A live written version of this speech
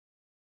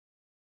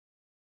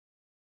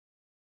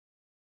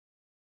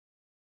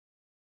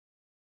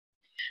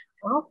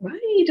All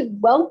right,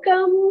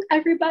 welcome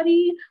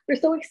everybody. We're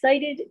so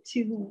excited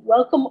to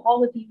welcome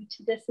all of you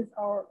to this is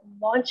our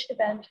launch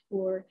event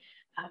for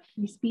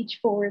Free Speech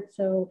Forward.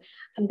 So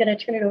I'm going to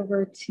turn it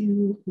over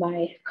to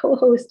my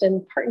co-host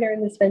and partner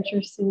in this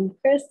venture soon,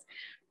 Chris.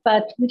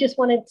 But we just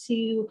wanted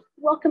to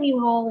welcome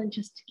you all and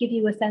just give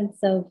you a sense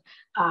of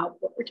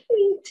what we're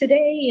doing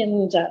today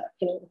and,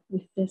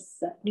 with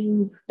this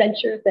new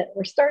venture that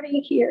we're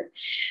starting here.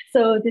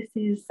 So this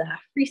is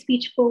Free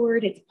Speech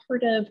Forward. It's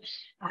part of,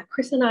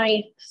 Chris and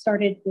I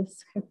started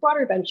this kind of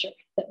broader venture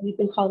that we've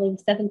been calling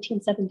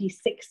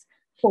 1776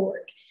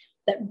 Forward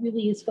that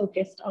really is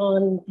focused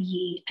on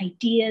the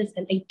ideas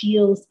and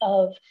ideals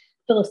of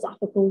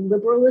philosophical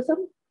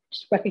liberalism,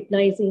 just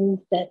recognizing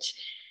that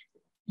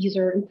these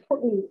are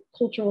important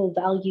cultural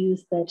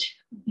values that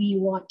we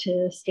want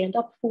to stand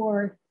up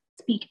for,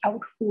 speak out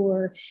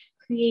for,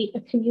 create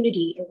a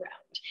community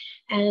around.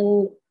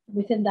 And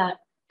within that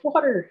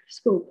broader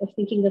scope of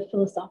thinking of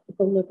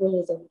philosophical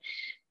liberalism,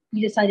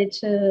 we decided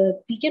to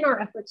begin our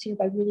efforts here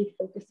by really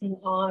focusing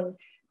on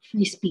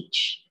free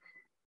speech.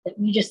 That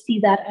we just see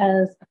that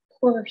as a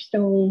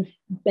cornerstone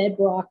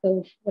bedrock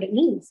of what it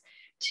means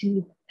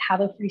to have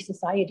a free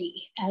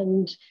society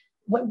and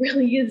what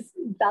really is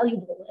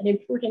valuable and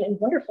important and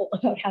wonderful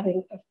about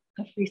having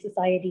a free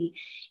society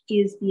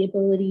is the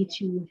ability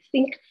to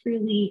think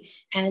freely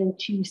and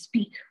to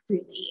speak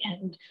freely.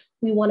 And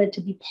we wanted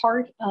to be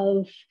part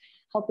of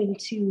helping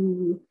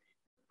to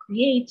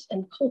create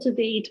and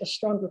cultivate a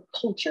stronger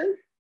culture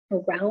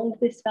around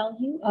this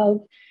value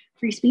of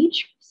free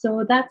speech.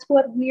 So that's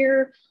what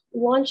we're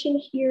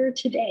launching here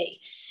today.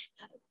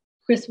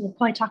 Chris will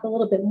probably talk a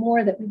little bit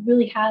more that we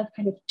really have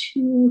kind of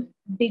two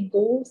big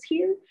goals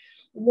here.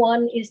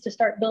 One is to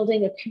start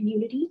building a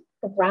community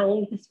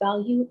around this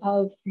value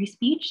of free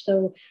speech.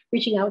 So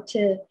reaching out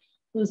to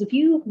those of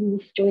you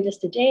who've joined us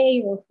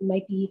today or who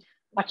might be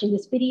watching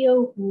this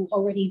video who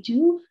already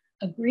do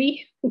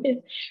agree with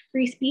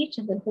free speech,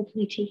 and then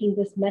hopefully taking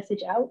this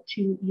message out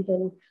to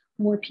even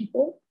more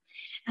people.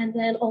 And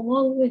then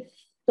along with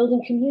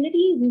building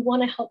community, we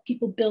want to help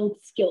people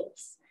build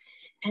skills.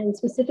 And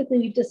specifically,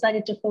 we've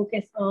decided to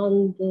focus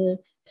on the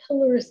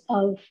pillars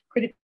of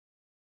critical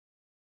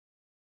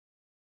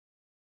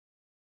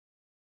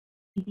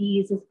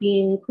these as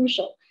being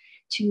crucial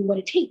to what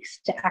it takes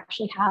to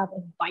actually have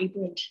a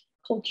vibrant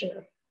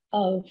culture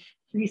of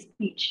free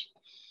speech.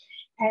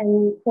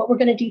 And what we're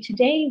going to do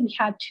today, we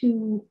had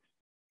two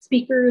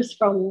speakers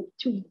from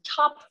two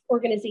top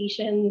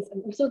organizations,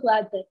 and I'm so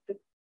glad that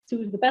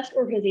two of the best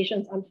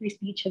organizations on free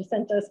speech have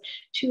sent us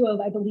two of,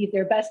 I believe,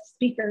 their best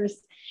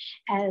speakers,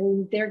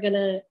 and they're going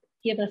to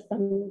give us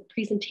some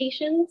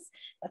presentations.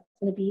 That's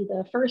going to be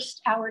the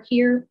first hour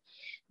here.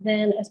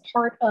 Then as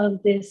part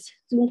of this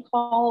Zoom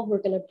call,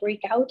 we're going to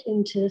break out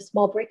into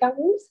small breakout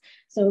rooms.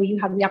 So you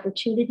have the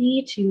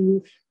opportunity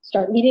to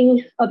start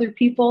meeting other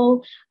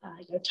people,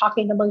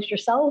 talking amongst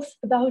yourselves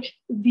about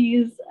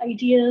these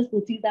ideas.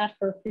 We'll do that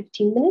for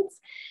 15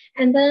 minutes.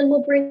 And then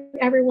we'll bring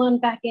everyone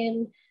back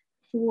in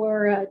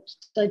for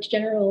the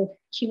general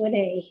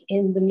Q&A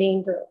in the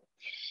main room.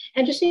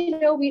 And just so you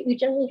know, we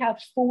generally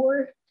have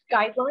 4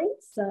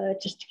 guidelines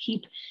just to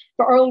keep,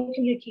 for our own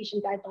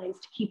communication guidelines,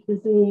 to keep the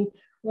Zoom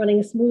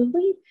running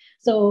smoothly.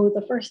 So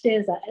the first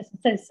is, as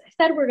I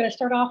said, we're going to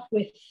start off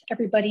with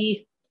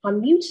everybody on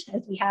mute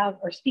as we have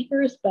our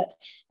speakers, but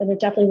then there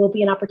definitely will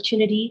be an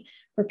opportunity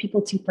for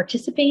people to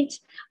participate.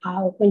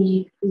 When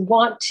you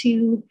want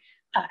to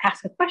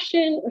ask a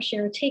question or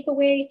share a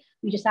takeaway,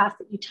 we just ask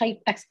that you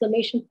type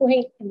exclamation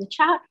point in the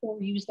chat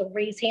or use the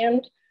raise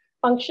hand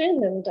function,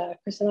 and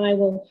Chris and I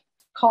will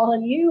call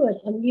on you and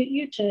unmute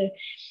you to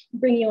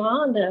bring you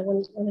on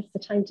when it's the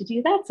time to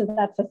do that. So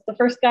that's the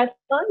first guideline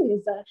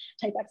is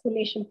type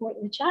exclamation point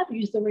in the chat,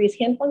 use the raise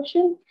hand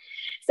function.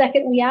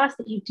 Second, we ask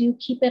that you do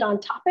keep it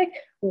on topic.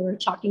 We're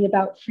talking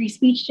about free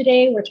speech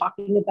today. We're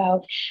talking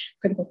about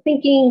critical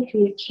thinking,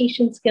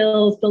 communication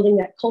skills, building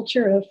that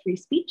culture of free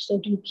speech. So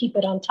do keep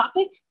it on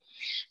topic.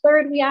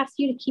 Third, we ask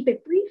you to keep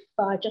it brief,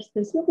 just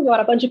because we've got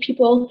a bunch of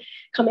people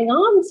coming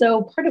on.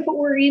 So part of what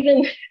we're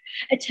even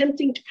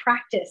attempting to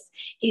practice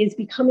is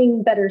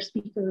becoming better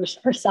speakers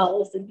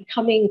ourselves and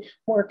becoming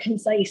more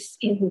concise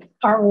in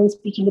our own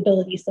speaking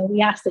ability. So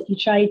we ask that you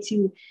try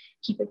to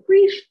keep it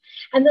brief.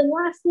 And then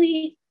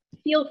lastly,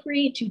 feel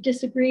free to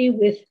disagree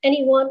with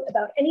anyone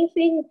about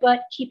anything,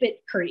 but keep it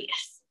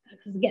courteous.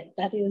 Because again,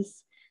 that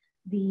is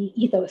the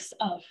ethos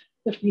of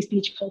the free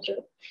speech culture.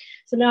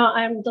 So now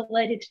I'm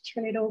delighted to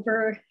turn it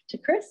over to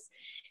Chris.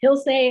 He'll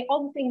say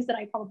all the things that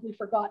I probably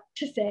forgot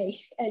to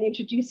say and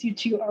introduce you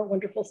to our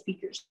wonderful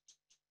speakers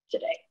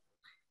today.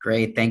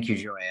 Great, thank you,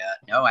 Joya.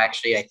 No,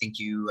 actually, I think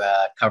you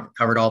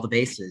covered all the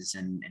bases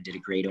and did a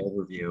great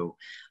overview.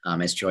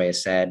 As Joya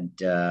said,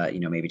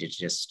 maybe to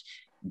just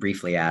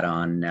briefly add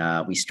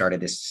on, we started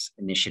this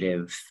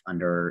initiative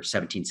under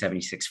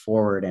 1776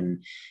 Forward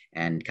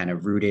and kind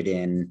of rooted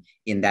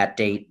in that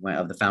date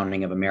of the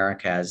founding of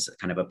America as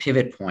kind of a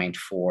pivot point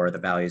for the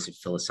values of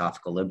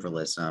philosophical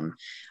liberalism.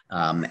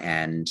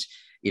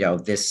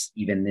 This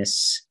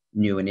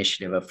new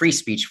initiative of Free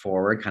Speech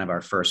Forward, kind of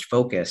our first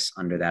focus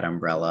under that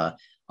umbrella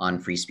on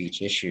free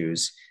speech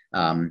issues.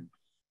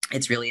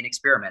 It's really an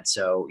experiment.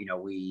 So,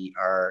 we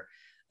are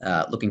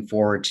looking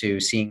forward to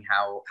seeing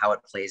how it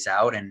plays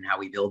out and how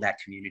we build that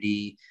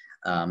community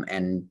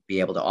and be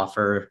able to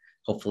offer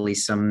hopefully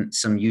some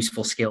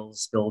useful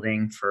skills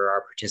building for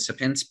our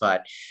participants.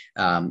 But,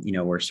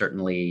 we're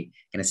certainly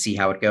going to see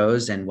how it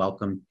goes, and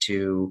welcome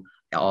to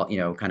all,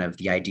 kind of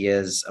the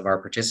ideas of our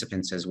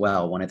participants as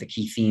well. One of the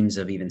key themes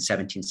of even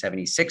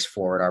 1776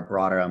 Forward, our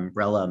broader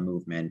umbrella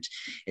movement,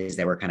 is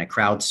that we're kind of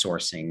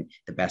crowdsourcing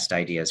the best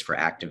ideas for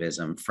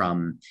activism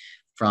from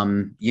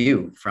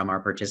our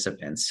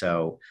participants.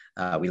 So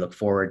we look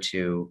forward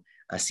to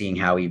seeing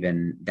how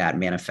even that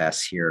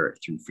manifests here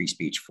through Free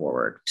Speech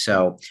Forward.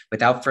 So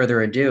without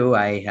further ado,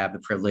 I have the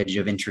privilege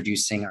of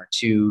introducing our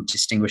two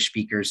distinguished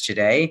speakers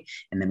today,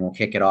 and then we'll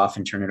kick it off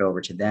and turn it over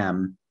to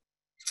them.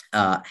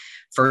 Our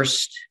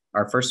first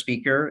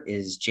speaker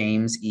is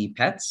James E.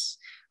 Petz,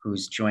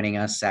 who's joining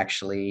us,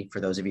 actually, for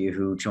those of you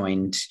who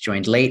joined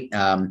late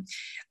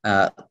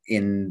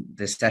in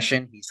this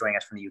session. He's joining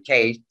us from the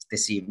UK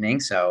this evening,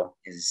 so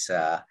is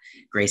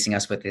gracing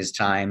us with his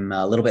time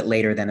a little bit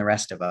later than the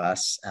rest of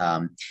us.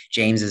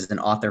 James is an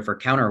author for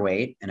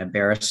Counterweight and a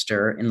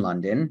barrister in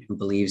London who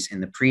believes in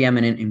the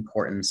preeminent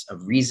importance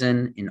of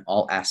reason in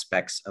all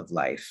aspects of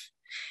life.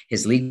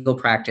 His legal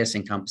practice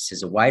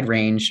encompasses a wide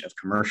range of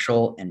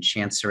commercial and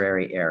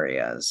chancery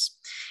areas.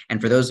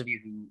 And for those of you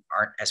who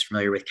aren't as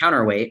familiar with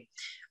Counterweight,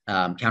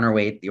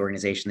 Counterweight, the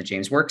organization that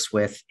James works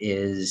with,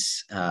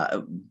 goes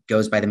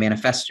by the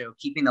manifesto,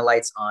 Keeping the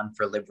Lights On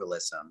for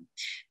Liberalism.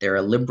 They're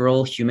a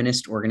liberal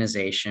humanist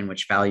organization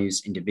which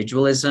values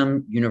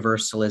individualism,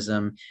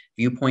 universalism,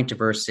 viewpoint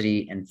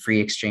diversity, and free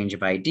exchange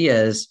of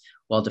ideas,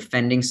 while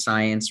defending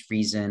science,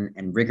 reason,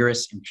 and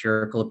rigorous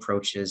empirical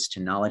approaches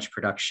to knowledge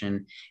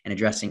production and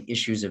addressing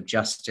issues of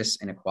justice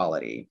and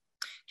equality.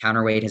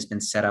 Counterweight has been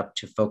set up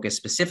to focus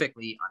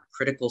specifically on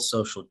critical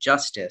social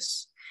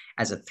justice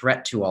as a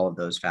threat to all of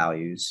those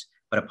values,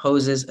 but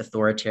opposes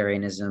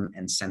authoritarianism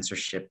and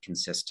censorship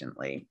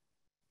consistently.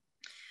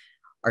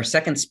 Our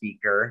second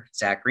speaker,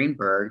 Zach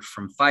Greenberg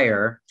from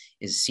FIRE,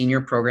 is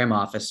Senior Program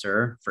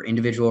Officer for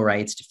Individual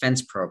Rights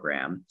Defense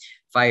Program.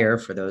 FIRE,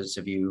 for those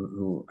of you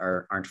who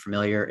aren't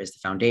familiar, is the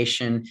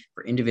Foundation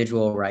for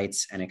Individual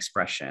Rights and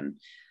Expression.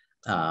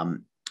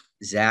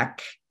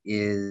 Zach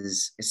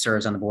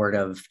serves on the board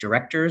of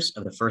directors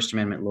of the First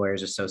Amendment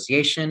Lawyers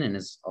Association and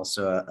is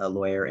also a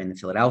lawyer in the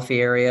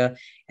Philadelphia area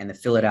and the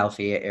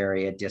Philadelphia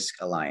Area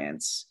Disc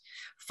Alliance.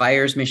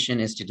 FIRE's mission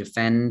is to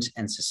defend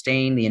and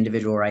sustain the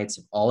individual rights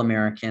of all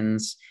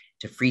Americans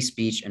to free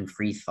speech and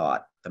free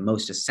thought, the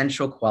most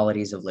essential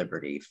qualities of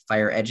liberty.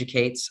 FIRE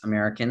educates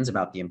Americans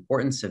about the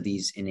importance of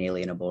these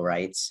inalienable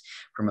rights,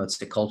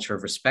 promotes a culture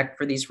of respect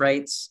for these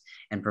rights,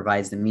 and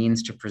provides the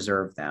means to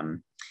preserve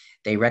them.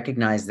 They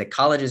recognize that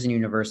colleges and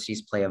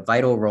universities play a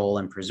vital role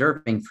in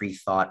preserving free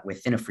thought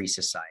within a free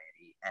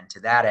society, and to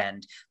that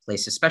end,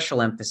 place a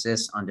special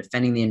emphasis on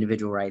defending the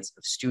individual rights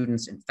of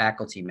students and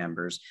faculty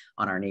members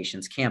on our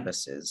nation's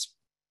campuses,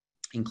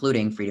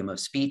 including freedom of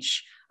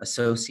speech,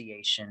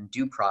 association,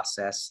 due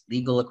process,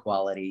 legal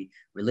equality,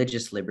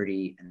 religious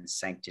liberty, and the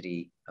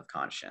sanctity of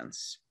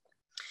conscience.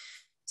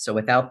 So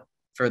without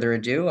further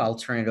ado, I'll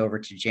turn it over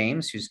to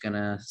James, who's going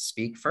to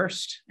speak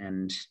first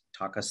and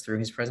talk us through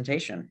his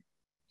presentation.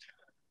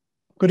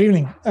 Good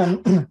evening.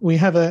 We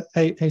have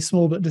a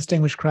small but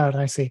distinguished crowd,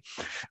 I see.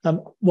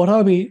 What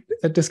I'll be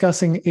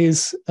discussing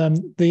is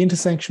the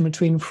intersection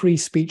between free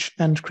speech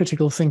and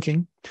critical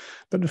thinking.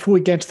 But before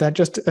we get to that,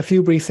 just a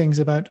few brief things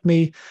about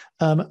me.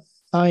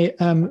 I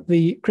am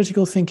the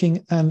critical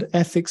thinking and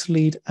ethics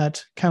lead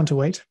at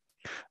Counterweight,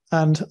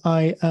 and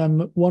I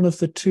am one of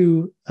the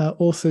two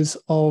authors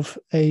of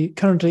a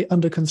currently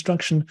under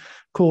construction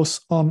course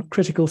on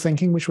critical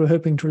thinking, which we're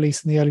hoping to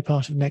release in the early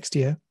part of next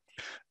year.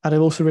 And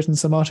I've also written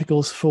some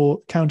articles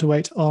for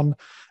Counterweight on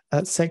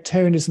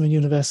sectarianism and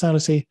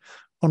universality,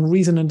 on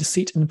reason and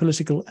deceit in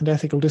political and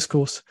ethical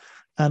discourse,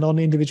 and on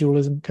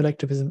individualism,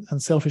 collectivism,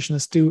 and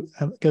selfishness. Do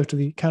go to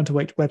the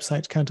Counterweight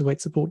website,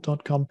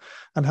 counterweightsupport.com,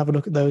 and have a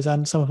look at those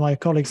and some of my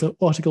colleagues'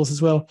 articles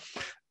as well,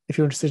 if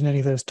you're interested in any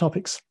of those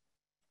topics.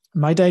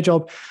 My day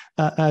job,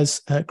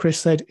 as Chris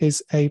said,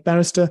 is a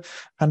barrister.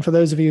 And for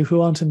those of you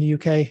who aren't in the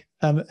UK,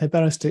 a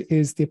barrister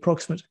is the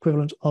approximate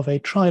equivalent of a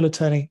trial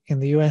attorney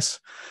in the US.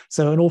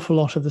 So an awful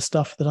lot of the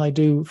stuff that I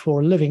do for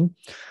a living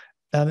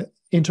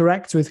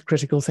interacts with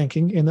critical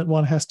thinking, in that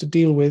one has to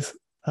deal with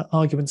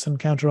arguments and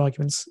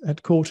counter-arguments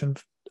at court and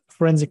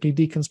forensically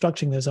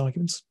deconstructing those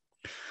arguments.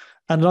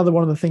 And another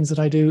one of the things that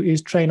I do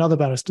is train other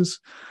barristers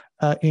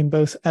in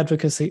both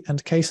advocacy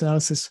and case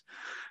analysis,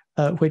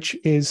 which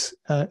is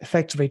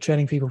effectively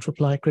training people to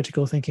apply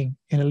critical thinking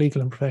in a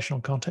legal and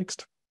professional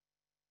context.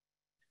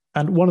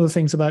 And one of the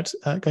things about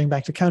going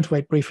back to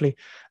Counterweight briefly,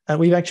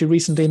 we've actually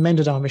recently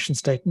amended our mission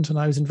statement, and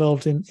I was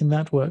involved in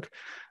that work.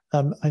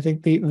 I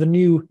think the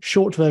new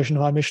short version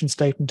of our mission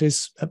statement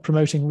is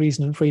promoting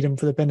reason and freedom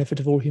for the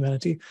benefit of all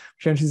humanity,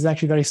 which is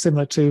actually very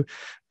similar to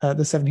the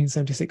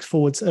 1776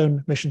 Forward's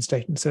own mission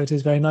statement. So it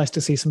is very nice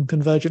to see some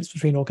convergence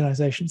between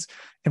organizations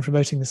in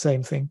promoting the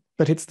same thing.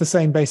 But it's the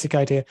same basic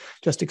idea,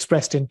 just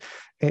expressed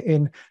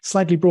in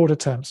slightly broader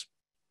terms.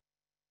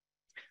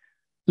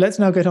 Let's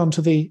now get on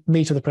to the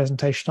meat of the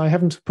presentation. I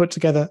haven't put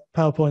together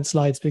PowerPoint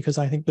slides because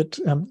I think that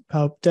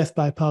death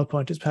by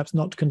PowerPoint is perhaps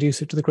not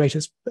conducive to the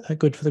greatest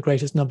good for the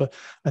greatest number.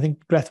 I think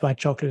death by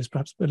chocolate is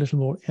perhaps a little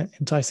more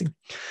enticing.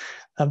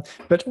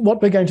 But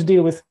what we're going to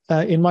deal with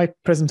in my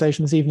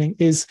presentation this evening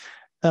is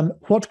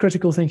what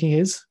critical thinking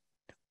is,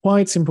 why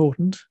it's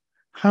important,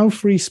 how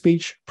free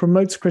speech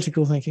promotes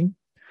critical thinking,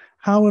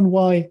 how and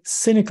why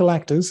cynical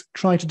actors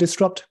try to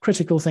disrupt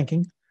critical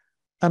thinking,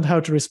 and how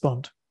to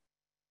respond.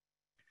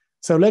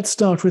 So let's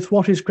start with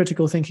what is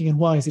critical thinking and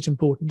why is it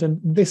important? And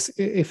this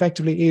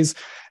effectively is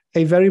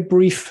a very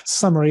brief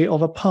summary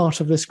of a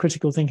part of this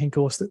critical thinking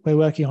course that we're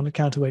working on at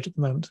Counterweight at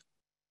the moment.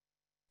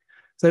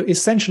 So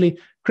essentially,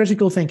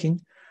 critical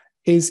thinking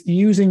is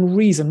using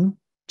reason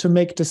to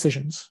make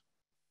decisions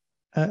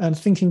and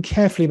thinking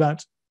carefully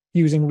about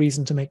using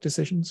reason to make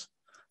decisions.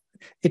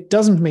 It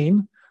doesn't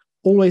mean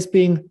always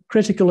being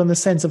critical in the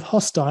sense of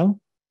hostile,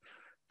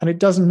 and it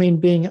doesn't mean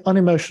being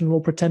unemotional or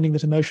pretending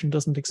that emotion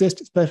doesn't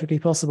exist. It's perfectly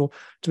possible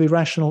to be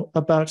rational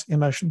about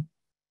emotion.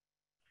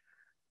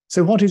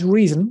 So what is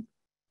reason?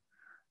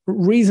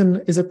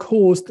 Reason is a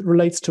cause that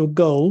relates to a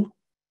goal.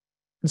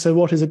 And so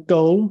what is a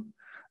goal?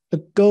 A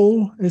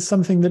goal is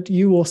something that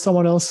you or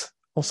someone else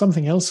or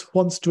something else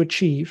wants to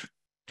achieve.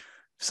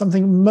 If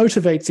something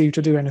motivates you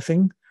to do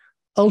anything,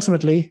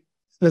 ultimately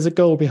there's a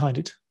goal behind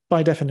it,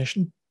 by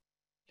definition.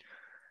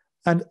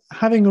 And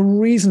having a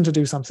reason to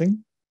do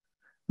something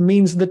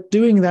means that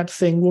doing that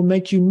thing will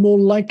make you more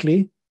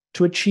likely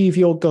to achieve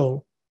your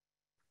goal.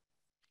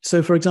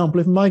 So, for example,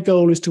 if my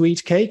goal is to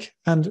eat cake,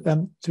 and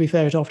to be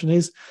fair, it often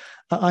is,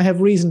 I have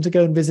reason to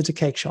go and visit a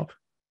cake shop,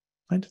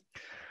 right?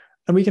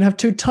 And we can have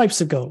two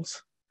types of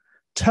goals: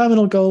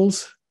 terminal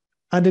goals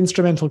and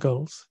instrumental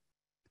goals.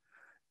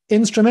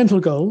 Instrumental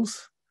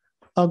goals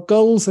are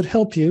goals that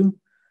help you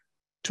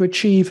to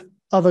achieve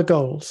other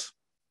goals.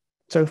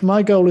 So if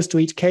my goal is to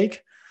eat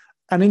cake,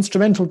 an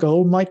instrumental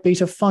goal might be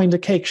to find a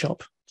cake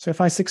shop. So if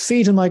I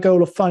succeed in my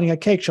goal of finding a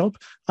cake shop,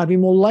 I'd be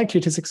more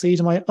likely to succeed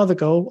in my other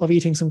goal of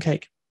eating some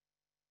cake.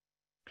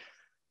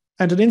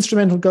 And an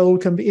instrumental goal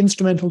can be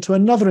instrumental to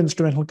another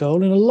instrumental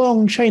goal in a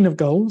long chain of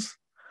goals,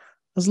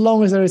 as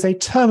long as there is a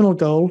terminal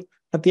goal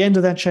at the end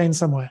of that chain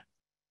somewhere.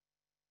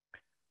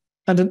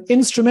 And an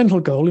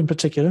instrumental goal in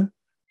particular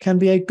can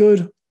be a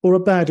good or a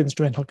bad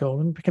instrumental goal,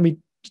 and it can be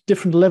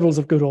different levels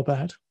of good or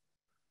bad.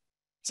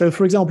 So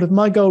for example, if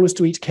my goal is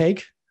to eat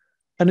cake,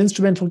 an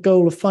instrumental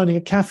goal of finding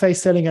a cafe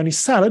selling only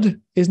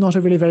salad is not a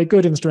really very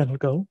good instrumental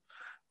goal,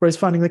 whereas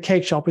finding the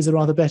cake shop is a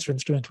rather better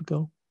instrumental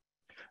goal.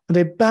 And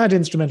a bad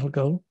instrumental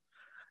goal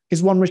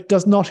is one which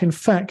does not, in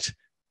fact,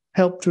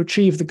 help to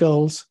achieve the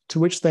goals to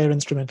which they are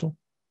instrumental.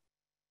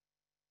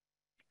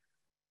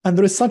 And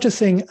there is such a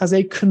thing as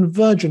a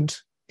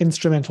convergent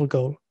instrumental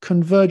goal,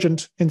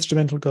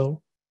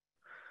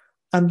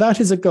 And that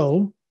is a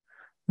goal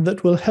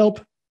that will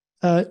help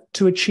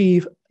to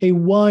achieve a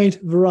wide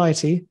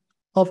variety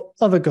of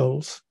other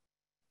goals.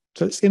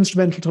 So it's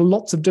instrumental to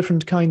lots of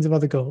different kinds of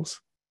other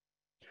goals.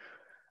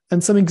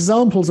 And some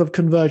examples of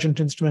convergent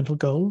instrumental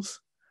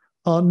goals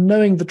are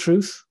knowing the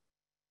truth.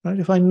 Right?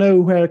 If I know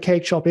where a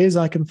cake shop is,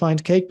 I can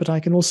find cake, but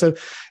I can also,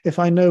 if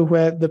I know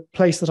where the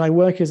place that I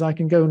work is, I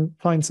can go and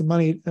find some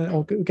money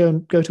or go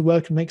to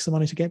work and make some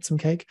money to get some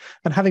cake.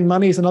 And having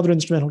money is another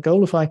instrumental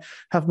goal. If I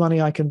have money,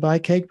 I can buy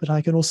cake, but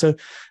I can also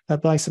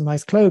buy some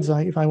nice clothes.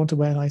 If I want to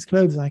wear nice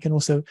clothes, I can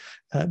also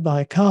buy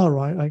a car,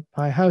 or I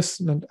buy a house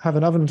and have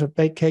an oven to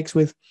bake cakes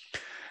with.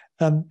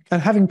 And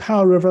having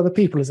power over other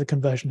people is a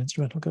conversion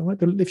instrumental goal. Right?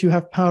 But if you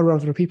have power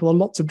over other people, there are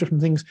lots of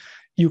different things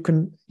you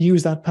can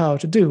use that power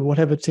to do,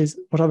 whatever it is,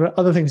 whatever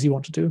other things you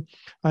want to do.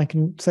 I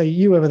can say,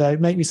 you over there,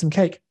 make me some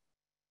cake.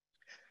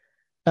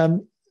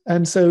 And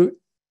so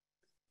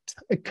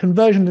a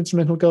conversion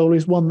instrumental goal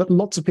is one that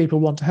lots of people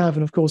want to have.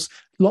 And of course,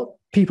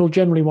 people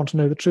generally want to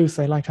know the truth.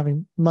 They like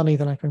having money,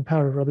 they like having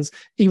power over others,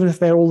 even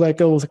if all their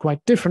goals are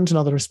quite different in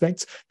other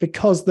respects,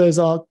 because those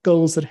are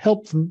goals that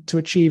help them to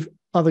achieve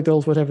other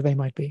goals, whatever they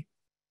might be.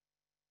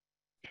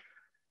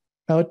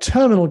 Now, a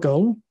terminal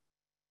goal,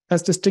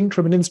 as distinct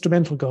from an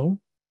instrumental goal,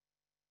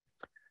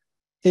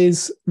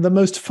 is the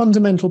most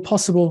fundamental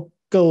possible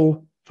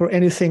goal for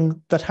anything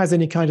that has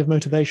any kind of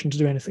motivation to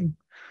do anything.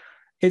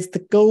 It's the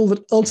goal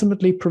that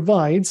ultimately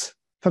provides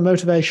for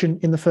motivation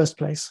in the first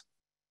place.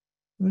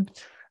 Right?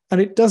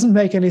 And it doesn't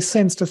make any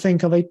sense to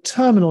think of a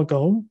terminal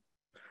goal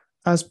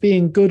as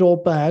being good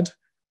or bad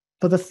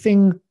for the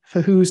thing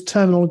for whose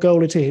terminal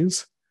goal it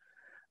is.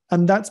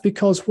 And that's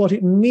because what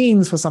it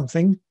means for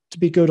something to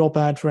be good or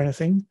bad for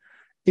anything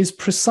is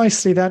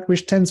precisely that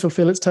which tends to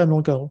fulfill its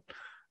terminal goal.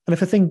 And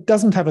if a thing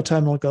doesn't have a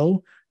terminal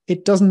goal,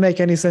 it doesn't make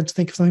any sense to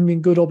think of something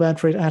being good or bad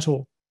for it at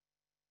all.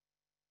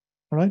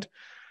 All right?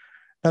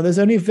 Now, there's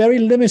only a very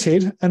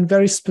limited and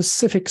very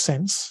specific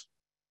sense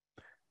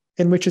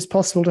in which it's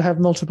possible to have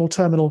multiple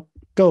terminal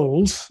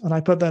goals. And I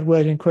put that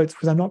word in quotes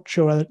because I'm not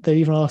sure that there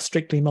even are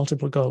strictly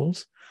multiple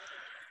goals.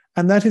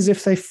 And that is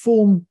if they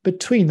form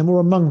between them or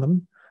among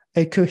them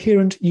a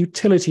coherent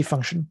utility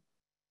function,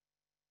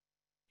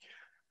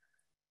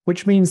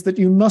 which means that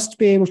you must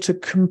be able to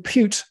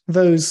compute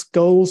those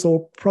goals,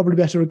 or probably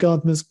better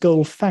regard them as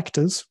goal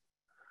factors,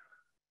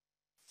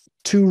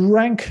 to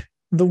rank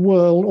the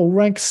world or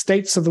rank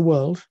states of the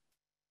world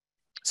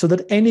so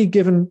that any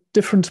given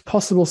different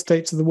possible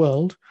states of the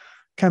world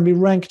can be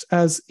ranked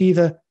as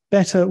either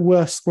better,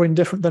 worse, or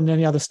indifferent than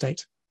any other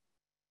state.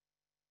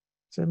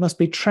 So it must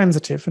be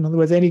transitive. In other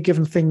words, any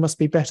given thing must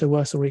be better,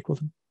 worse, or equal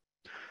to them.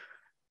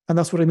 And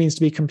that's what it means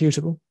to be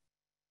computable.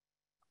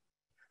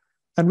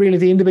 And really,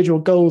 the individual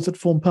goals that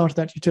form part of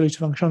that utility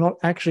function are not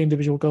actually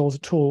individual goals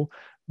at all.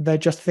 They're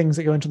just things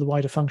that go into the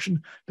wider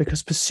function,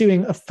 because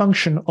pursuing a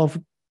function of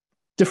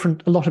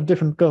a lot of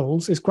different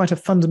goals is quite a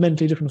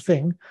fundamentally different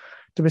thing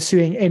to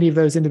pursuing any of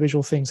those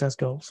individual things as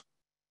goals.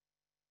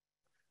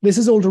 This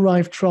is all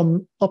derived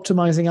from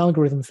optimizing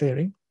algorithm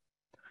theory.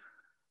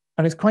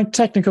 And it's quite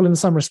technical in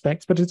some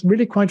respects, but it's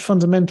really quite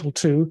fundamental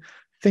to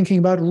thinking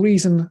about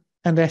reason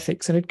and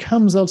ethics. And it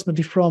comes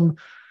ultimately from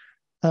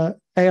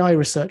AI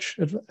research,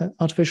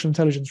 artificial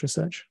intelligence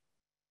research.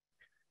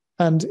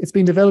 And it's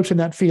been developed in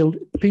that field.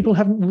 People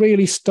haven't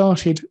really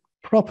started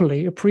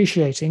properly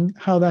appreciating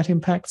how that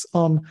impacts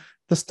on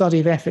the study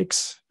of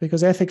ethics,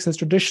 because ethics has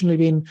traditionally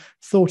been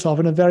thought of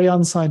in a very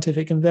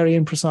unscientific and very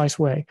imprecise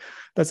way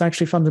that's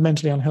actually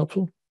fundamentally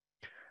unhelpful.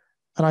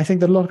 And I think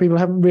that a lot of people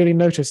haven't really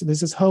noticed that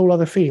there's this whole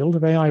other field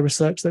of AI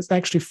research that's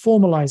actually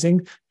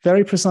formalizing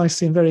very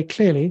precisely and very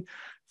clearly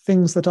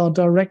things that are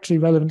directly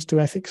relevant to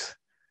ethics.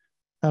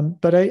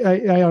 But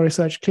AI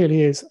research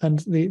clearly is, and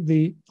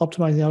the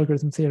optimizing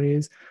algorithm theory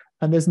is,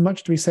 and there's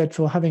much to be said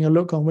for having a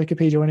look on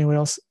Wikipedia or anywhere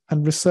else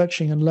and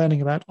researching and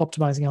learning about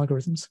optimizing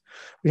algorithms.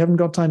 We haven't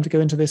got time to go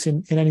into this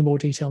in any more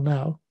detail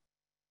now,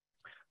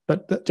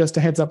 but just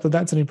a heads up that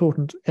that's an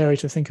important area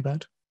to think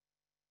about.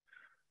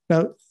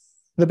 Now,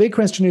 the big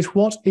question is,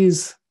 what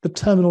is the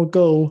terminal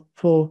goal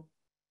for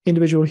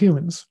individual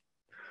humans?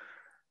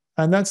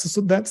 And that's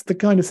the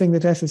kind of thing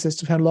that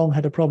ethicists have long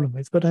had a problem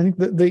with. But I think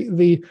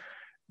that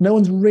no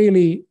one's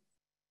really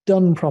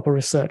done proper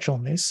research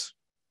on this.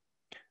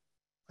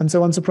 And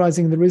so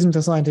unsurprisingly, there isn't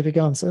a scientific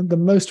answer. The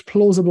most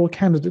plausible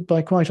candidate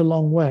by quite a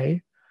long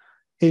way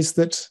is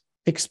that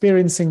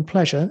experiencing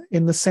pleasure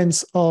in the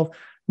sense of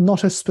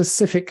not a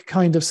specific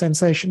kind of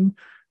sensation,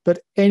 but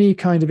any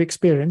kind of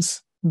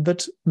experience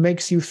that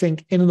makes you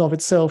think in and of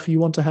itself you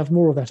want to have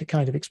more of that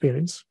kind of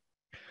experience,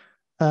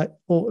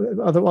 or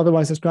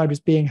otherwise described as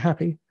being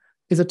happy,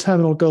 is a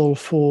terminal goal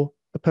for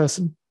a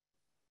person.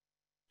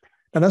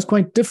 And that's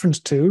quite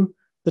different to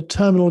the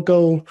terminal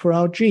goal for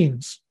our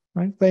genes.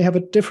 Right? They have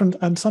a different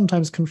and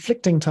sometimes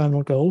conflicting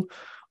terminal goal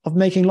of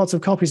making lots of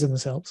copies of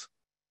themselves.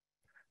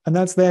 And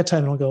that's their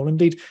terminal goal.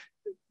 Indeed,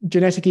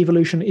 genetic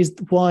evolution is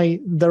why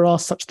there are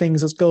such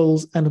things as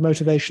goals and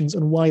motivations,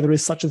 and why there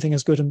is such a thing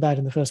as good and bad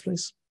in the first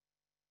place.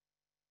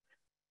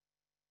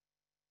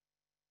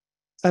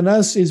 And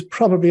as is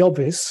probably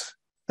obvious,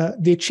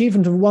 the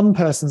achievement of one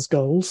person's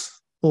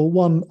goals, or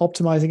one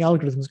optimizing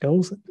algorithm's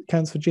goals, that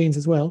counts for genes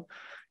as well,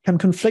 can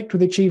conflict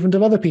with the achievement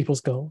of other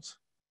people's goals.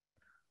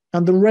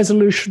 And the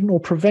resolution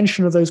or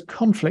prevention of those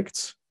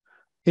conflicts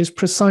is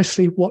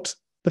precisely what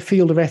the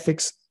field of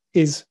ethics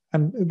is,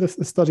 and the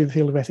study of the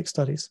field of ethics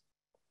studies.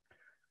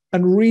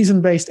 And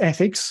reason-based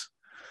ethics,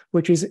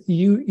 which is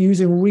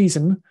using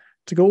reason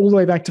to go all the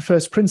way back to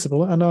first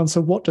principle and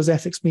answer what does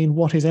ethics mean,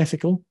 what is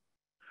ethical,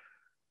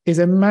 is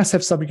a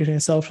massive subject in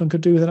itself and could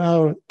do with an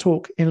hour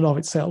talk in and of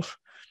itself.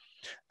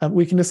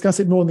 We can discuss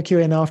it more in the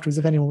Q&A afterwards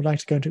if anyone would like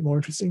to go into it more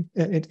interesting,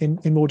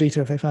 in more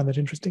detail if they find that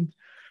interesting.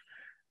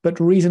 But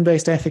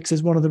reason-based ethics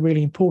is one of the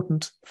really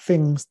important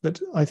things that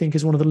I think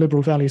is one of the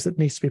liberal values that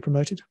needs to be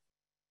promoted.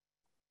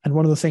 And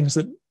one of the things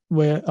that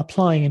we're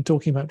applying in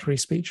talking about free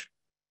speech.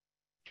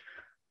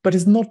 But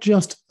it's not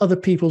just other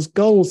people's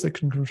goals that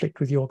can conflict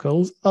with your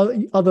goals.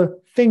 Other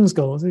things'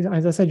 goals,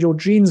 as I said, your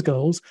genes'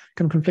 goals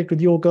can conflict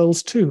with your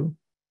goals too.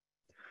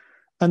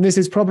 And this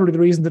is probably the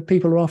reason that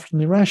people are often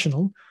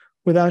irrational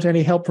without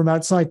any help from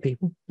outside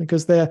people,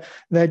 because their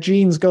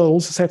genes'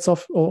 goals sets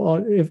off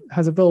or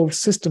has evolved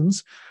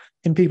systems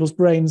in people's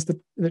brains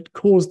that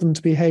cause them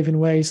to behave in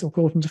ways, or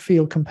cause them to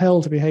feel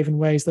compelled to behave in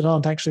ways that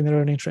aren't actually in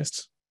their own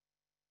interests.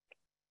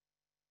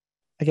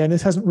 Again,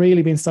 this hasn't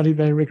really been studied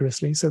very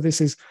rigorously, so this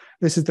is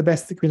the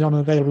best that can be done on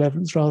available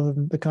evidence, rather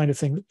than the kind of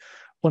thing that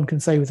one can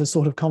say with the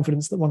sort of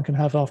confidence that one can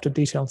have after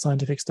detailed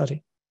scientific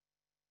study.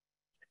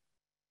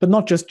 But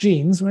not just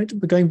genes, right?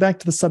 But going back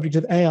to the subject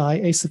of AI,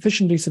 a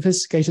sufficiently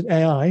sophisticated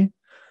AI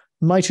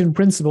might in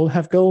principle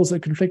have goals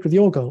that conflict with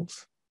your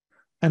goals.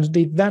 And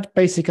indeed, that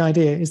basic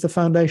idea is the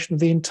foundation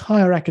of the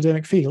entire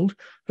academic field,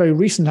 very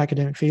recent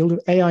academic field of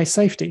AI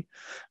safety.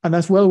 And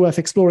that's well worth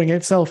exploring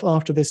itself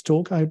after this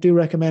talk. I do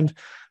recommend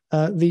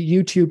the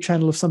YouTube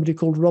channel of somebody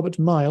called Robert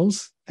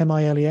Miles,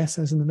 M-I-L-E-S,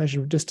 as in the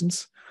measure of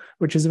distance,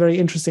 which is a very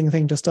interesting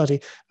thing to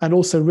study and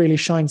also really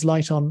shines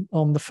light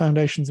on the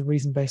foundations of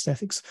reason-based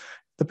ethics.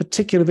 The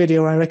particular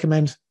video I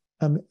recommend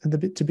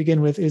to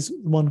begin with is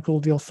one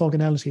called the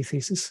orthogonality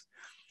thesis.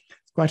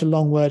 It's quite a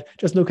long word.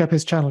 Just look up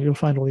his channel. You'll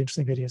find all the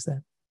interesting videos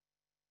there.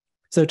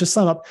 So to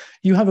sum up,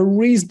 you have a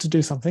reason to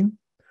do something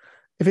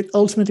if it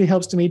ultimately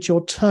helps to meet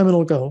your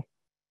terminal goal.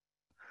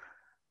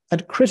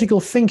 And critical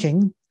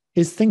thinking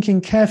is thinking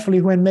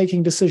carefully when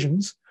making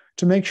decisions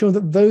to make sure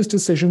that those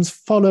decisions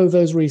follow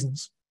those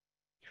reasons.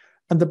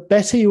 And the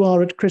better you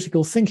are at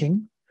critical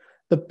thinking,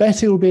 the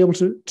better you'll be able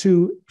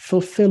to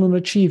fulfill and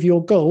achieve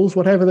your goals,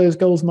 whatever those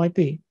goals might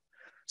be.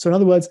 So in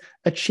other words,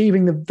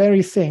 achieving the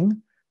very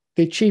thing,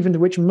 the achievement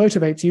of which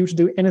motivates you to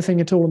do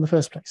anything at all in the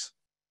first place.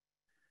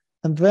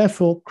 And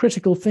therefore,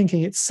 critical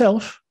thinking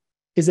itself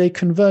is a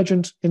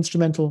convergent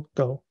instrumental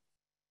goal.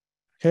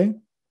 Okay?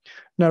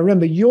 Now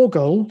remember, your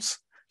goals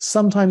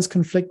sometimes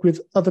conflict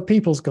with other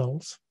people's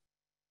goals.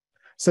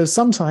 So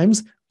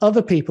sometimes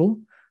other people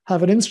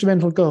have an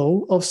instrumental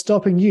goal of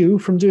stopping you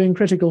from doing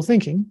critical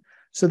thinking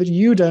so that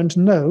you don't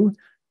know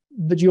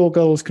that your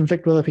goals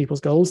conflict with other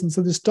people's goals, and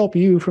so they stop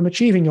you from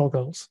achieving your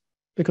goals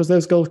because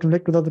those goals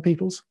conflict with other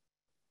people's.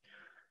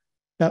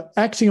 Now,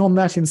 acting on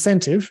that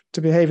incentive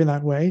to behave in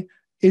that way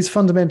is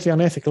fundamentally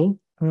unethical,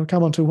 and we'll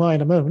come on to why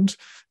in a moment,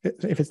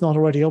 if it's not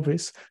already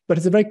obvious, but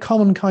it's a very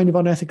common kind of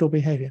unethical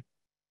behavior.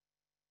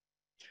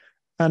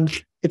 And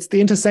it's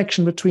the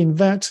intersection between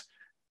that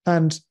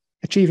and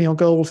achieving your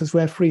goals is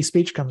where free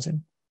speech comes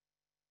in.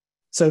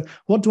 So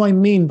what do I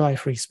mean by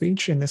free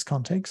speech in this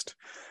context?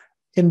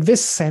 In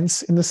this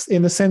sense, in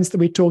the sense that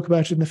we talk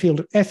about in the field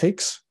of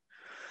ethics,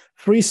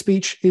 free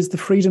speech is the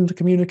freedom to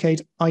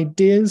communicate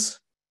ideas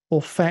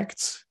or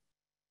facts,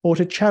 or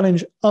to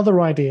challenge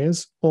other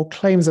ideas or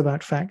claims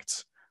about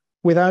facts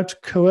without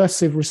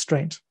coercive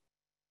restraint.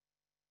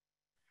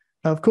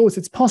 Now, of course,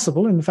 it's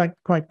possible, in fact,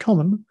 quite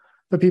common,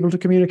 for people to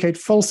communicate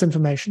false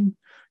information,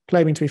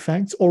 claiming to be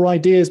facts, or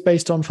ideas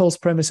based on false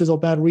premises or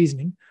bad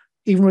reasoning,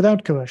 even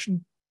without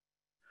coercion.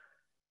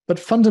 But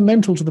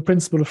fundamental to the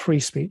principle of free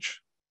speech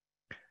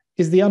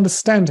is the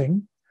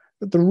understanding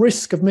that the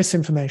risk of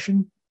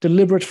misinformation,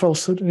 deliberate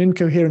falsehood, and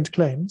incoherent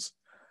claims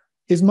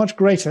is much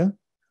greater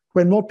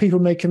when what people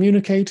may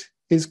communicate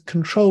is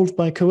controlled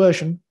by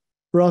coercion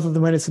rather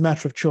than when it's a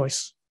matter of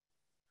choice.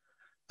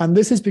 And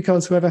this is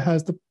because whoever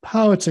has the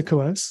power to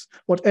coerce,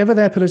 whatever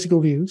their political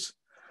views,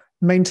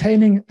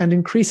 maintaining and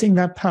increasing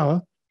that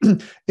power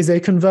is a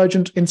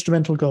convergent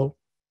instrumental goal.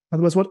 In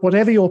other words,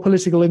 whatever your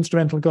political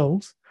instrumental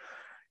goals,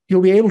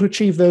 you'll be able to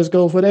achieve those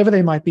goals, whatever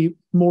they might be,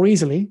 more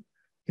easily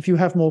if you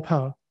have more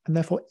power. And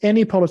therefore,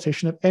 any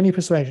politician of any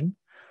persuasion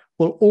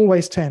will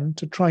always tend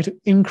to try to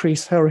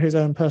increase her or his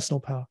own personal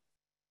power.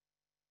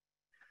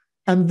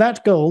 And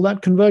that goal,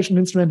 that convergent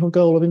instrumental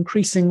goal of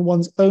increasing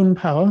one's own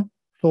power,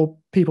 for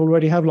people who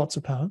already have lots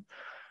of power,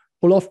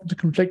 will often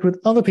conflict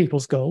with other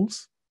people's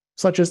goals,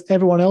 such as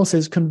everyone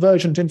else's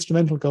convergent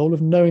instrumental goal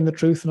of knowing the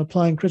truth and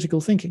applying critical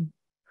thinking.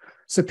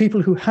 So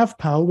people who have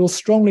power will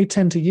strongly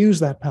tend to use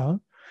that power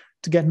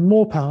to get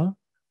more power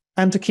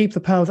and to keep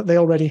the power that they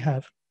already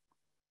have.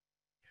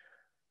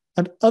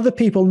 And other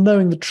people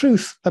knowing the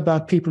truth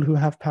about people who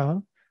have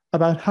power,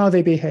 about how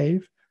they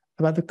behave,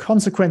 about the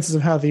consequences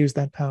of how they use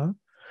that power,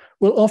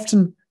 will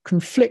often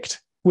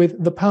conflict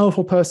with the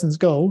powerful person's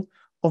goal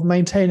of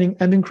maintaining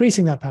and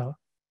increasing that power.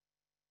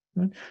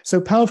 Right? So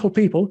powerful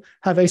people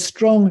have a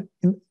strong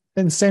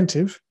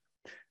incentive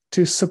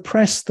to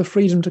suppress the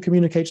freedom to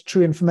communicate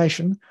true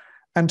information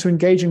and to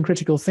engage in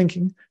critical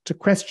thinking, to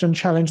question and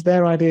challenge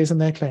their ideas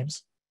and their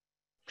claims.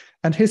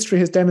 And history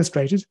has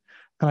demonstrated,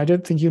 and I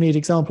don't think you need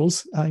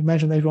examples, I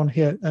imagine everyone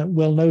here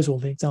well knows all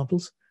the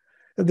examples,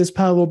 that this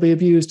power will be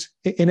abused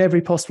in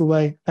every possible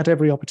way at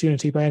every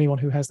opportunity by anyone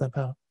who has that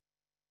power.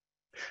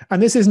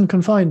 And this isn't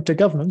confined to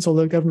governments,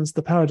 although government's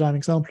the paradigm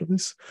example of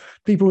this.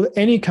 People with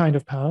any kind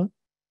of power,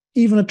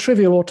 even a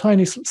trivial or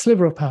tiny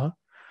sliver of power,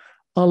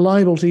 are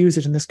liable to use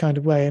it in this kind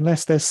of way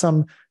unless there's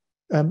some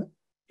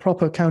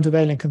proper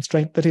countervailing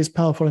constraint that is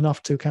powerful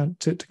enough to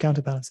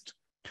counterbalance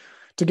it.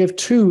 To give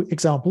two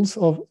examples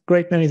of a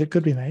great many that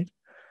could be made,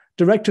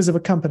 directors of a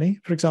company,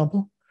 for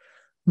example,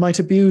 might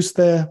abuse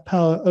their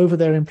power over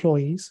their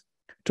employees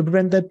to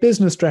prevent their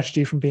business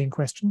strategy from being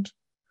questioned.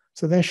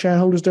 So their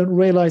shareholders don't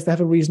realize they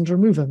have a reason to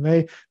remove them.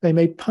 They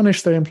may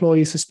punish their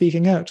employees for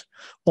speaking out,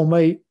 or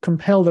may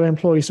compel their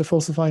employees to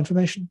falsify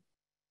information,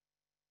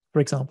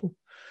 for example.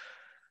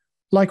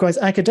 Likewise,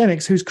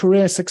 academics whose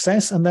career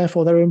success and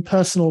therefore their own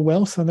personal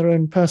wealth and their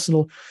own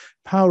personal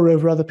power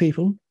over other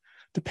people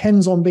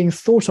depends on being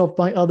thought of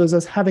by others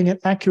as having an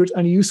accurate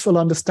and useful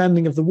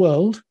understanding of the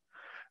world,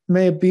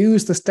 may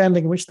abuse the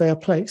standing in which they are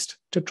placed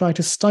to try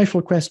to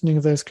stifle questioning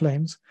of those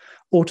claims,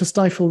 or to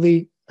stifle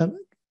the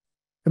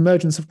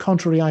emergence of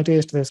contrary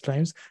ideas to those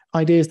claims,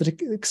 ideas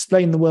that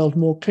explain the world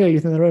more clearly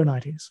than their own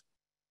ideas.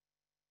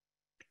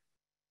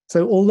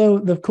 So although,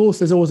 of course,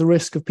 there's always a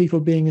risk of people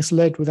being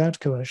misled without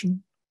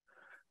coercion,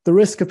 the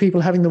risk of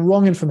people having the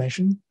wrong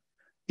information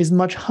is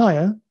much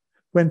higher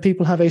when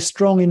people have a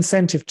strong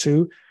incentive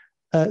to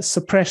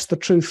suppress the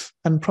truth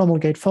and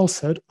promulgate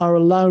falsehood are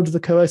allowed the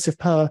coercive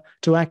power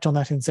to act on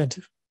that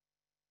incentive.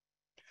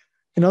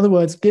 In other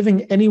words,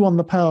 giving anyone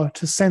the power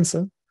to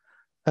censor,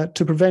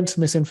 to prevent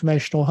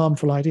misinformation or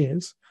harmful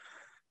ideas,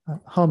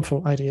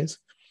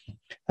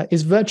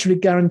 is virtually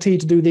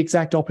guaranteed to do the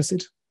exact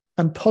opposite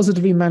and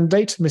positively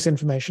mandate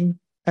misinformation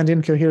and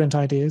incoherent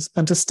ideas,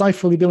 and to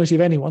stifle the ability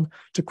of anyone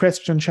to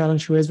question and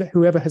challenge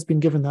whoever has been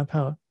given that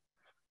power.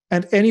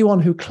 And anyone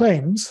who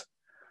claims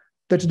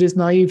that it is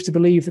naive to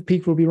believe that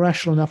people will be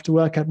rational enough to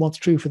work out what's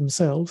true for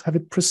themselves have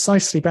it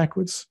precisely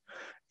backwards.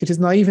 It is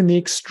naive in the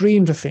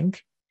extreme to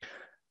think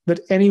that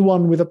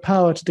anyone with a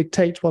power to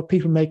dictate what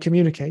people may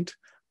communicate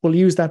will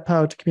use that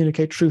power to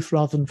communicate truth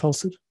rather than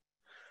falsehood.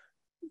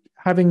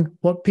 Having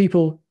what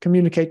people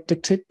communicate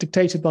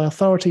dictated by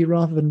authority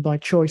rather than by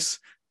choice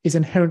is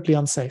inherently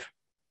unsafe.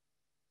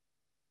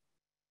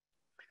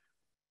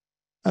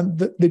 And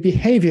the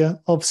behavior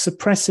of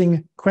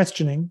suppressing,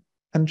 questioning,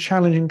 and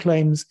challenging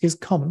claims is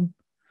common,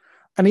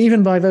 and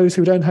even by those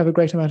who don't have a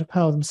great amount of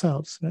power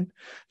themselves. Right?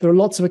 There are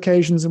lots of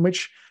occasions in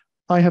which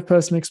I have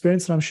personal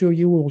experience, and I'm sure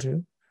you all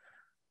do,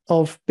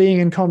 of being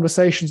in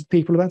conversations with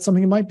people about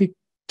something that might be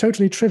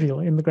totally trivial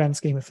in the grand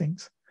scheme of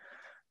things,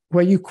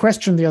 where you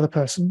question the other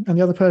person, and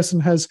the other person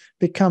has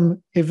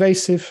become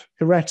evasive,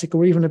 erratic,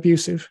 or even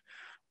abusive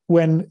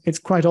when it's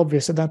quite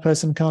obvious that that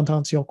person can't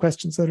answer your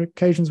questions. There are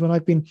occasions when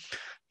I've been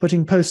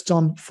putting posts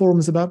on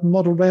forums about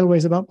model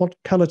railways, about what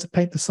colour to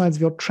paint the sides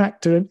of your track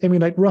to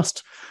emulate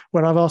rust,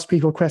 where I've asked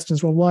people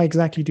questions, well, why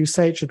exactly do you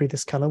say it should be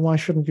this colour? Why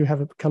shouldn't you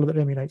have a colour that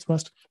emulates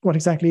rust? What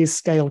exactly is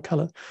scale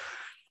colour?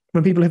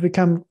 When people have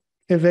become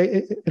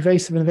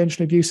evasive and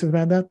eventually abusive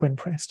about that when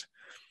pressed.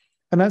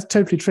 And that's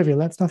totally trivial.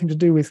 That's nothing to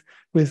do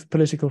with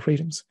political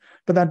freedoms.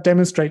 But that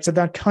demonstrates that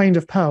that kind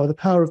of power, the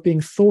power of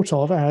being thought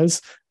of as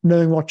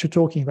knowing what you're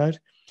talking about,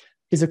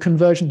 is a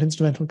convergent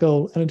instrumental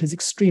goal, and it is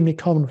extremely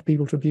common for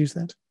people to abuse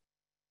that.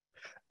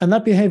 And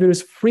that behavior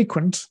is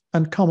frequent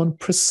and common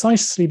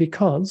precisely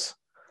because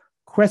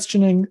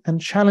questioning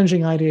and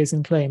challenging ideas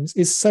and claims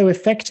is so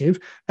effective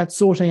at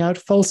sorting out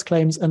false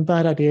claims and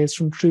bad ideas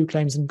from true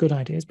claims and good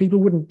ideas. People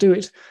wouldn't do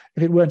it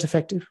if it weren't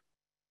effective,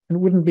 and it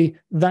wouldn't be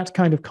that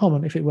kind of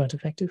common if it weren't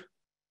effective.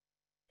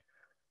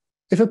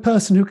 If a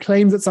person who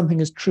claims that something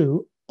is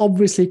true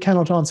obviously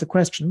cannot answer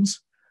questions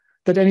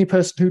that any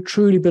person who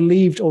truly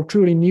believed or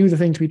truly knew the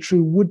thing to be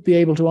true would be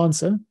able to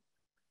answer,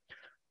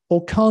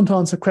 or can't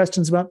answer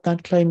questions about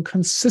that claim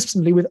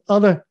consistently with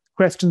other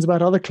questions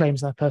about other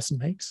claims that person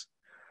makes,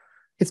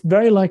 it's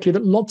very likely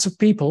that lots of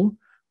people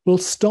will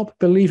stop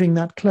believing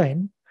that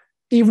claim,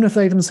 even if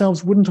they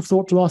themselves wouldn't have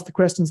thought to ask the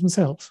questions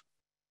themselves.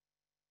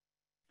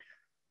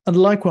 And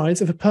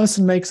likewise, if a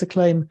person makes a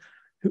claim,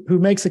 who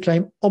makes a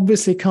claim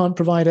obviously can't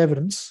provide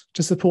evidence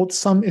to support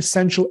some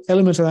essential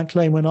element of that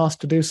claim when asked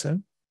to do so,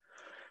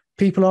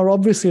 people are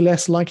obviously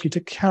less likely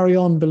to carry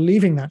on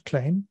believing that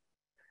claim,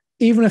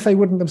 even if they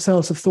wouldn't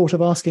themselves have thought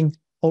of asking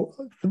for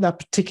that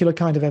particular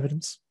kind of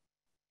evidence.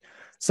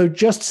 So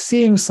just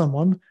seeing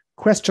someone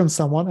question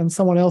someone and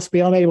someone else be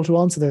unable to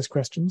answer those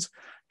questions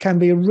can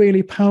be a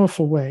really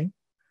powerful way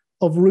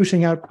of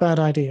rooting out bad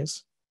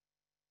ideas.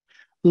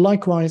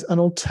 Likewise, an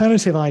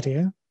alternative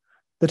idea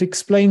that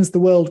explains the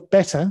world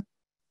better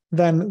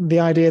than the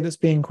idea that's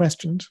being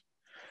questioned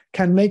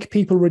can make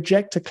people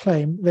reject a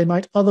claim they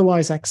might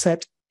otherwise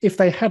accept if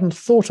they hadn't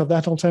thought of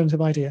that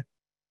alternative idea.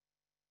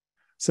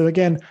 So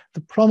again,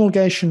 the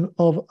promulgation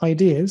of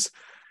ideas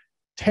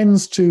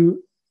tends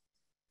to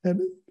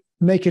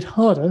make it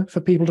harder for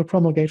people to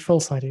promulgate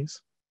false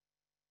ideas.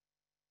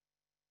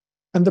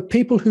 And the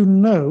people who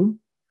know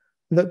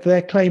that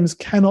their claims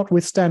cannot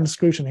withstand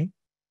scrutiny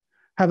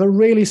have a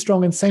really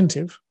strong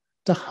incentive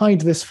to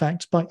hide this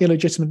fact by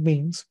illegitimate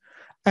means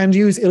and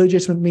use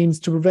illegitimate means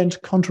to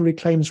prevent contrary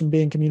claims from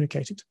being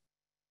communicated.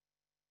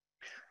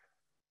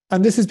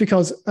 And this is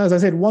because, as I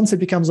said, once it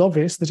becomes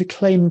obvious that a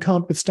claim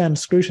can't withstand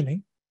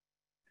scrutiny,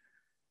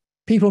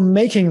 people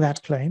making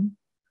that claim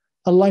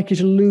are likely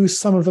to lose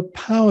some of the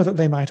power that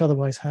they might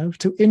otherwise have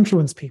to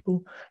influence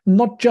people,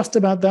 not just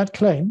about that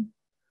claim,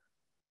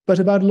 but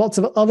about lots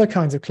of other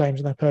kinds of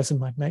claims that person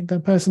might make.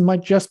 That person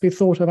might just be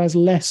thought of as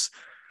less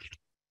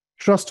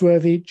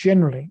trustworthy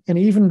generally. And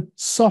even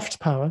soft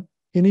power,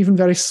 in even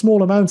very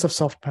small amounts of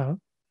soft power,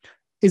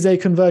 is a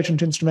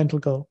convergent instrumental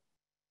goal.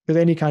 Because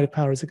any kind of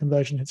power is a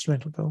convergent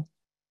instrumental goal.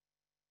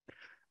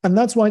 And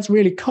that's why it's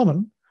really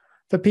common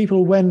for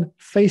people, when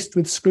faced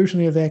with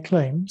scrutiny of their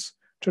claims,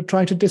 to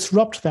try to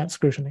disrupt that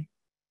scrutiny.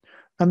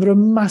 And there are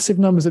massive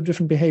numbers of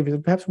different behaviors.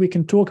 Perhaps we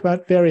can talk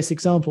about various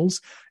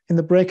examples in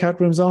the breakout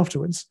rooms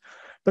afterwards.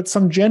 But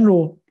some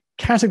general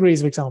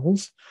categories of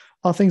examples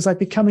are things like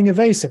becoming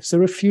evasive, so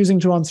refusing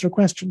to answer a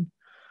question,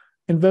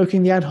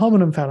 invoking the ad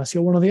hominem fallacy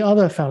or one of the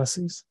other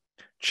fallacies,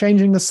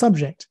 changing the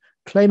subject,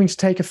 claiming to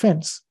take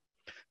offense,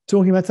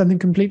 talking about something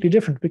completely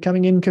different,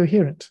 becoming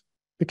incoherent,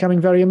 becoming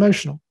very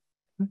emotional,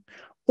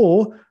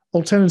 or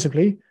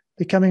alternatively,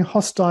 becoming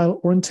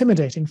hostile or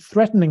intimidating,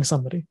 threatening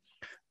somebody.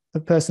 The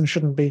person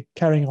shouldn't be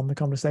carrying on the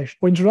conversation,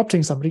 or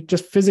interrupting somebody,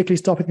 just physically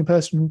stopping the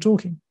person from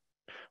talking,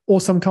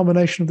 or some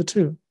combination of the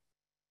two.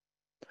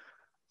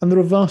 And there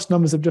are vast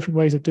numbers of different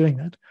ways of doing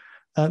that.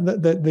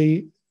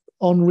 The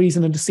On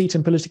Reason and Deceit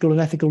in Political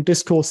and Ethical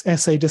Discourse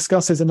essay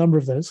discusses a number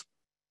of those.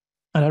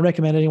 And I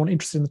recommend anyone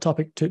interested in the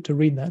topic to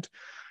read that.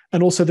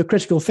 And also the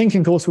critical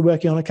thinking course we're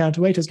working on at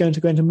Counterweight is going to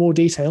go into more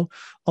detail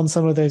on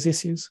some of those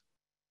issues.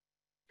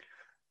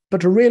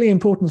 But a really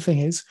important thing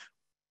is,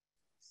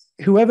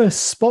 whoever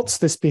spots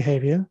this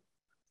behavior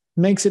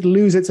makes it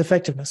lose its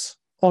effectiveness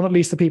on at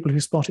least the people who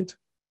spot it.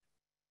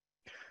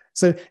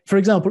 So, for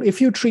example,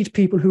 if you treat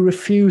people who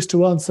refuse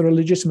to answer a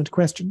legitimate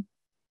question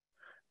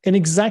in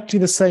exactly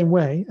the same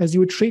way as you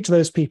would treat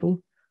those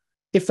people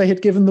if they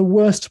had given the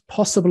worst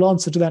possible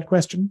answer to that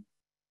question,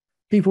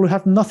 people who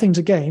have nothing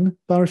to gain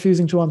by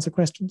refusing to answer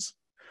questions.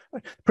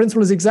 The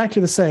principle is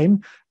exactly the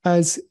same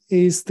as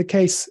is the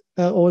case,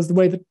 or as the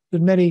way that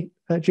many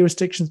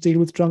jurisdictions deal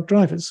with drunk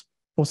drivers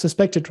or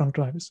suspected drunk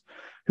drivers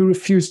who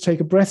refuse to take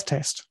a breath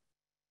test,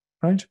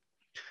 right?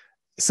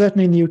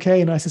 Certainly in the UK,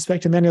 and I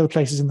suspect in many other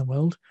places in the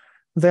world,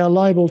 they are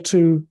liable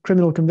to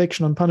criminal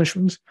conviction and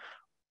punishment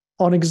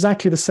on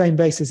exactly the same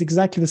basis,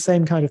 exactly the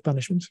same kind of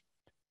punishment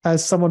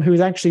as someone who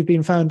has actually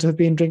been found to have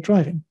been drink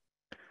driving.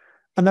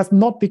 And that's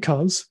not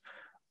because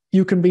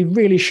you can be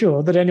really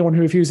sure that anyone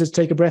who refuses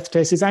to take a breath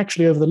test is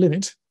actually over the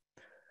limit.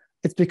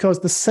 It's because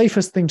the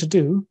safest thing to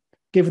do,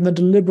 given the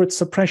deliberate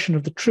suppression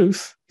of the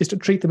truth, is to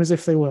treat them as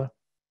if they were.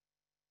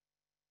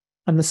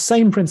 And the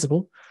same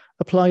principle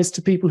applies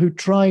to people who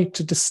try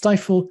to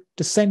stifle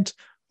dissent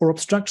or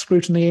obstruct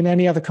scrutiny in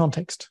any other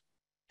context.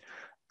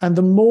 And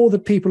the more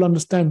that people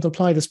understand and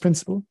apply this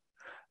principle,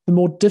 the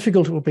more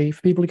difficult it will be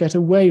for people to get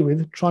away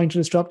with trying to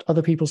disrupt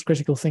other people's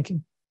critical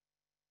thinking.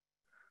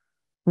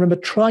 Remember,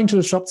 trying to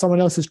disrupt someone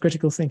else's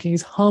critical thinking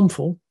is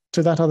harmful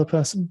to that other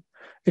person.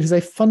 It is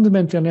a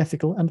fundamentally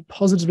unethical and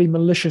positively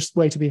malicious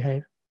way to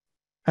behave.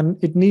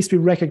 And it needs to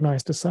be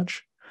recognized as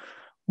such.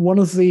 One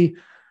of the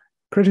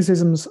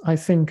criticisms, I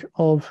think,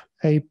 of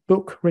a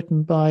book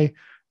written by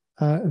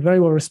a very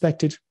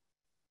well-respected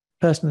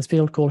person in this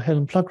field called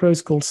Helen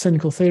Pluckrose, called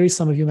Cynical Theory,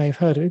 some of you may have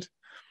heard it,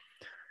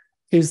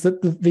 is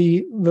that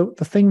the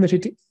thing that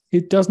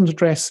it doesn't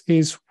address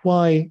is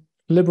why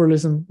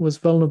liberalism was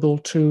vulnerable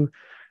to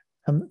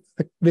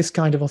this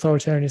kind of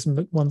authoritarianism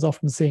that one's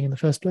often seeing in the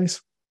first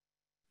place.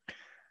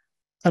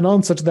 An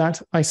answer to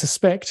that, I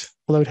suspect,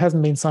 although it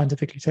hasn't been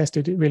scientifically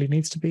tested, it really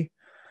needs to be,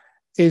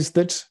 is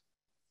that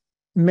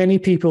many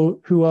people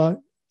who are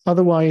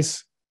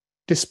otherwise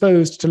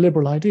disposed to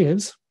liberal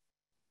ideas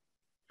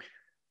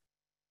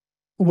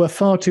were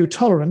far too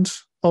tolerant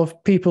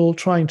of people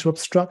trying to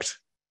obstruct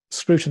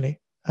scrutiny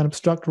and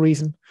obstruct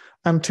reason,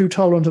 and too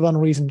tolerant of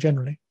unreason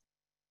generally.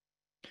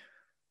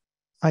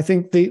 I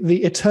think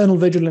the eternal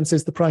vigilance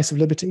is the price of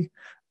liberty.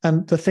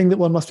 And the thing that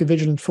one must be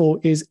vigilant for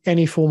is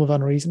any form of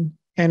unreason,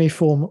 any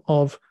form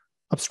of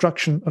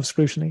obstruction of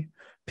scrutiny.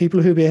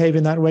 People who behave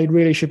in that way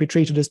really should be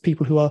treated as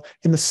people who are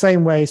in the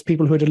same way as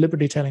people who are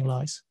deliberately telling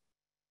lies.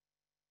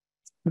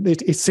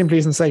 It simply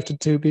isn't safe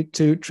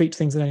to treat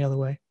things in any other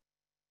way.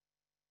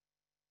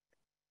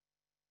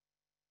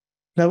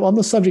 Now, on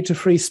the subject of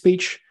free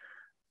speech,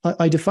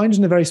 I defined it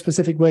in a very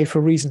specific way for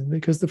a reason,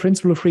 because the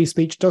principle of free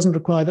speech doesn't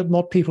require that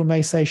what people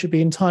may say should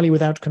be entirely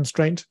without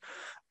constraint.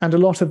 And a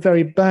lot of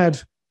very bad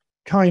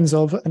kinds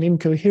of and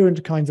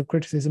incoherent kinds of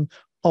criticism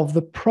of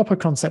the proper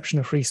conception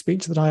of free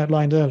speech that I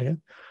outlined earlier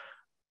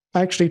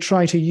actually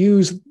try to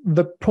use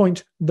the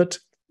point that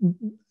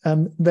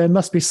there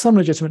must be some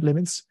legitimate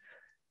limits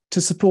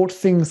to support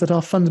things that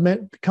are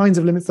kinds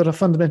of limits that are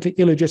fundamentally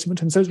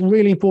illegitimate. And so it's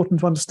really important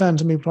to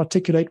understand and be able to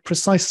articulate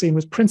precisely and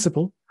with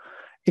principle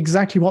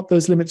exactly what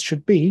those limits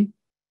should be,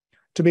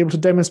 to be able to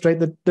demonstrate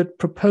that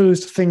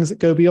proposed things that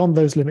go beyond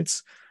those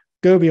limits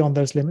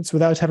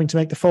without having to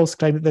make the false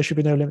claim that there should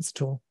be no limits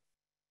at all.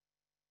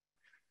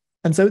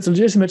 And so it's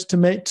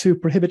legitimate to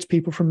prohibit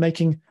people from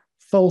making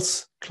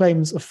false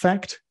claims of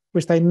fact,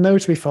 which they know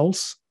to be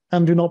false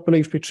and do not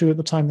believe to be true at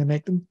the time they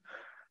make them,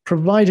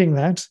 providing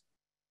that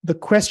the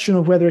question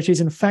of whether it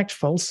is in fact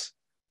false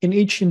in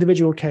each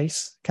individual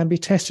case can be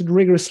tested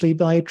rigorously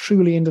by a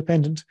truly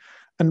independent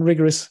and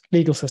rigorous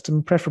legal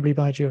system, preferably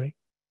by a jury.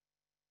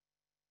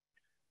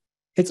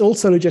 It's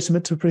also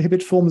legitimate to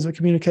prohibit forms of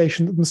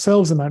communication that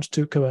themselves amount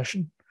to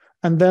coercion,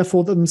 and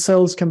therefore that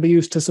themselves can be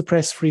used to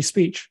suppress free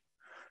speech,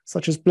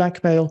 such as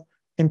blackmail,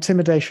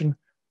 intimidation,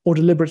 or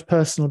deliberate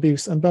personal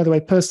abuse. And by the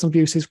way, personal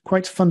abuse is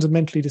quite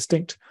fundamentally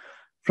distinct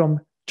from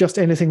just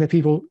anything that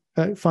people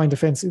find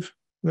offensive.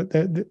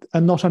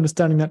 And not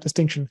understanding that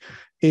distinction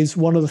is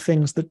one of the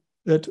things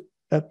that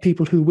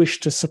people who wish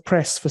to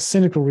suppress for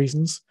cynical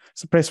reasons,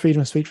 suppress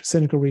freedom of speech for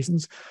cynical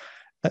reasons,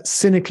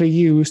 cynically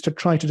use to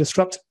try to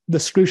disrupt the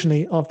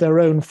scrutiny of their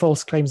own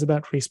false claims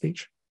about free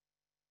speech.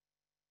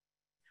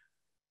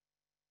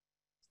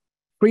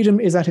 Freedom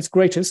is at its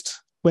greatest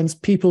when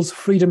people's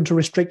freedom to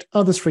restrict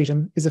others'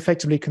 freedom is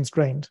effectively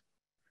constrained.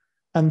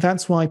 And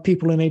that's why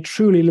people in a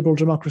truly liberal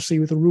democracy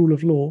with a rule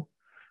of law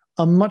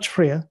are much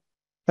freer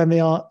than they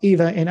are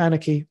either in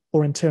anarchy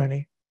or in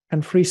tyranny.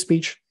 And free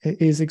speech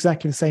is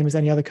exactly the same as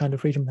any other kind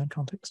of freedom in that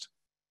context.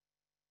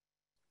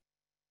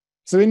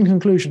 So in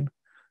conclusion,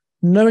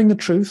 knowing the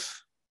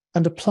truth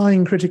and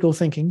applying critical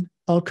thinking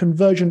are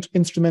convergent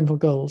instrumental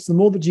goals. The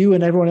more that you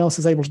and everyone else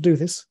is able to do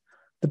this,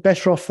 the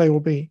better off they will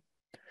be.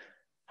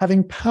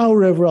 Having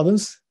power over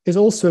others is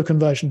also a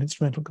convergent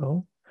instrumental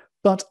goal,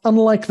 but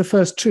unlike the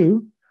first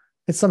two,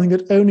 it's something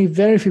that only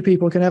very few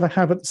people can ever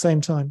have at the same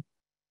time.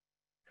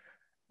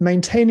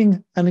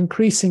 Maintaining and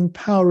increasing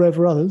power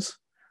over others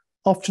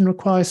often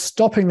requires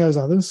stopping those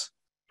others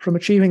from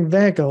achieving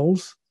their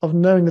goals of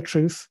knowing the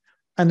truth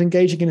and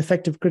engaging in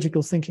effective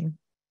critical thinking.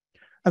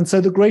 And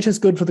so the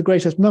greatest good for the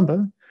greatest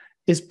number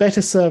is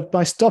better served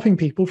by stopping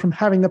people from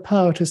having the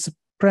power to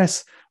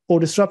suppress or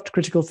disrupt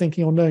critical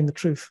thinking or knowing the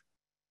truth.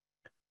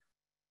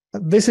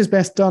 This is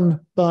best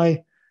done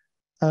by,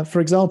 for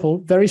example,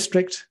 very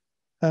strict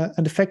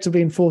and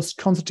effectively enforced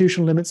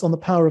constitutional limits on the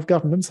power of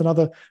governments and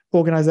other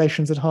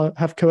organizations that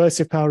have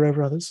coercive power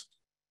over others,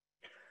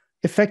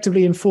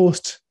 effectively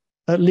enforced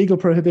legal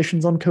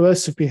prohibitions on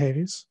coercive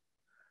behaviors,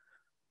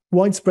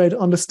 widespread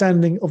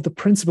understanding of the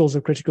principles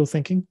of critical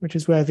thinking, which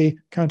is where the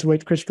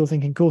Counterweight critical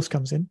thinking course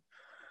comes in,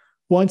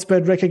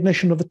 widespread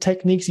recognition of the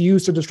techniques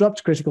used to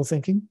disrupt critical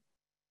thinking,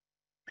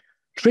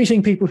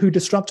 treating people who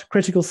disrupt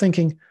critical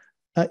thinking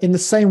in the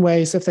same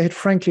way as if they had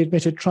frankly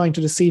admitted trying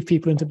to deceive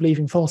people into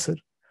believing falsehood,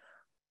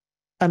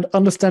 and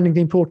understanding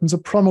the importance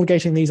of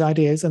promulgating these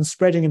ideas and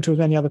spreading them to as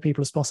many other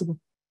people as possible.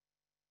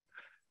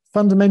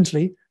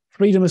 Fundamentally,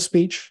 freedom of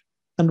speech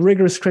and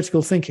rigorous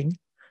critical thinking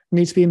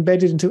need to be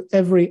embedded into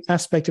every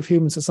aspect of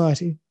human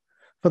society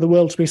for the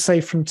world to be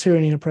safe from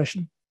tyranny and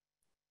oppression.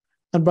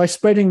 And by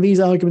spreading these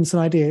arguments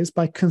and ideas,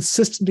 by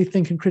consistently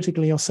thinking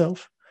critically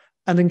yourself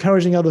and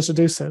encouraging others to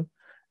do so,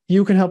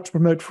 you can help to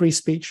promote free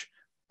speech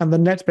and the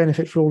net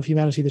benefit for all of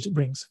humanity that it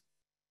brings.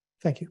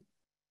 Thank you.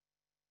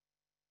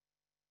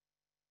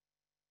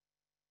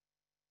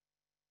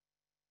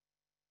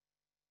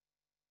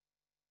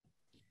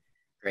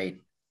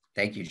 Great.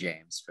 Thank you,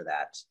 James, for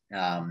that.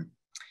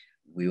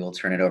 We will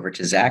turn it over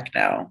to Zach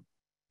now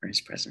for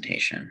his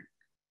presentation.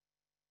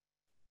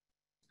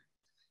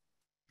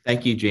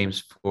 Thank you,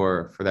 James,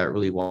 for that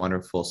really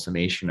wonderful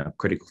summation of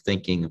critical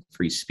thinking,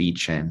 free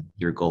speech, and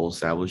your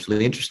goals. That was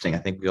really interesting. I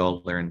think we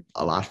all learned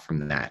a lot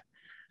from that.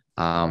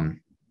 I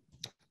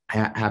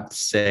have to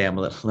say I'm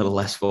a little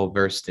less well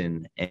versed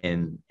in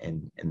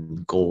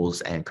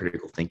goals and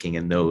critical thinking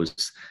and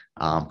those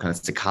kind of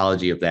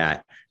psychology of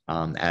that.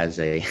 As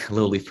a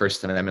lowly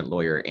First Amendment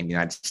lawyer in the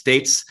United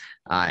States,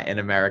 in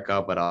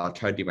America, but I'll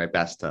try to do my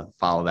best to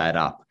follow that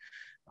up.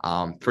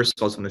 First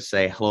of all, I was going to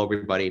say hello,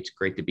 everybody. It's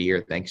great to be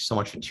here. Thanks so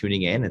much for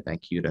tuning in, and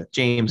thank you to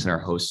James and our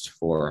host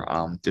for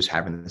just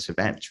having this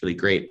event. It's really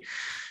great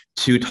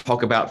to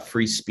talk about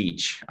free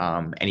speech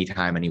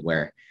anytime,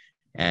 anywhere.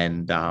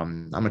 And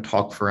I'm going to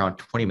talk for around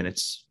 20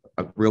 minutes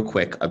real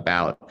quick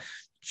about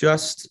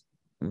just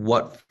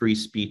what free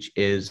speech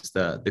is,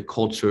 the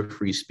culture of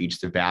free speech,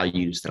 the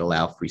values that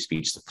allow free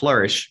speech to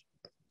flourish,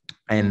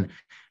 and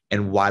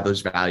why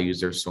those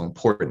values are so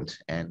important,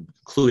 and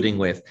including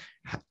with,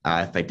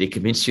 if I did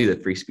convince you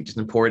that free speech is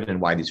important and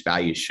why these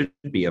values should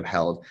be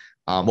upheld,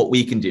 what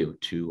we can do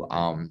to,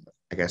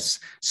 I guess,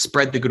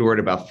 spread the good word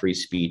about free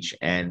speech,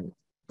 and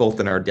both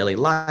in our daily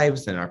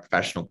lives and our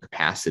professional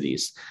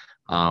capacities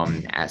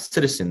as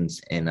citizens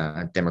in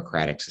a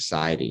democratic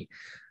society.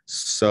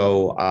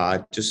 So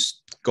just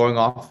going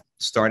off,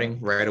 starting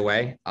right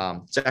away,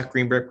 Zach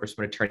Greenberg,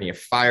 Principal Attorney of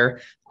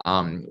FIRE.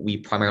 We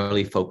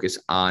primarily focus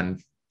on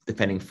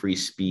defending free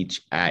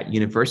speech at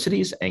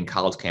universities and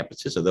college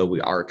campuses, although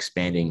we are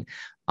expanding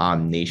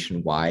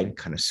nationwide,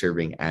 kind of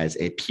serving as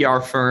a PR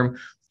firm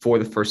for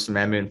the First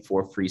Amendment,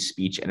 for free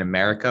speech in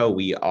America.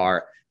 We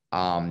are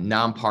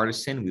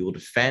nonpartisan. We will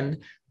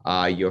defend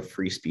your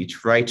free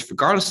speech rights,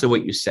 regardless of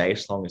what you say,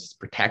 as long as it's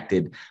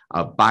protected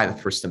by the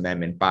First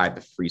Amendment, by the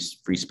free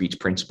speech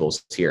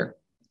principles here.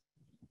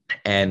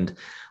 And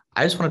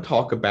I just want to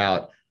talk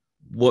about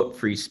what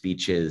free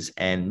speech is.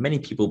 And many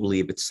people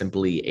believe it's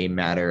simply a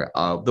matter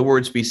of the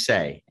words we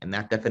say. And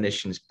that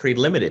definition is pretty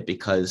limited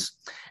because,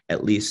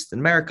 at least in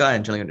America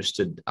and generally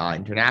understood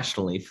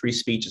internationally, free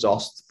speech is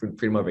also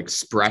freedom of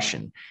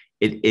expression.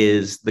 It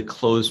is the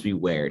clothes we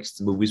wear. It's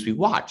the movies we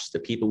watch, the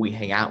people we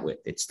hang out with.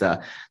 It's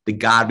the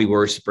God we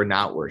worship or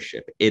not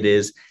worship. It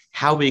is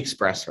how we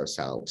express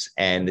ourselves.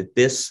 And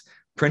this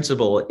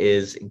principle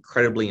is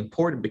incredibly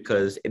important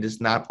because it is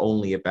not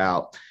only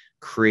about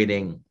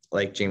creating,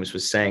 like James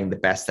was saying, the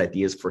best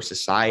ideas for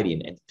society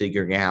and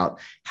figuring out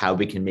how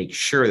we can make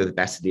sure that the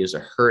best ideas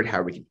are heard,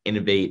 how we can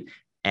innovate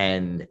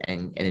and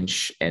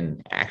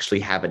actually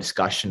have a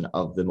discussion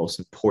of the most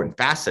important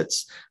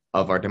facets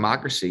of our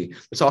democracy.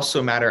 It's also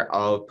a matter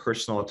of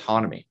personal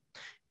autonomy.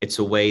 It's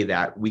a way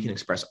that we can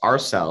express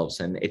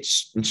ourselves, and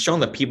it's shown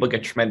that people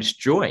get tremendous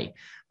joy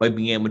by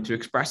being able to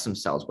express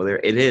themselves, whether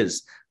it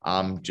is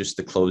just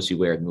the clothes you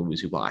wear, the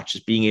movies you watch,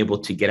 just being able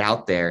to get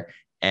out there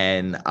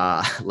and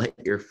let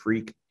your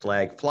freak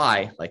flag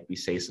fly, like we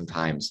say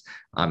sometimes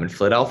in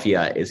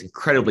Philadelphia, is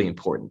incredibly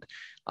important.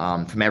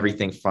 From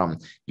everything from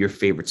your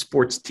favorite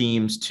sports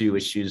teams to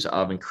issues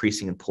of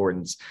increasing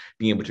importance,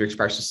 being able to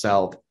express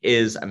yourself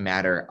is a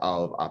matter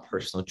of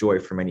personal joy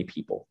for many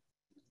people.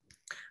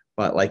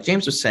 But like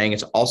James was saying,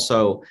 it's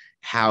also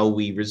how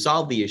we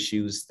resolve the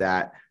issues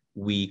that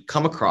we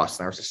come across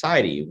in our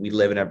society. We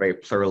live in a very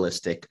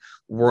pluralistic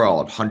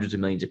world, hundreds of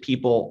millions of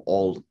people,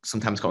 all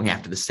sometimes going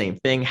after the same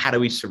thing. How do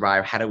we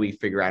survive? How do we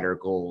figure out our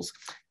goals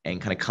and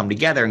kind of come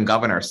together and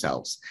govern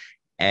ourselves?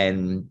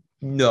 And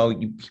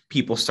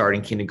people start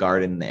in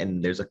kindergarten,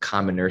 and there's a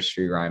common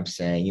nursery rhyme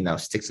saying,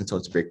 sticks and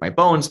stones break my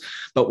bones,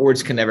 but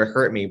words can never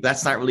hurt me. But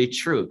that's not really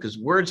true, because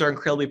words are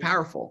incredibly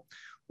powerful.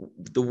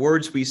 The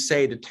words we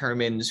say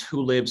determines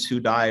who lives,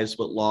 who dies,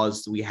 what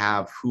laws do we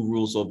have, who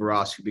rules over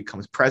us, who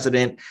becomes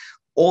president,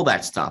 all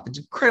that stuff. It's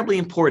incredibly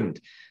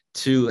important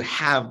to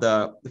have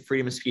the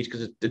freedom of speech,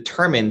 because it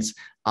determines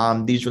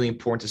these really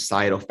important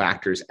societal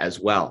factors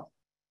as well.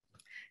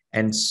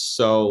 And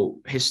so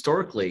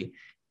historically,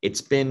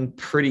 it's been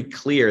pretty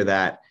clear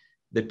that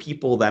the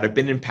people that have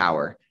been in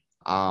power,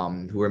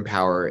 who were in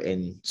power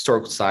in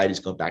historical societies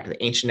going back to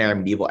the ancient era,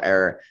 medieval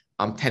era,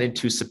 tended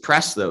to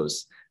suppress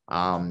those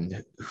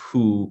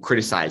who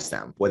criticize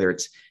them, whether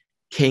it's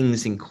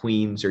kings and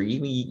queens, or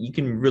even you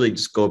can really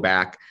just go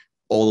back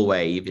all the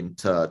way even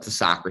to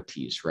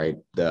Socrates, right?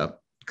 The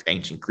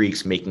ancient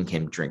Greeks making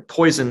him drink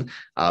poison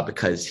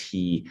because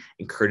he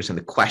encouraged them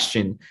to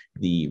question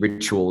the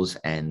rituals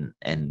and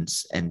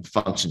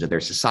functions of their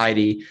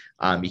society.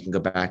 You can go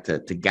back to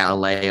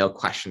Galileo,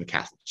 question the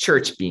Catholic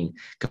Church, being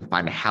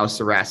confined to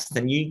house arrest.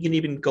 And you can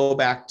even go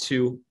back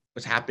to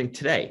what's happening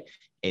today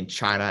in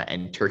China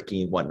and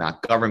Turkey and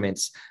whatnot,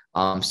 governments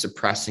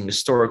suppressing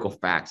historical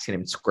facts,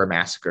 Tiananmen Square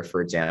massacre,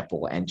 for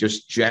example, and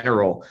just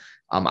general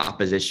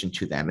opposition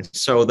to them. And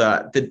so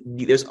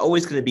there's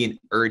always going to be an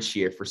urge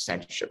here for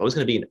censorship. Always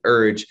going to be an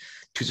urge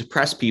to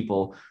suppress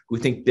people who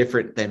think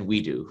different than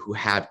we do, who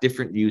have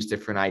different views,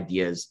 different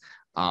ideas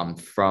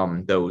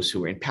from those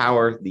who are in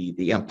power,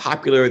 the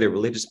unpopular, the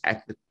religious,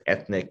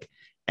 ethnic,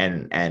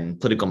 and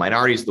political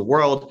minorities of the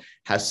world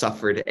has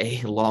suffered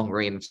a long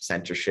reign of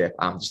censorship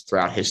just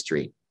throughout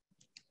history.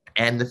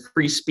 And the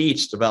free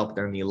speech developed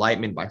during the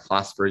Enlightenment by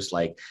philosophers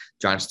like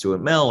John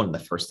Stuart Mill and the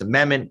First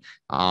Amendment,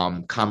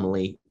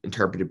 commonly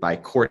interpreted by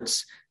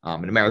courts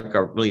in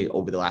America really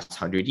over the last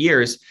 100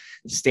 years,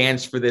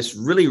 stands for this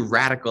really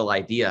radical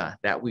idea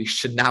that we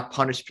should not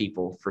punish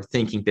people for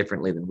thinking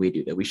differently than we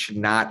do, that we should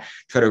not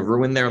try to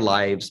ruin their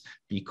lives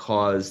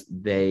because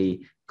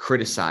they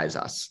criticize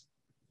us.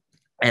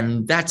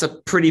 And that's a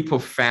pretty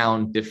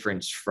profound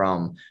difference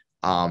from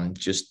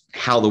just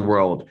how the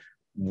world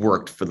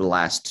worked for the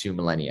last 2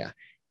 millennia.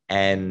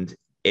 And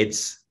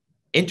it's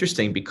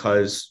interesting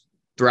because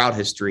throughout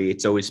history,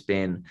 it's always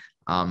been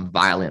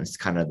violence,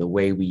 kind of the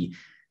way we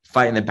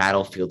fight in the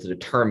battlefield to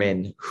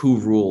determine who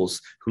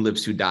rules, who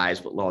lives, who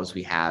dies, what laws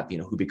we have,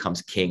 who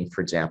becomes king,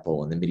 for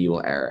example, in the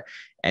medieval era.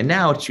 And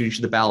now it's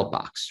usually the ballot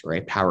box,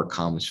 right? Power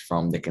comes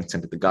from the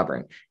consent of the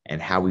governed,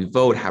 and how we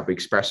vote, how we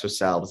express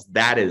ourselves.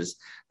 That is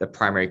the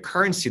primary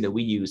currency that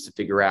we use to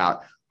figure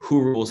out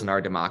who rules in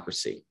our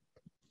democracy.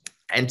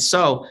 And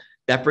so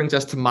that brings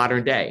us to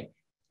modern day.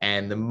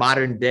 And the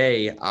modern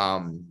day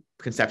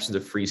conceptions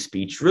of free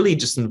speech really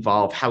just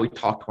involve how we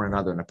talk to one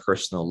another on a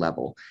personal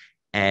level.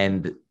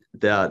 And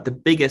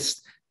the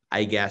biggest,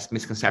 I guess,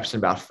 misconception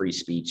about free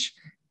speech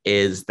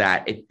is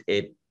that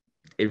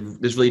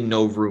there's really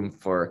no room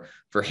for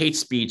hate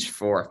speech,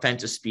 for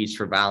offensive speech,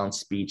 for violent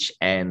speech.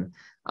 And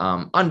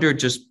under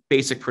just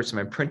basic First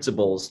Amendment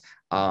principles,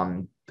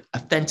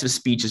 offensive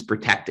speech is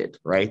protected,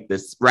 right?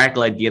 This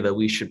radical idea that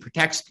we should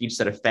protect speech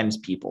that offends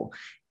people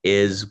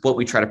is what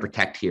we try to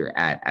protect here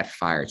at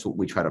FIRE. It's what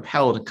we try to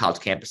uphold in college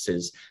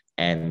campuses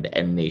and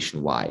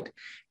nationwide.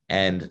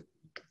 And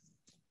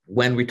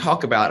when we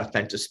talk about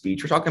offensive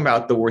speech, we're talking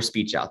about the worst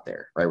speech out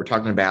there, right? We're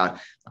talking about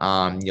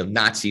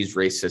Nazis,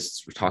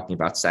 racists. We're talking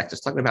about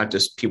sexists. Talking about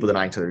just people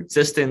denying to their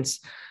existence,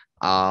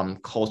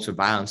 calls for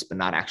violence, but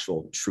not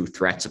actual true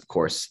threats, of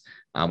course,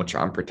 which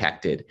are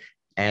unprotected.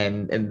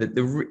 And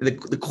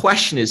the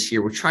question is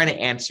here, we're trying to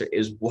answer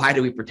is, why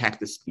do we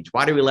protect this speech?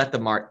 Why do we let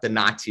the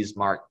Nazis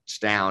march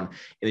down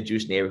in the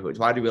Jewish neighborhoods?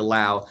 Why do we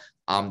allow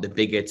the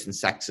bigots and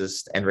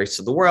sexists and racists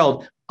of the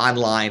world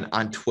online,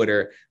 on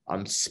Twitter,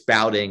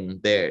 spouting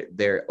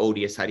their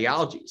odious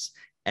ideologies?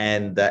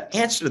 And the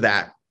answer to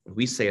that,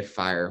 we say at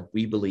FIRE,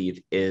 we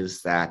believe,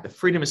 is that the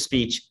freedom of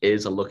speech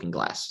is a looking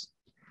glass.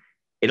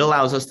 It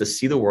allows us to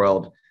see the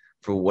world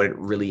for what it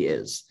really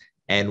is.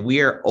 And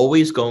we are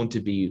always going to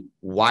be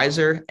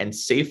wiser and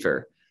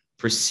safer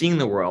for seeing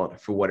the world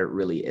for what it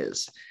really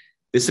is.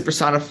 This is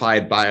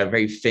personified by a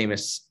very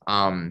famous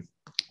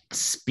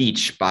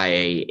speech by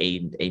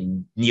a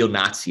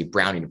neo-Nazi at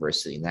Brown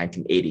University in the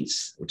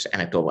 1980s, which is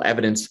anecdotal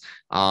evidence.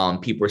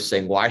 People were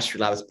saying, why should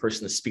we allow this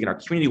person to speak in our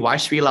community? Why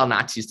should we allow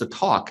Nazis to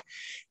talk?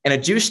 And a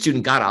Jewish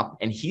student got up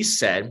and he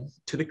said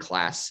to the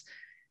class,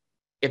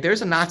 if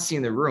there's a Nazi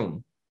in the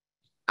room,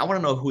 I want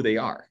to know who they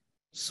are,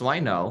 so I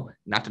know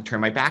not to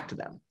turn my back to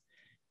them.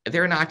 If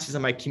there are Nazis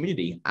in my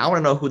community, I want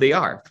to know who they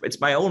are.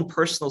 It's my own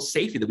personal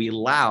safety that we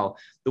allow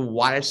the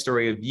widest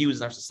story of views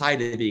in our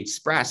society to be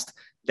expressed.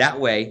 That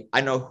way,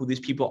 I know who these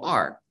people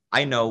are.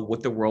 I know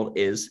what the world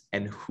is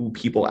and who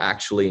people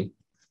actually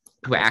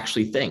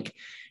think.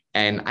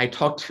 And I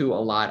talked to a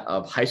lot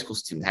of high school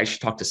students. I actually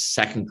talked to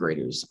second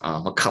graders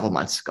a couple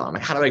months ago. I'm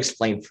like, how do I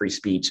explain free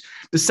speech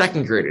to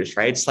second graders,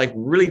 right? It's like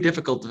really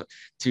difficult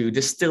to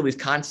distill these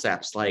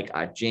concepts like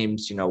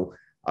James,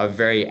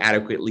 very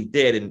adequately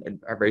did and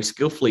very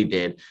skillfully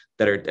did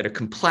that are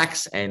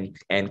complex and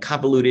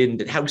convoluted,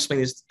 and how to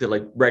explain this to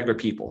like regular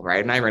people,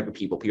 right? Not regular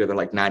people that are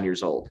like 9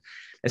 years old.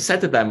 And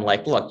said to them,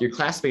 like, look, your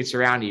classmates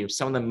around you,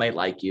 some of them might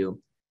like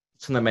you,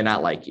 some of them may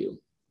not like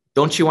you.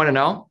 Don't you want to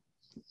know?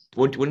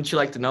 Wouldn't you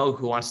like to know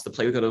who wants to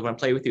play with you, who want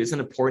to play with you? Isn't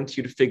it important to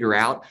you to figure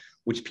out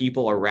which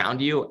people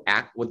around you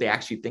act, what they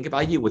actually think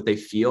about you, what they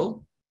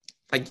feel?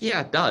 Like,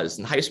 yeah, it does.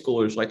 And high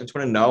schoolers like just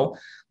want to know,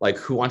 like,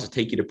 who wants to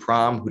take you to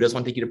prom, who doesn't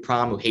want to take you to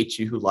prom, who hates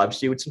you, who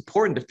loves you. It's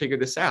important to figure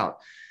this out.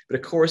 But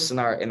of course, in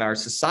our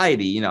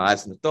society,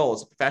 as an adult,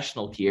 as a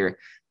professional here,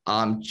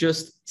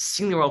 just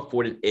seeing the world for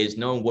what it is,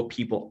 knowing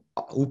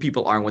who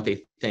people are and what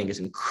they think is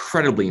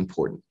incredibly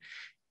important.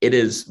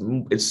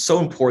 It's so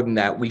important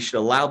that we should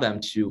allow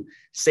them to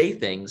say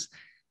things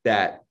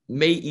that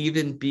may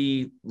even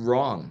be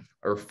wrong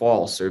or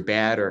false or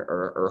bad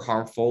or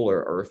harmful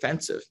or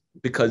offensive,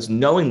 because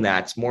knowing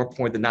that's more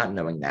important than not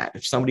knowing that.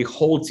 If somebody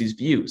holds these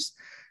views,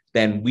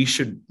 then we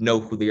should know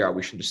who they are.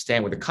 We should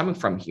understand where they're coming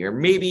from here.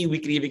 Maybe we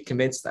could even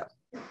convince them.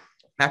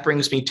 That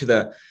brings me to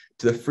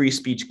the free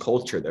speech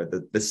culture.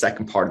 The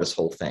second part of this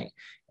whole thing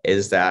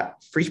is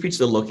that free speech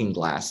is a looking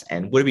glass.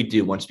 And what do we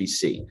do once we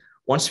see?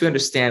 Once we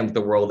understand what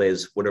the world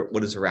is,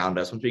 what is around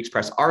us, once we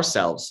express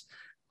ourselves,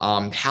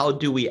 how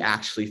do we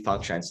actually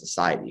function in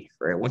society,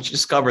 right? Once you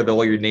discover that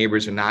all your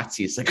neighbors are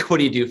Nazis, like, what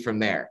do you do from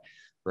there,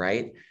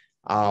 right?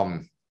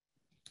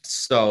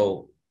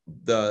 So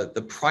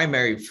the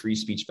primary free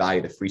speech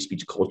value, the free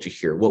speech culture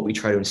here, what we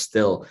try to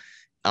instill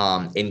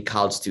in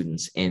college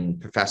students, in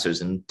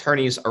professors and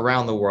attorneys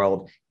around the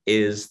world,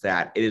 is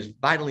that it is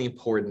vitally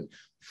important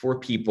for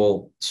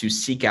people to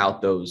seek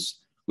out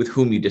those with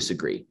whom you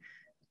disagree,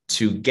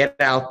 to get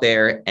out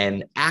there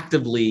and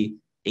actively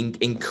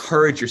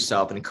encourage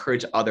yourself and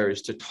encourage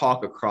others to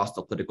talk across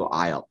the political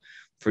aisle.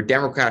 For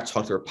Democrats to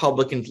talk to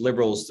Republicans,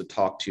 liberals to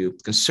talk to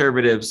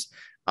conservatives,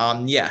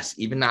 yes,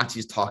 even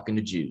Nazis talking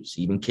to Jews,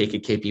 even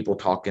KKK people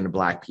talking to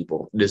Black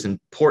people. It is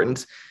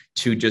important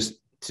to just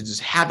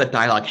have that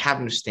dialogue, have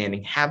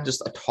understanding, have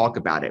just a talk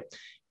about it,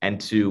 and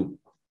to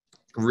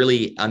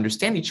really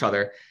understand each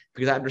other,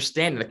 because I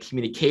understand that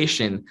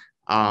communication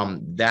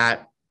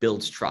that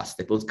builds trust,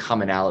 that builds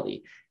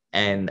commonality.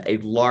 And a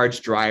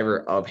large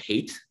driver of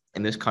hate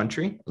in this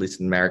country, at least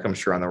in America, I'm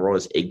sure on the world,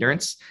 is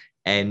ignorance.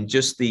 And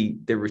just the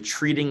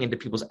retreating into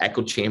people's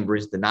echo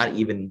chambers, the not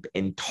even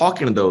in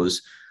talking to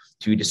those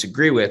who you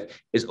disagree with,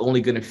 is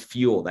only going to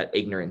fuel that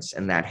ignorance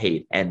and that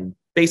hate. And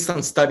based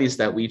on studies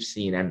that we've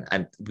seen,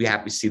 and we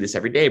have to see this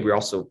every day, we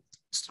also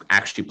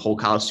actually poll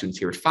college students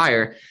here at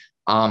FIRE.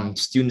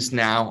 Students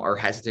now are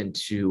hesitant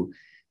to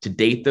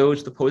date those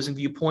with opposing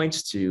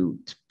viewpoints, to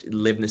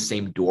live in the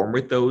same dorm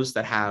with those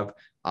that have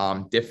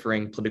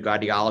differing political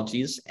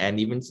ideologies. And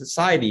even in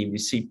society, we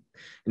see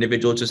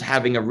individuals just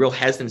having a real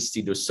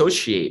hesitancy to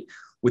associate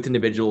with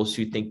individuals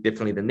who think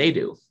differently than they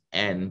do.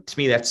 And to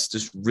me, that's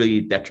just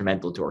really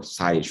detrimental to our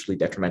society. It's really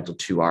detrimental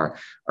to our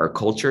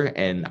culture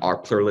and our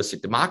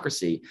pluralistic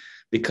democracy,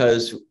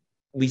 because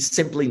we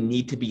simply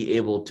need to be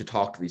able to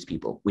talk to these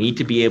people. We need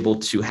to be able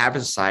to have a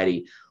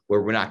society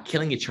where we're not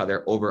killing each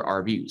other over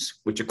our views,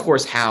 which of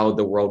course how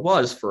the world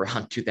was for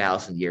around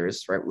 2,000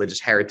 years, right?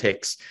 Religious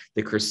heretics,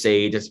 the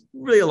Crusades, it's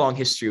really a long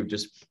history of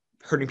just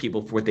hurting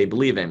people for what they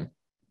believe in.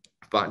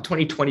 But in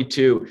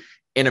 2022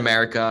 in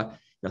America,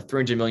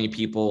 300 million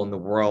people in the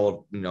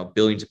world,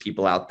 billions of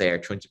people out there,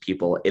 trillions of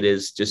people, it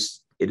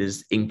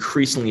is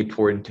increasingly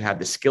important to have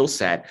the skill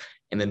set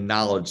and the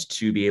knowledge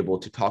to be able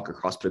to talk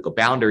across political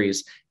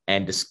boundaries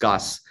and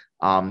discuss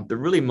the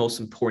really most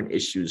important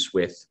issues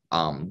with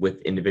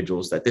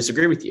individuals that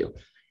disagree with you.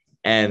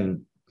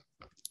 And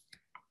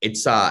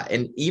it's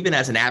and even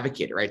as an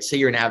advocate, right? Say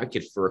you're an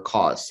advocate for a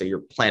cause, say you're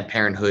Planned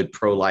Parenthood,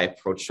 pro-life,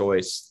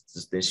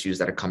 pro-choice, the issues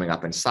that are coming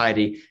up in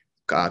society,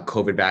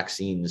 COVID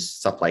vaccines,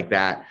 stuff like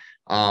that.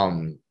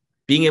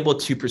 Being able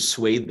to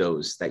persuade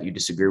those that you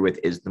disagree with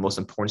is the most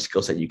important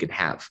skill set you can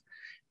have.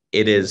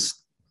 It is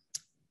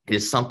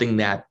something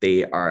that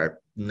they are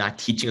not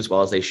teaching as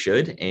well as they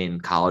should in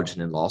college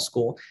and in law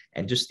school.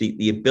 And just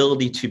the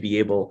ability to be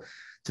able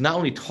to not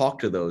only talk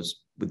to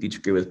those with you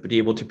disagree with, but be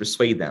able to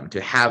persuade them, to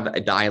have a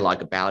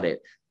dialogue about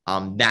it.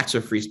 That's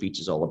what free speech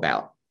is all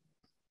about.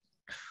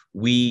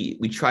 We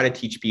try to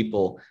teach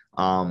people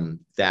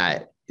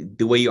that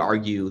the way you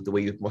argue, the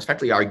way you most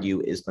effectively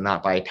argue is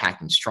not by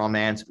attacking straw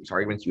mans. With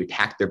arguments, you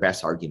attack their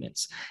best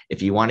arguments.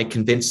 If you want to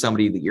convince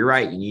somebody that you're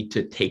right, you need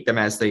to take them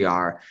as they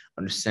are,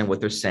 understand what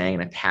they're saying,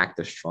 and attack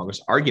their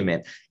strongest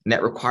argument. And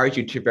that requires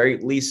you to very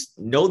least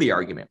know the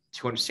argument,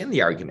 to understand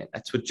the argument.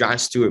 That's what John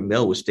Stuart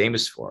Mill was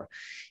famous for.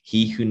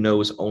 He who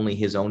knows only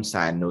his own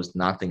side knows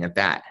nothing of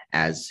that,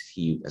 as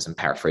I'm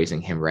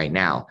paraphrasing him right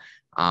now.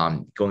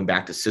 Going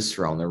back to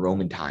Cicero in the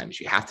Roman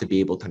times, you have to be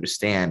able to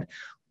understand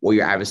what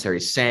your adversary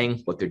is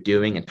saying, what they're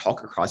doing, and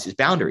talk across these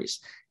boundaries.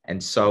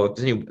 And so if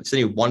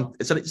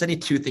there's any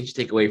two things you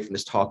take away from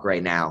this talk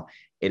right now,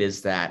 it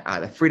is that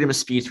the freedom of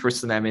speech,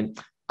 First Amendment,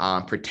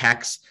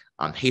 protects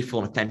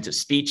hateful and offensive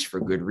speech for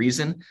good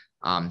reason.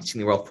 Seeing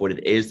the world for what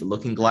it is, the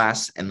looking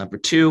glass. And number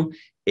two,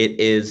 it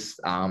is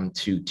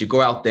to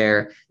go out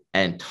there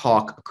and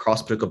talk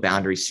across political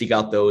boundaries, seek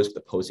out those with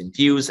opposing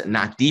views and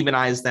not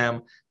demonize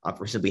them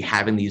for simply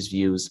having these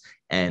views,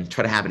 and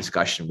try to have a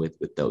discussion with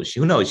those.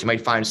 Who knows, you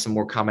might find some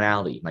more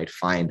commonality. You might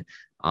find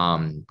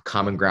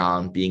common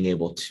ground, being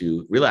able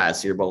to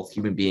realize you're both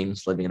human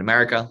beings living in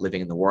America,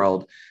 living in the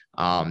world,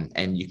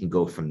 and you can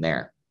go from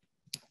there.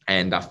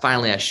 And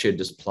finally, I should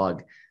just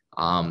plug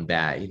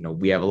that,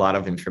 we have a lot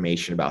of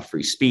information about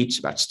free speech,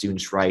 about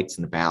students' rights,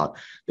 and about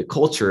the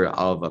culture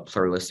of a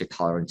pluralistic,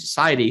 tolerant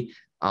society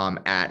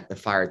at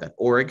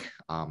thefire.org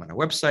on our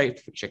website.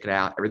 Check it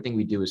out. Everything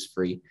we do is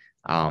free.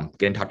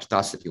 Get in touch with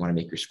us if you want to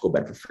make your school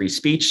better for free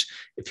speech.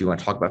 If you want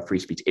to talk about free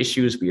speech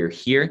issues, we are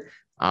here.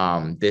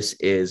 This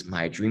is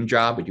my dream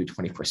job. We do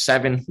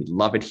 24/7. We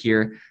love it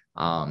here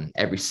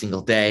every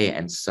single day.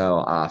 And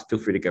so feel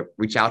free to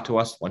reach out to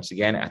us once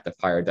again at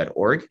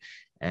thefire.org.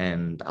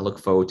 And I look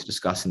forward to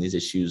discussing these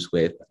issues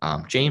with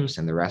James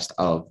and the rest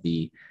of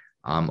the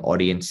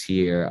audience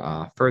here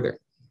further.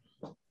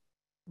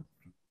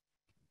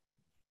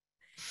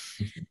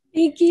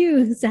 Thank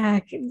you,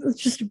 Zach.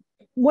 It's just a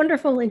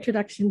wonderful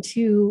introduction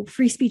to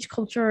free speech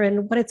culture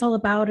and what it's all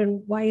about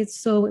and why it's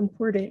so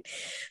important.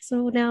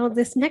 So now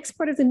this next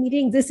part of the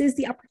meeting, this is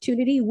the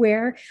opportunity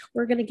where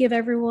we're going to give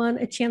everyone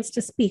a chance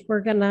to speak.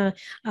 We're going to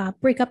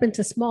break up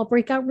into small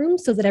breakout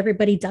rooms so that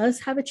everybody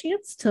does have a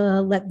chance to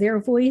let their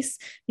voice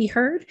be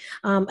heard.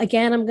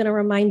 Again, I'm going to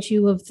remind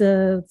you of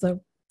the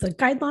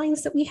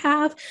guidelines that we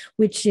have,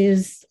 which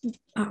is,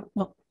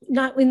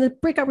 not in the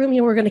breakout room,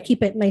 we're going to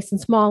keep it nice and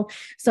small.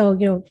 So,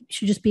 you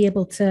should just be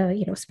able to,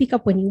 speak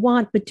up when you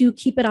want, but do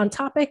keep it on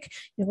topic.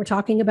 We're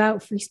talking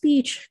about free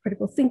speech,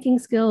 critical thinking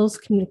skills,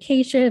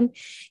 communication.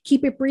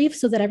 Keep it brief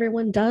so that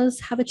everyone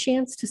does have a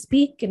chance to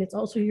speak. And it's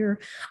also your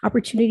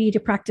opportunity to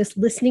practice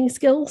listening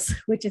skills,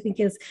 which I think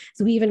is,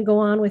 as we even go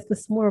on with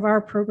some more of our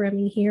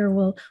programming here,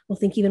 we'll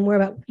think even more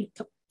about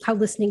how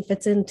listening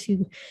fits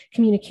into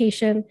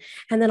communication.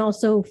 And then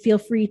also feel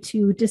free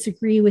to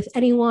disagree with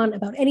anyone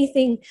about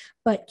anything,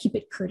 but keep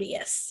it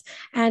courteous.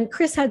 And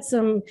Chris had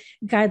some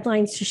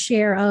guidelines to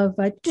share of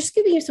just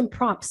giving you some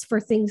prompts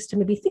for things to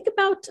maybe think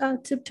about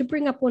to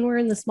bring up when we're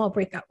in the small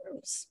breakout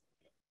rooms.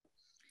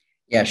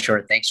 Yeah,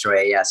 sure. Thanks,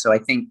 Joy. Yeah, so I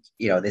think,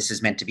 this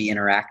is meant to be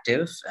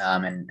interactive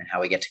and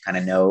how we get to kind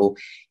of know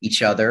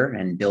each other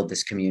and build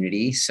this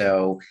community.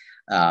 So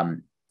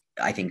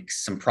I think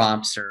some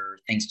prompts or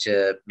things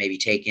to maybe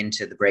take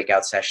into the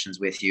breakout sessions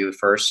with you.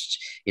 First,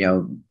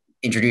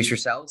 introduce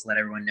yourselves, let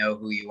everyone know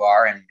who you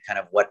are and kind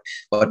of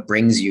what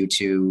brings you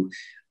to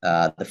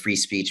the free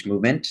speech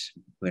movement,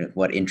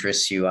 what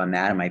interests you on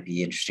that. It might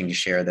be interesting to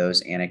share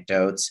those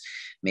anecdotes,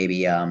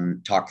 maybe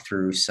talk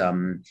through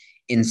some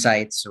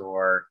insights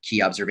or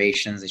key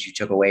observations that you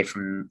took away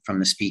from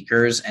the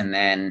speakers. And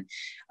then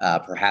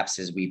perhaps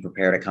as we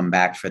prepare to come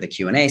back for the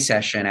Q&A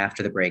session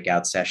after the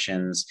breakout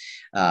sessions,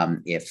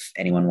 if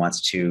anyone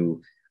wants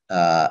to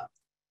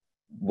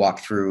walk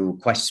through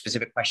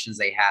specific questions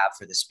they have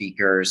for the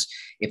speakers,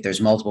 if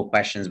there's multiple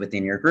questions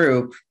within your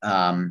group,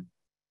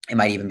 it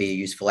might even be a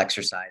useful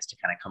exercise to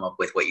kind of come up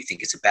with what you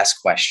think is the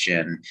best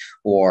question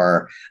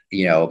or,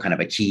 kind of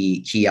a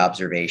key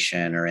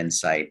observation or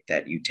insight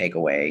that you take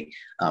away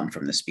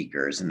from the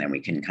speakers. And then we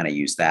can kind of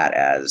use that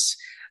as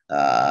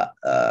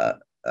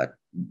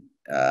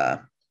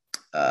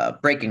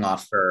breaking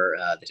off for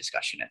the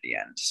discussion at the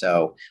end.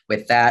 So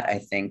with that, I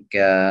think,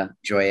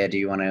 Joya, do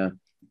you want to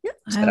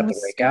set up the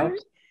breakout?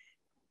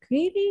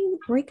 Creating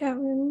breakout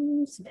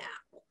rooms now.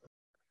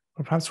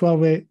 Or perhaps while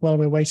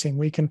we're waiting,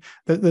 we can.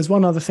 There's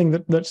one other thing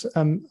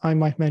that I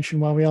might mention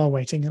while we are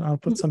waiting, and I'll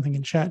put something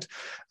in chat.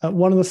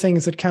 One of the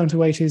things that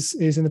Counterweight is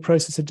in the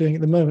process of doing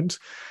at the moment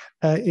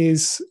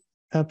is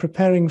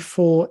preparing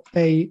for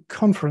a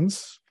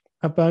conference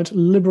about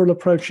liberal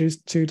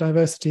approaches to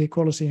diversity,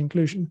 equality, and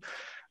inclusion.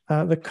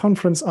 The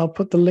conference, I'll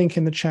put the link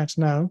in the chat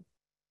now.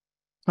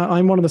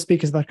 I'm one of the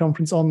speakers of that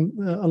conference,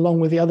 along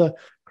with the other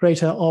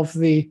creator of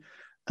the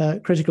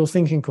critical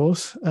thinking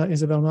course,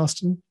 Isabel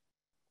Marston.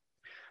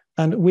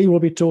 And we will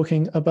be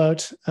talking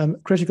about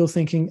critical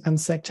thinking and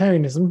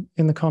sectarianism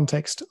in the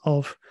context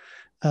of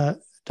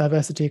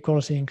diversity,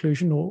 equality,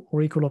 inclusion,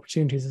 or equal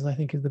opportunities, as I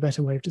think is the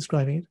better way of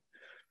describing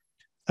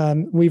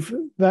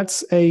it.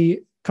 That's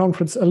a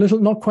conference,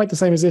 not quite the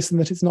same as this in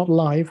that it's not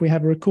live. We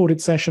have a recorded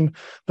session,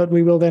 but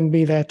we will then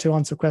be there to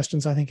answer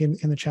questions, I think,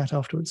 in the chat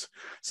afterwards.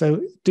 So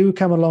do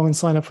come along and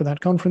sign up for that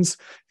conference.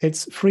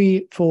 It's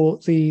free for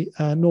the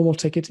normal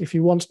ticket. If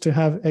you want to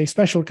have a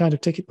special kind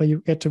of ticket where you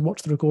get to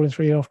watch the recordings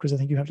free off, because I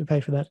think you have to pay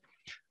for that.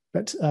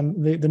 But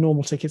the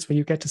normal tickets where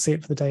you get to see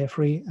it for the day are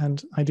free.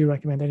 And I do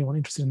recommend anyone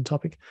interested in the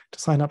topic to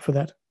sign up for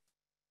that.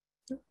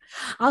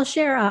 I'll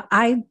share.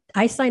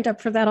 I signed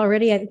up for that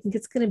already. I think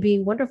it's going to be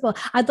wonderful.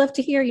 I'd love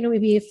to hear,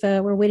 maybe if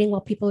we're waiting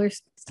while people are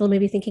still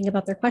maybe thinking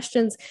about their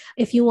questions,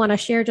 if you want to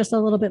share just a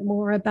little bit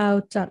more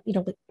about,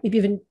 maybe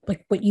even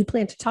like what you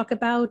plan to talk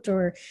about,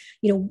 or,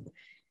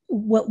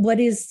 what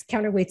is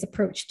Counterweight's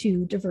approach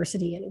to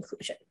diversity and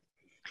inclusion?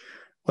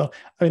 Well,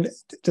 I mean,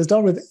 to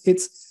start with,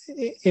 it's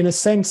in a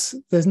sense,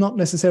 there's not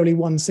necessarily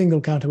one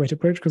single counterweight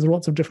approach because there are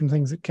lots of different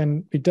things that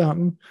can be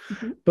done.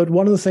 Mm-hmm. But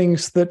one of the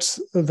things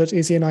that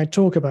Izzy and I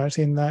talk about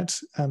in that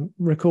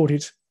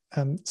recorded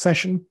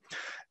session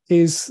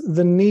is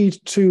the need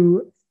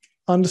to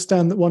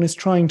understand that one is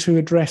trying to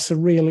address a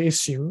real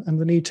issue, and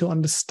the need to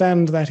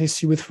understand that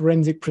issue with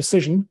forensic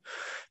precision,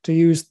 to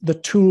use the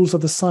tools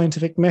of the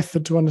scientific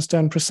method to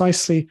understand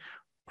precisely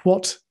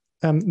what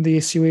the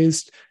issue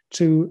is,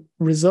 to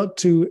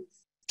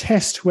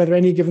test whether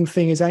any given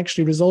thing is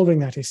actually resolving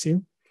that issue,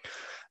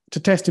 to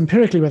test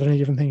empirically whether any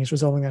given thing is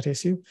resolving that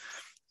issue,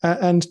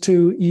 and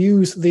to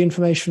use the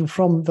information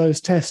from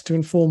those tests to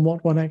inform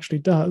what one actually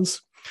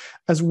does,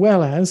 as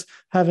well as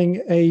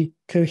having a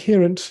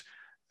coherent,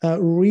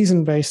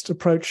 reason-based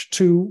approach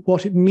to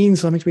what it means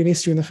for something to be an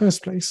issue in the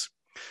first place,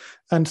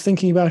 and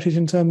thinking about it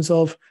in terms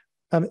of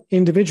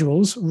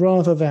individuals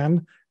rather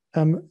than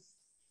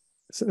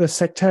the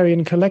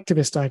sectarian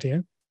collectivist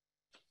idea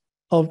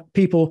of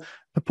people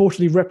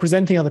purportedly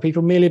representing other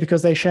people merely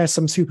because they share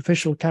some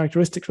superficial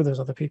characteristics with those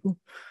other people.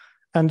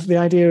 And the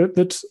idea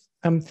that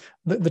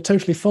the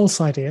totally false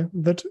idea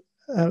that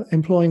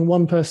employing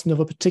one person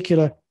of a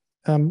particular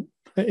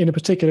in a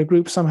particular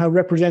group somehow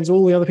represents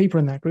all the other people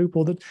in that group,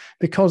 or that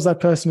because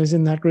that person is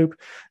in that group,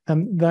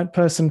 that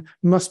person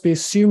must be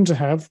assumed to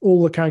have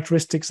all the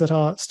characteristics that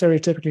are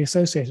stereotypically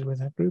associated with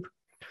that group.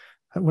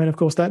 When, of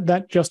course,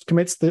 that just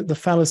commits the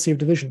fallacy of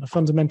division, a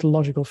fundamental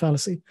logical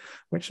fallacy,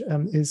 which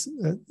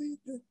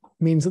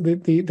means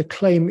that the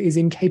claim is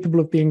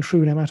incapable of being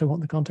true no matter what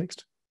the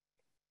context.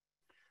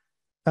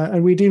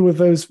 And we deal with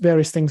those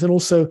various things. And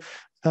also,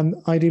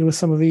 I deal with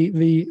some of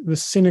the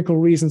cynical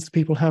reasons that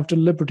people have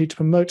deliberately to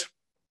promote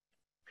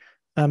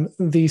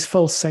these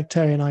false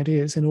sectarian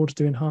ideas in order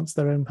to enhance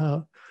their own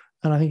power.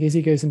 And I think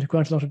Izzy goes into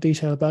quite a lot of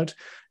detail about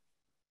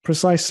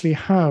precisely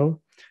how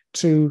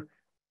to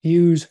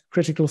use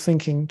critical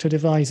thinking to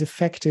devise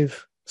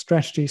effective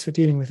strategies for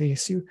dealing with the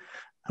issue.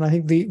 And I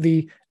think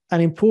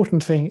an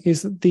important thing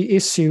is that the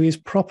issue is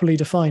properly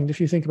defined,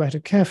 if you think about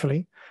it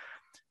carefully,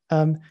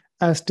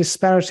 as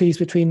disparities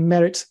between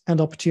merit and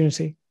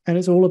opportunity. And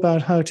it's all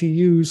about how to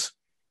use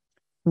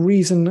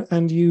reason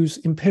and use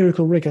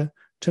empirical rigor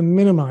to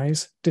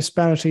minimize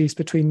disparities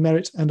between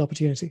merit and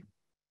opportunity.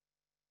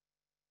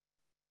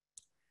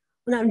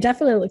 Well, I'm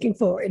definitely looking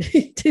forward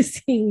to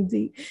seeing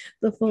the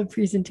full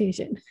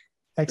presentation.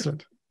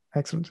 Excellent.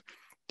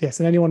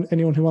 Yes, and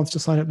anyone who wants to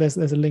sign up, there's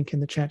a link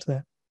in the chat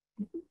there.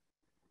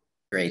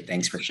 Great,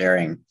 thanks for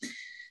sharing.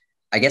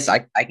 I guess I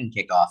can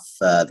kick off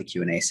the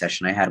Q&A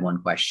session. I had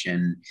one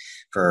question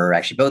for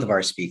actually both of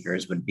our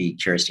speakers. Would be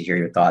curious to hear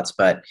your thoughts,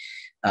 but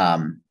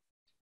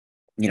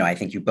I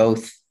think you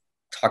both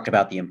talked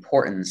about the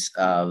importance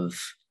of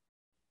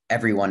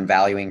everyone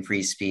valuing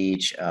free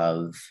speech,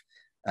 of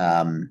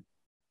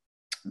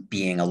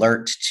being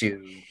alert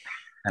to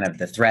kind of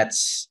the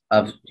threats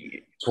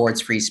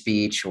towards free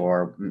speech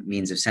or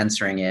means of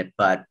censoring it.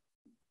 But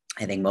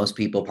I think most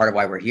people, part of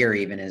why we're here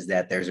even, is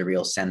that there's a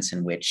real sense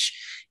in which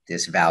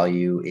this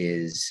value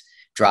is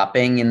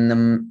dropping in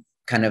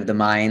the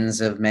minds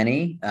of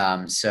many.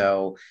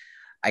 So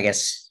I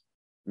guess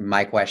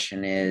my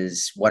question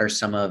is, what are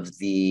some of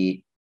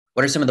the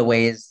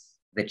ways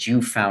that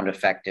you found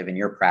effective in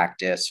your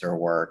practice or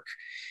work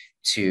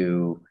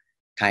to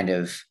kind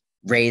of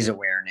raise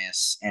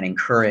awareness and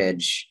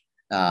encourage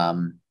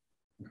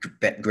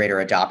greater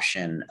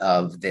adoption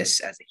of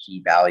this as a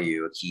key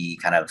value, a key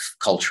kind of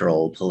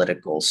cultural,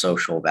 political,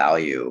 social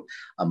value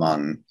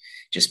among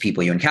just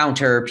people you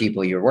encounter,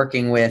 people you're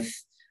working with,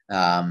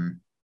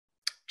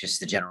 just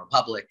the general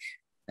public?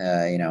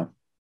 I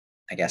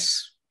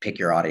guess pick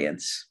your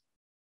audience.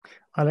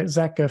 I'll let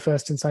Zach go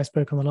first since I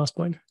spoke on the last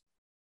point.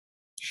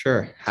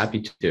 Sure,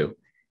 happy to.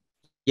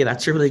 Yeah,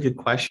 that's a really good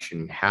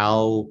question.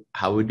 How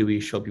do we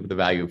show people the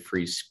value of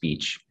free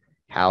speech?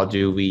 How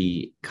do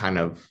we kind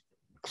of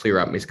clear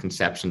up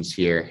misconceptions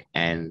here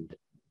and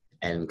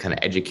kind of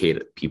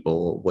educate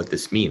people what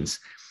this means?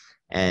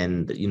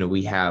 And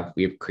we have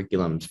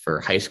curriculums for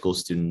high school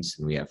students,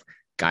 and we have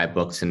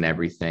guidebooks and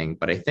everything.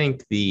 But I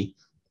think the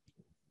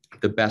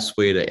best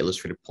way to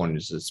illustrate a point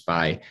is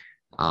by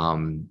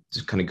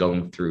just kind of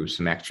going through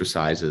some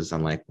exercises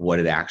on like what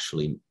it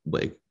actually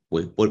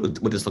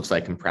what this looks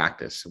like in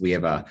practice. We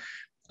have a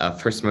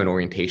First Amendment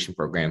orientation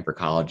program for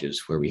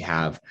colleges where we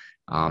have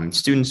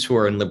students who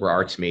are in liberal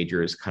arts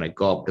majors kind of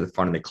go up to the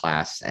front of the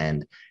class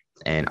and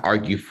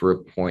argue for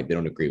a point they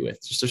don't agree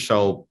with, just to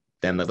show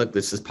them that, look,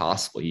 this is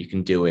possible. You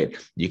can do it.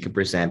 You can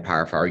present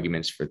powerful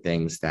arguments for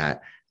things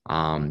that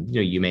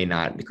you may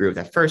not agree with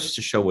at first, just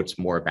to show what's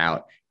more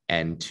about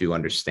and to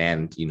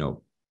understand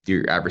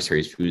your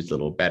adversary's views a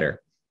little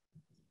better.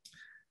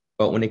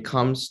 But when it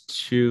comes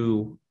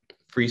to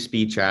free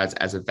speech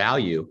as a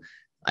value,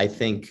 I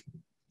think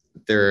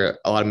there are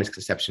a lot of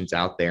misconceptions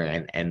out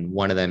there, and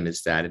one of them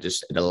is that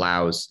it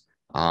allows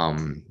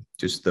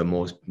just the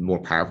more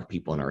powerful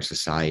people in our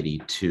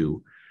society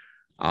to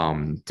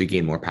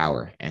gain more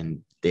power,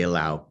 and they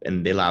allows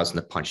them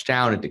to punch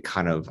down and to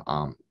kind of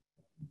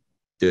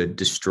to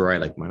destroy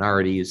like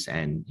minorities,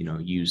 and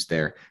use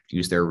their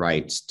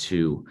rights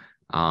to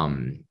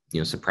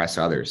suppress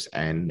others,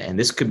 and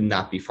this could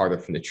not be farther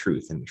from the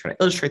truth. And trying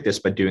to illustrate this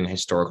by doing a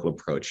historical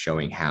approach,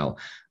 showing how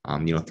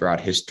throughout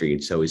history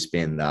it's always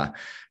been the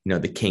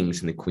kings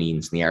and the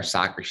queens and the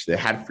aristocracy that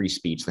had free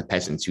speech, and the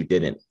peasants who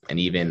didn't. And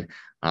even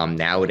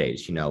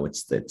nowadays,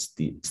 it's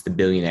the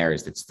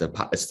billionaires, it's the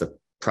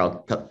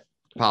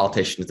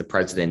politicians, the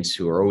presidents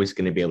who are always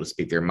going to be able to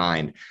speak their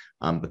mind.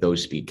 But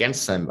those who speak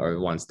against them are the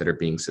ones that are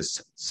being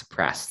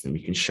suppressed. And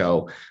we can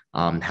show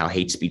how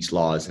hate speech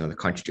laws in other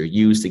countries are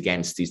used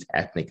against these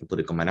ethnic and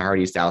political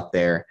minorities out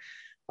there.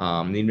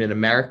 Even in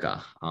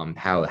America,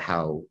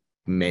 how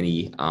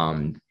many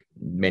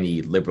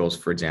liberals,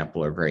 for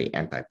example, are very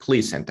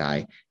anti-police,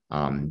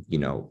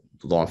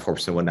 law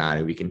enforcement and whatnot.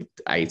 And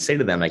I say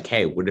to them, like,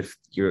 hey, what if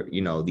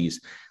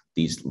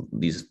these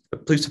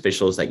police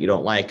officials that you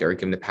don't like are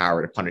given the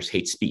power to punish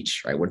hate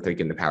speech, right? What if they're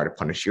given the power to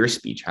punish your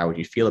speech? How would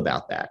you feel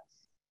about that?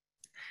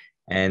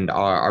 And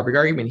our big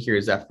argument here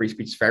is that free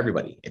speech is for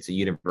everybody. It's a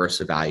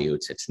universal value.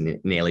 It's an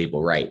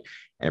inalienable right,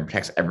 and it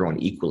protects everyone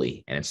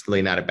equally. And it's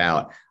really not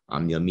about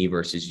me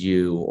versus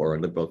you, or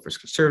liberal versus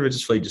conservative.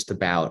 It's really just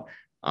about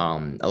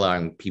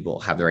allowing people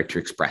to have the right to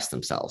express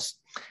themselves.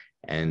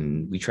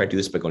 And we try to do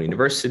this by going to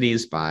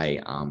universities,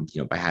 by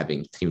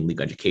having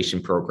legal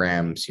education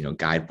programs,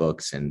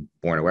 guidebooks, and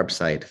more on our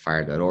website,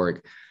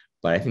 fire.org.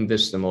 But I think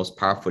this is the most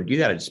powerful to do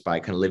that, is just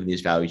by kind of living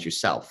these values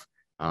yourself.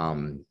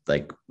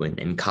 Like when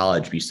in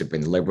college, we used to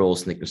bring the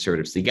liberals and the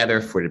conservatives together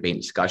for debate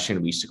and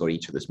discussion. We used to go to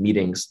each other's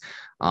meetings.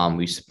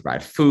 We used to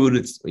provide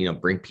food,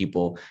 bring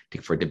people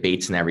for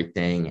debates and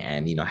everything,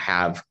 and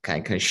have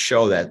kind of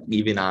show that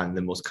even on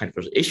the most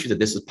controversial issues, that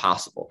this is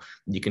possible.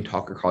 You can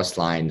talk across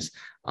lines,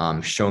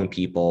 showing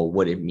people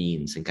what it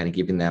means, and kind of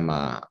giving them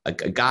a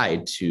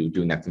guide to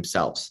doing that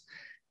themselves.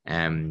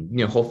 And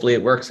hopefully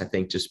it works. I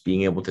think just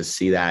being able to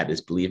see that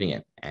is believing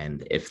it.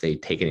 And if they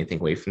take anything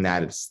away from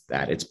that, it's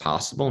that it's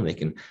possible, and they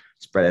can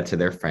spread it to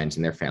their friends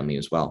and their family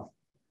as well.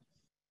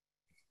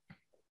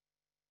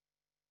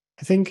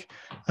 I think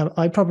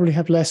I probably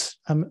have less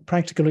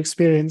practical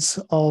experience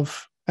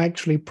of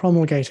actually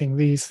promulgating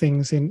these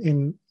things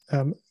in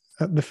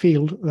the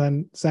field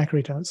than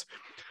Zachary does.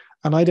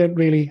 And I don't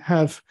really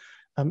have,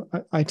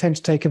 I tend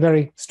to take a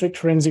very strict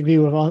forensic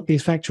view of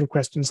these factual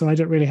questions, and I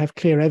don't really have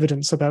clear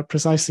evidence about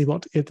precisely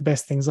what the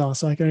best things are.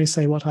 So I can only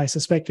say what I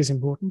suspect is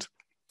important.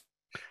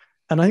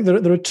 And I think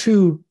there are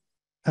two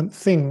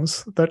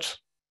things that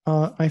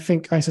I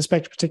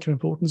suspect of particular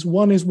importance.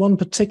 One is one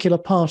particular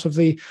part of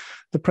the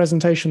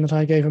presentation that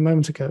I gave a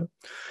moment ago,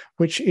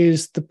 which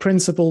is the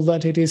principle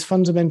that it is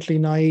fundamentally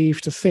naive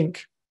to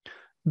think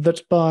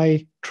that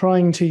by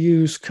trying to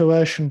use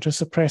coercion to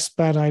suppress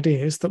bad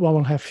ideas, that one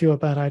will have fewer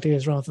bad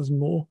ideas rather than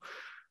more,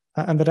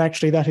 and that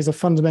actually that is a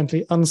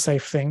fundamentally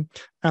unsafe thing,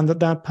 and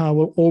that power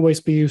will always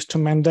be used to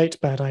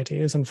mandate bad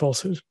ideas and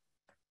falsehood.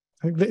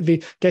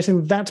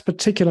 Getting that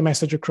particular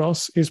message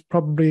across is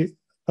probably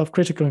of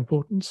critical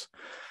importance.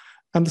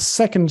 And the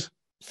second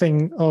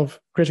thing of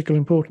critical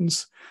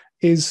importance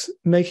is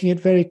making it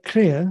very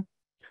clear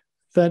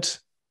that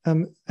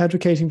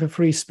advocating for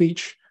free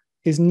speech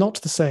is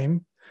not the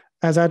same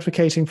as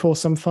advocating for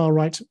some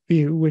far-right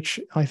view, which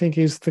I think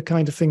is the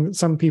kind of thing that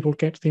some people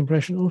get the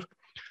impression of.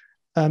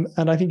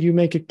 And I think you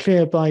make it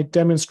clear by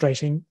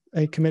demonstrating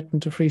a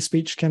commitment to free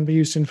speech can be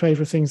used in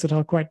favor of things that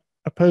are quite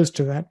opposed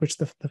to that, which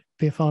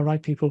the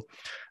far-right people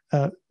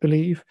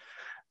believe,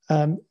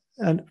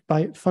 and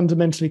by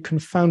fundamentally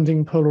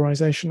confounding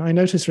polarization. I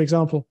noticed, for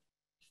example,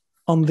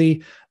 on the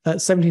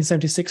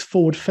 1776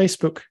 Forward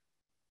Facebook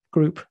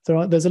group,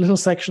 there's a little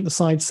section at the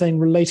side saying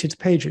related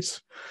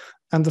pages.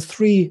 And the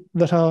three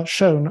that are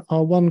shown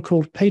are one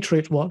called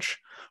Patriot Watch,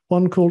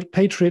 one called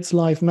Patriots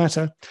Live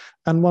Matter,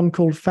 and one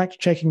called Fact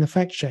Checking the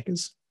Fact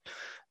Checkers.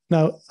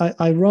 Now,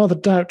 I rather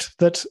doubt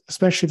that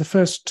especially the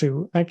first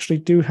two actually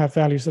do have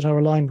values that are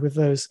aligned with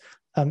those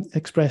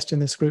expressed in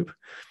this group.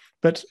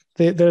 But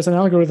there's an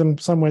algorithm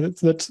somewhere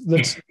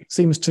that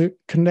seems to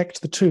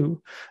connect the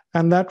two,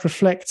 and that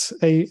reflects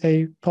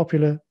a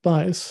popular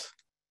bias.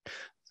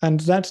 And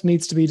that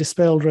needs to be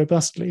dispelled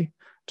robustly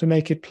to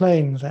make it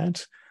plain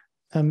that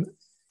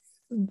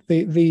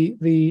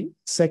the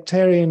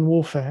sectarian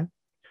warfare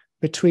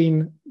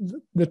between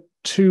the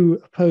two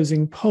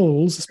opposing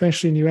poles,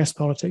 especially in US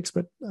politics,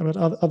 but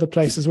other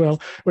places as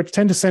well, which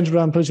tend to center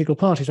around political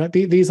parties, right?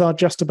 These are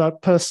just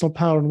about personal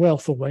power and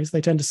wealth always.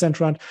 They tend to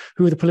center around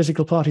who the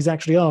political parties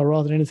actually are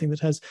rather than anything that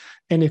has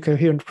any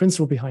coherent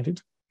principle behind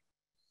it.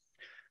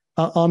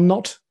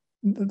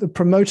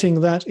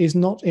 Promoting that is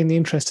not in the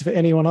interest of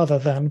anyone other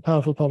than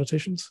powerful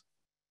politicians.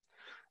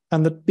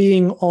 And that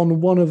being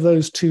on one of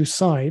those two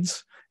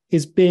sides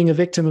is being a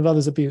victim of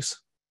others' abuse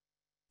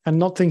and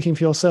not thinking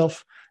for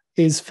yourself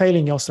is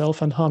failing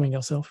yourself and harming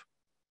yourself.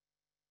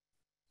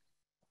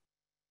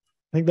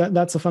 I think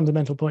that's a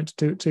fundamental point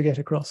to get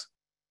across.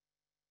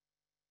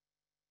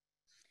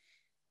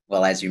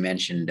 Well, as you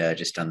mentioned,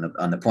 just on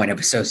the point of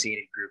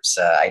associated groups,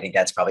 I think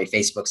that's probably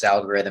Facebook's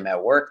algorithm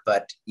at work.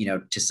 But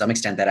to some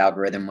extent, that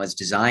algorithm was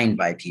designed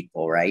by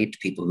people, right?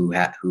 People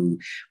who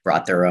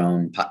brought their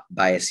own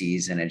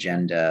biases and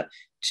agenda,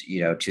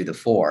 to the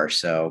fore.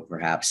 So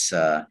perhaps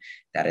that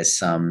is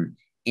some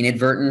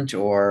inadvertent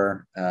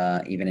or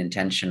even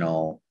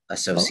intentional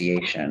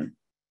association.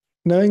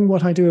 Knowing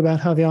what I do about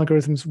how the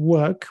algorithms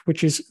work,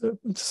 which is to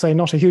say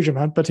not a huge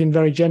amount, but in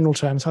very general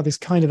terms, how this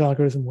kind of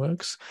algorithm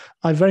works,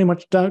 I very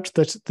much doubt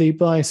that the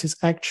bias is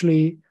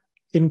actually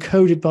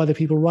encoded by the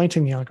people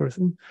writing the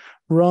algorithm.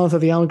 Rather,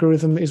 the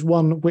algorithm is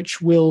one which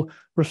will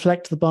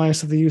reflect the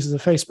bias of the users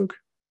of Facebook.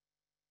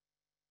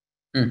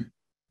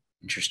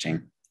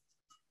 Interesting.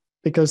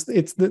 Because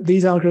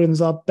these algorithms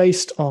are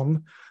based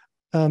on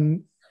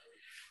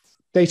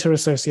data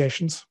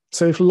associations.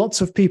 So if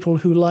lots of people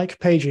who like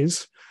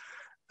pages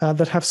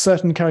that have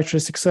certain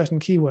characteristics, certain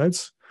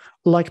keywords,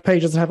 like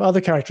pages that have other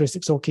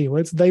characteristics or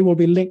keywords, they will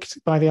be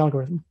linked by the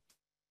algorithm,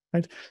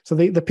 right? So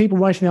the people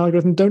writing the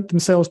algorithm don't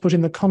themselves put in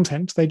the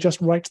content; they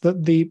just write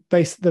the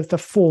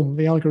form,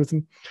 the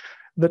algorithm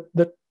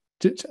that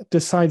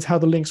decides how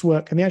the links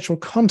work, and the actual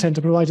content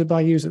are provided by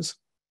users.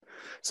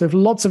 So if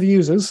lots of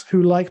users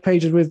who like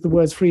pages with the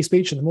words free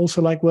speech in them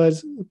also like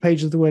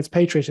pages with the words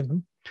patriot in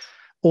them,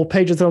 or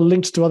pages that are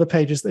linked to other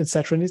pages,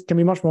 etc., and it can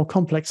be much more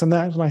complex than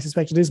that, and I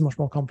suspect it is much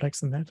more complex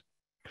than that,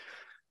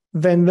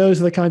 then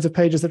those are the kinds of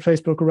pages that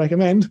Facebook will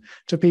recommend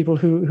to people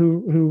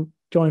who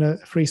join a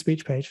free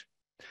speech page,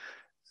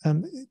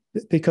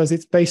 because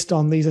it's based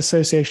on these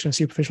association of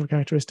superficial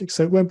characteristics.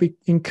 So it won't be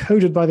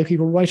encoded by the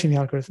people writing the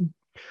algorithm.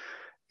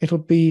 It'll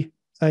be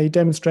a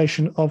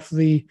demonstration of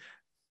the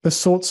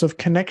sorts of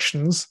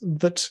connections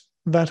that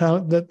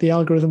the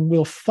algorithm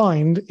will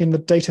find in the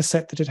data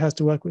set that it has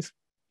to work with.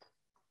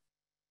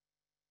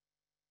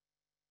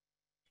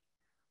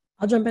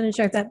 I'll jump in and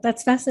share that.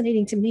 That's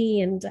fascinating to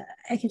me. And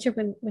I can share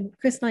when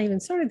Chris and I even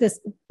started this,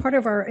 part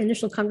of our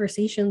initial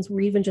conversations were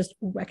even just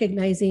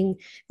recognizing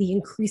the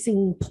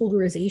increasing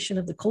polarization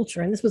of the culture.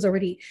 And this was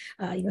already,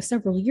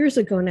 several years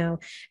ago now.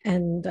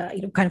 And,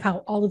 kind of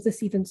how all of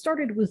this even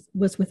started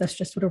was with us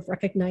just sort of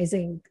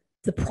recognizing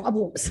the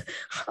problems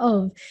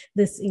of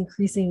this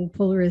increasing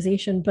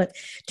polarization. But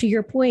to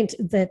your point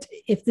that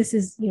if this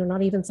is,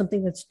 not even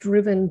something that's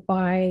driven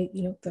by,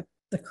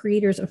 the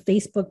creators of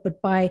Facebook, but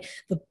by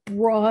the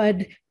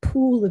broad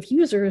pool of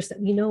users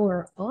that we know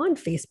are on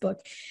Facebook,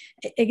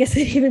 I guess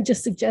it even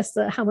just suggests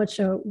how much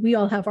we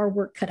all have our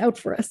work cut out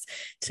for us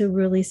to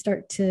really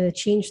start to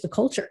change the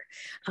culture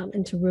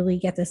and to really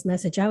get this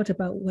message out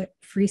about what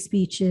free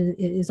speech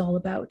is all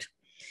about.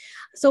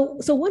 So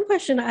one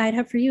question I'd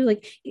have for you,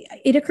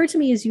 it occurred to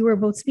me as you were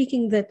both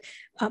speaking that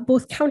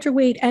both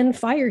Counterweight and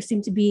FIRE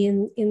seem to be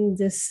in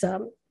this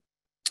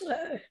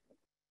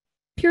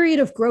period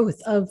of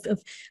growth of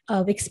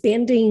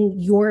expanding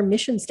your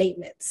mission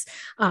statements.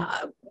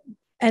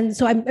 And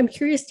so I'm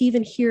curious to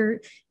even hear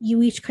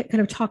you each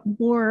kind of talk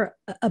more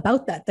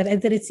about that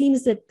it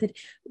seems that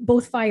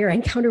both FIRE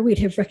and Counterweight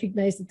have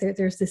recognized that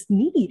there's this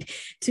need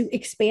to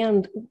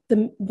expand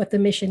what the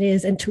mission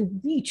is and to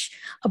reach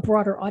a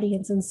broader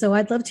audience. And so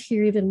I'd love to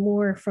hear even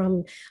more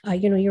from,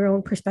 your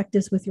own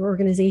perspectives with your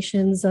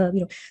organizations,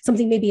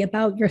 something maybe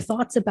about your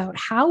thoughts about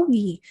how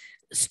we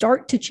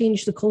start to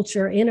change the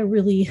culture in a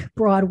really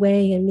broad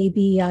way, and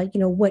maybe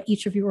what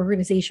each of your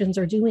organizations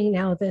are doing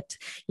now that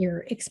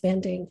you're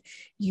expanding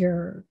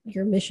your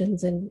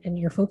missions and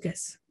your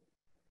focus.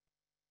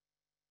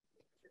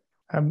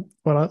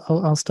 Well,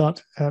 I'll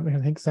start. I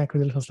think Zach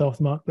was a little slow off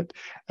the mark, but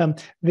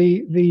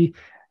the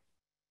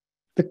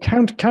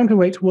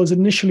Counterweight was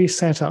initially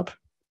set up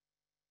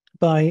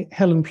by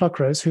Helen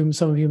Pluckrose, whom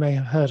some of you may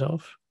have heard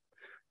of,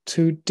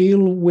 to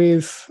deal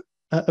with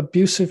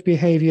abusive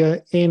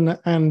behavior in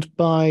and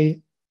by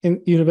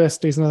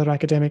universities and other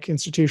academic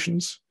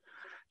institutions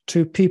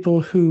to people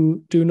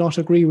who do not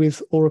agree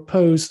with or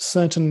oppose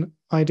certain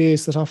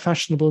ideas that are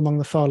fashionable among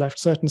the far left,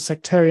 certain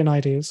sectarian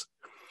ideas,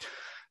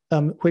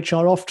 which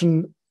are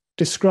often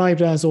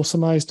described as or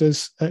surmised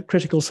as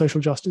critical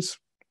social justice.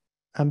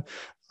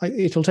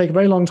 It'll take a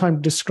very long time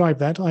to describe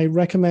that. I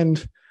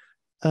recommend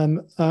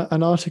an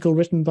article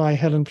written by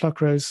Helen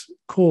Pluckrose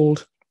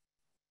called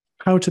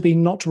How to Be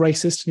Not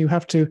Racist, and you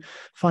have to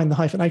find the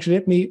hyphen. Actually,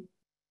 let me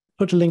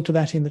put a link to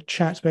that in the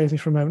chat. Bear with me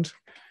for a moment.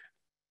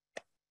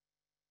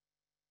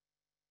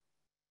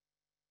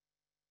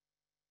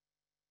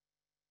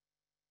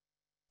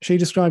 She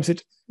describes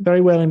it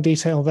very well in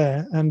detail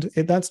there, and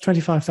that's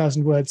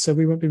 25,000 words, so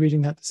we won't be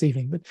reading that this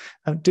evening,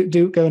 but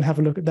do go and have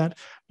a look at that.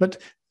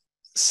 But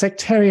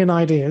sectarian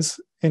ideas,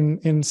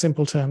 in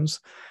simple terms,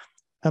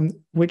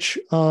 which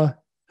are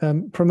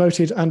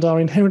promoted and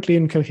are inherently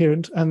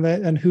incoherent,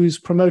 and whose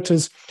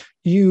promoters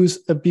use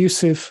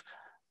abusive,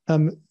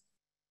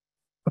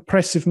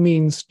 oppressive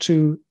means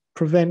to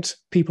prevent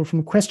people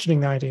from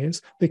questioning the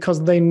ideas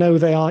because they know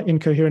they are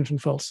incoherent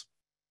and false.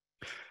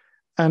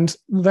 And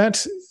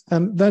that's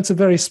a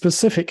very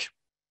specific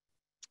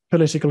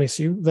political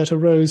issue that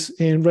arose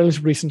in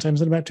relatively recent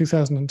times, in about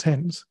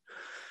 2010s.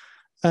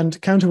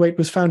 And Counterweight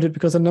was founded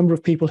because a number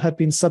of people had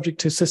been subject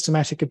to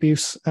systematic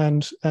abuse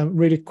and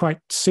really quite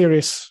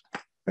serious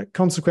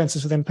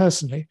consequences for them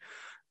personally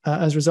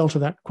as a result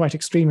of that quite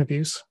extreme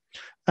abuse.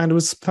 And it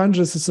was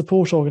founded as a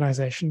support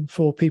organization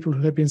for people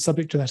who had been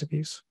subject to that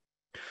abuse.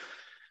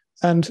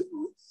 And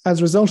as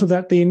a result of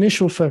that, the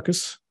initial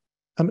focus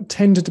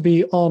tended to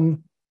be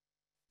on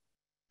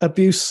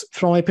abuse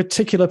from a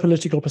particular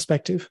political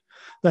perspective.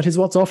 That is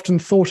what's often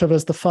thought of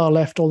as the far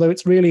left, although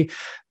it's really,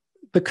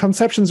 the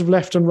conceptions of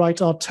left and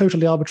right are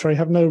totally arbitrary,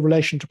 have no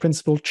relation to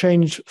principle,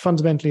 change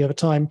fundamentally over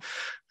time,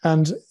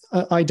 and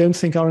I don't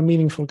think are a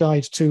meaningful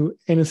guide to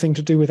anything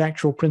to do with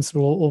actual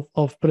principle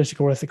of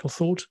political or ethical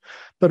thought.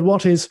 But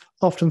what is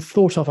often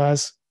thought of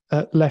as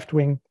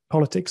left-wing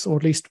politics, or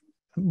at least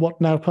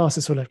what now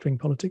passes for left-wing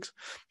politics,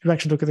 if you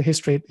actually look at the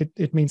history,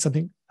 it means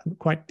something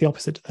quite the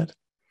opposite to that.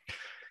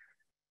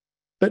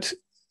 But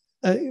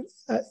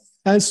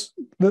as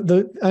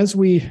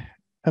we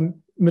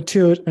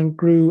matured and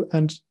grew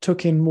and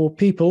took in more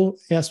people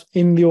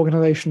in the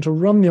organization to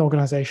run the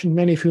organization,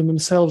 many of whom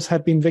themselves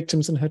had been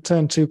victims and had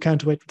turned to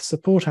Counterweight for the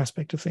support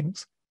aspect of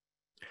things,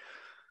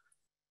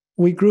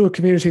 we grew a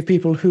community of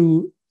people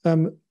who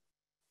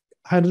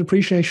had an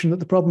appreciation that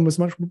the problem was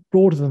much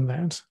broader than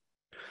that.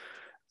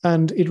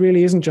 And it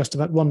really isn't just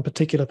about one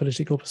particular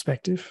political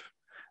perspective.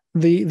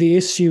 The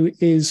issue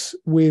is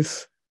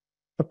with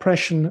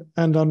oppression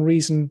and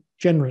unreason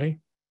generally,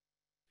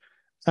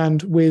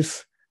 and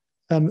with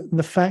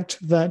the fact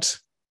that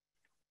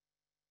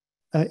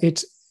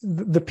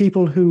the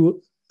people who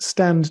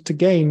stand to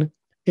gain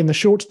in the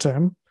short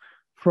term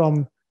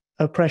from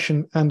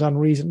oppression and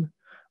unreason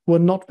were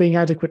not being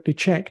adequately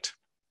checked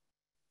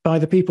by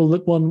the people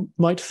that one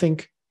might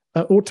think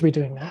ought to be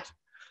doing that,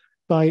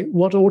 by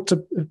what ought to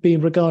be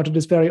regarded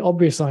as very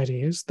obvious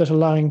ideas that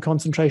allowing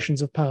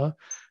concentrations of power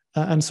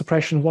and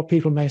suppression of what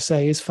people may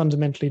say is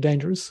fundamentally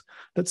dangerous,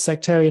 that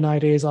sectarian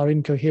ideas are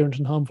incoherent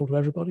and harmful to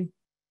everybody,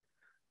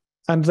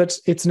 and that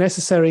it's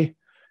necessary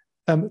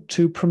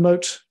to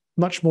promote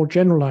much more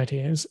general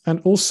ideas, and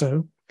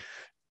also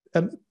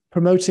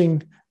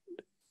promoting,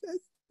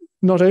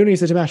 not only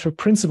is it a matter of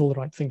principle the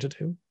right thing to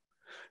do,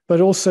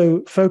 but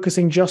also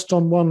focusing just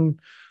on one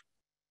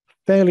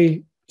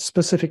fairly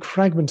specific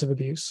fragment of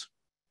abuse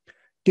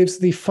gives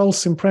the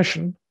false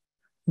impression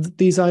that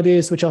these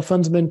ideas, which are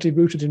fundamentally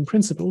rooted in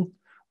principle,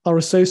 are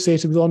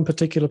associated with one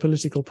particular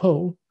political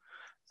pole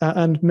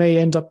and may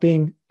end up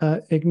being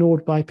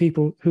ignored by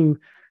people who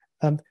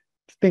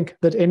think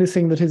that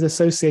anything that is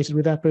associated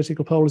with that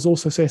political pole is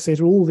also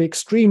associated with all the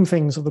extreme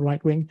things of the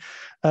right wing,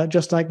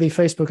 just like the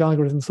Facebook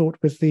algorithm thought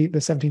with the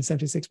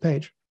 1776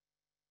 page.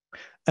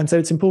 And so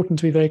it's important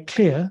to be very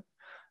clear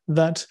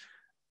that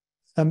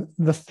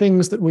the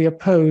things that we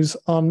oppose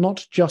are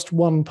not just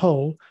one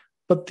pole,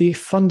 but the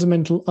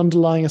fundamental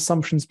underlying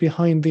assumptions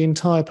behind the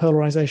entire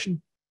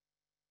polarization.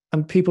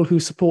 And people who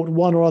support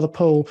one or other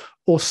pole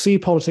or see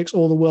politics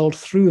or the world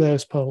through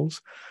those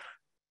poles,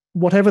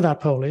 whatever that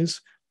pole is,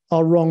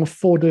 are wrong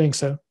for doing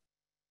so.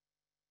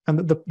 And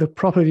the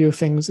proper view of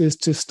things is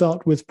to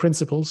start with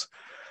principles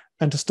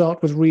and to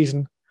start with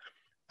reason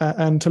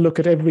and to look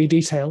at every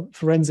detail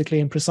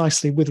forensically and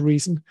precisely with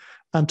reason,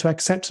 and to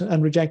accept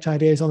and reject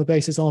ideas on the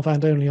basis of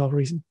and only of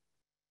reason.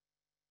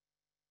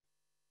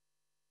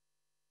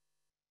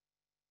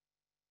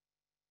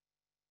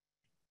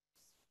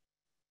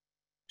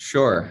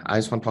 Sure. I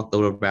just want to talk a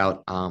little bit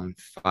about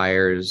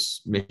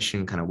FIRE's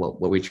mission, kind of what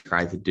we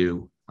try to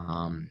do.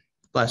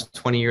 Last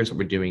 20 years, what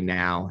we're doing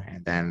now,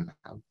 and then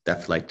I'd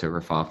definitely like to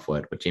riff off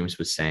what James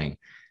was saying.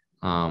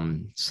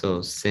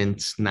 So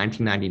since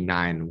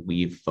 1999,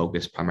 we've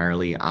focused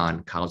primarily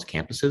on college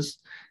campuses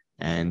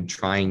and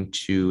trying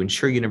to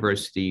ensure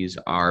universities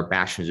are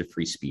bastions of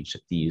free speech,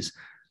 that these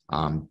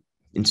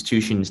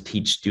institutions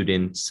teach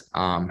students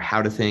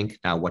how to think,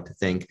 not what to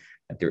think,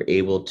 that they're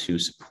able to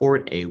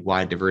support a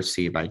wide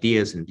diversity of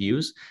ideas and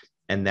views,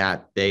 and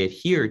that they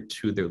adhere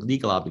to their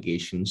legal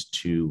obligations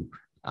to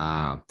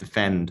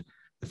defend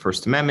the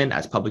First Amendment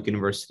as public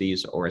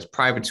universities or as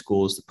private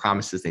schools, the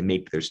promises they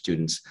make to their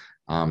students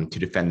to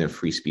defend their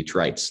free speech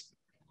rights.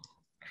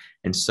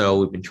 And so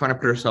we've been trying to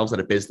put ourselves out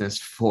of business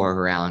for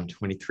around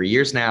 23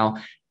 years now.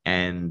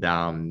 And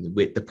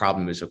the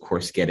problem is, of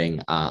course,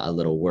 getting a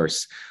little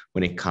worse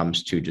when it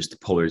comes to just the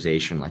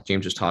polarization, like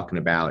James was talking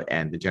about,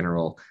 and the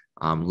general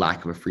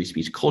lack of a free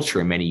speech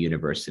culture in many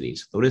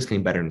universities. Though it is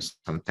getting better in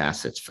some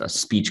facets.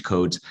 Speech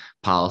codes,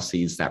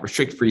 policies that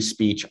restrict free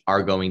speech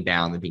are going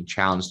down. They're being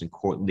challenged in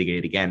court,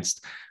 litigated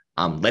against,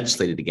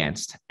 legislated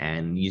against,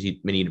 and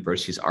many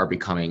universities are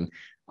becoming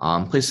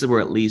places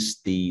where at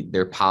least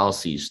their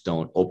policies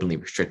don't openly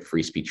restrict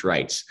free speech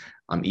rights,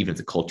 even if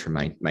the culture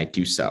might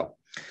do so.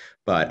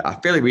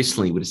 But fairly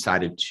recently, we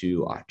decided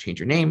to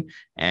change our name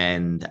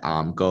and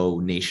go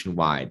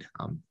nationwide,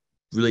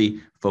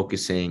 really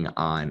focusing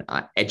on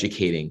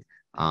educating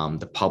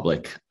the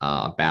public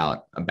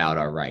about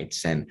our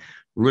rights, and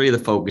really the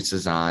focus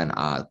is on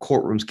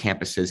courtrooms,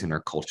 campuses, and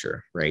our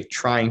culture, right?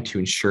 Trying to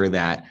ensure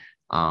that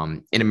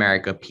in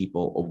America,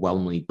 people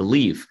overwhelmingly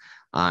believe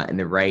in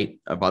the right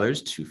of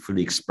others to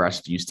freely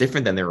express views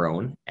different than their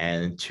own,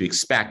 and to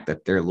expect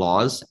that their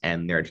laws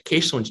and their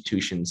educational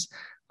institutions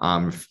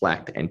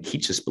reflect and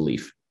teach this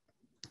belief.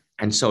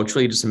 And so it's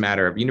really just a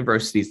matter of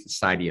universities,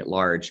 society at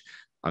large,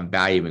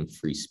 valuing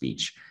free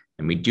speech.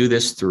 And we do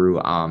this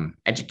through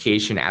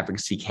education,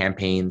 advocacy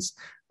campaigns,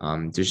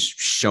 just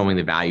showing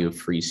the value of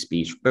free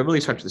speech, but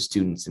really starts with the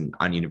students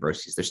on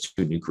universities, their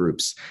student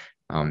groups.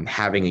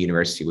 Having a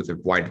university with a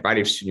wide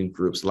variety of student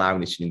groups, allowing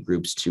the student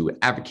groups to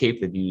advocate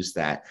for the views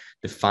that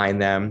define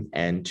them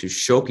and to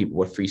show people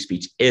what free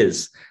speech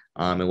is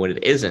and what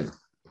it isn't,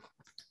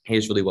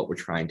 is really what we're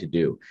trying to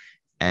do.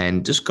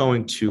 And just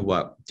going to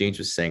what James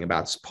was saying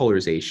about this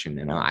polarization,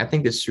 and I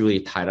think this is really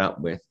tied up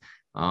with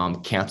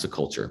cancel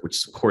culture, which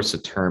is of course a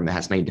term that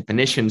has many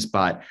definitions,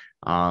 but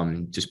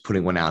just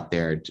putting one out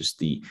there, just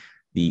the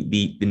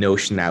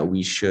notion that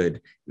we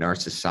should in our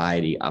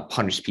society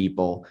punish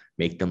people,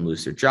 make them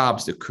lose their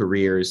jobs, their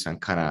careers,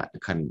 and kind of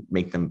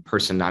make them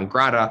person non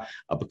grata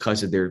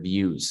because of their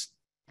views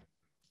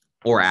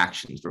or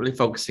actions. We're really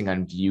focusing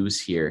on views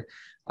here.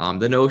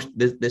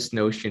 This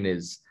notion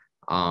is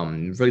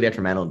really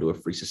detrimental to a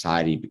free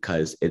society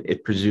because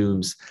it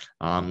presumes,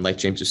 like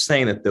James was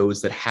saying, that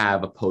those that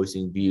have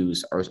opposing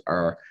views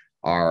are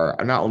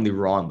not only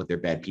wrong, but they're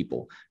bad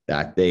people,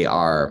 that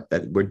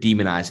we're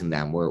demonizing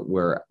them.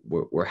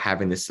 We're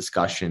having this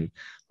discussion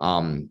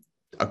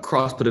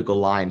across political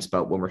lines,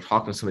 but when we're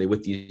talking to somebody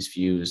with these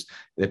views,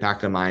 in the back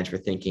of their minds, we're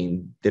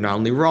thinking they're not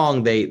only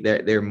wrong,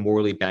 they're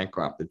morally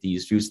bankrupt, that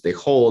these views they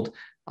hold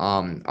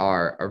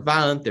are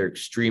violent, they're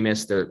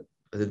extremists, they're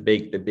the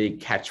big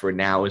catchword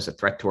now is a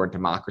threat to our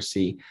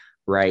democracy,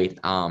 right?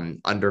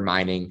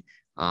 Undermining,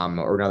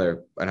 or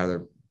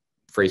another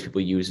phrase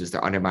people use is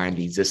they're undermining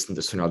the existence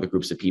of certain other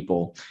groups of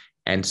people.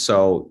 And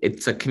so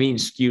it's a convenient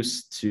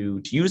excuse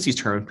to use these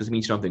terms because it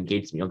means you don't have to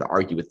engage them, you don't have to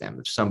argue with them.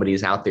 If somebody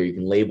is out there, you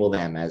can label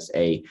them as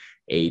a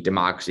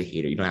democracy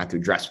hater. You don't have to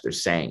address what they're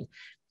saying.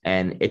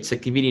 And it's a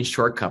convenient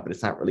shortcut, but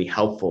it's not really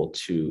helpful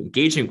to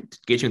engaging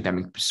with them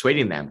and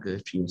persuading them,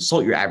 because if you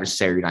insult your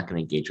adversary, you're not going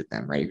to engage with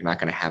them, right? You're not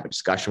going to have a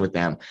discussion with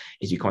them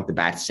as you come off the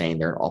bat saying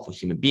they're an awful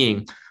human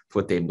being for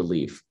what they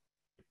believe.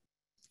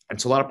 And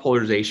so a lot of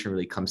polarization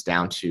really comes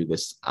down to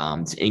this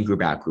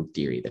in-group, out-group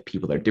theory, that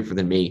people that are different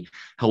than me,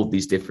 hold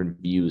these different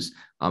views,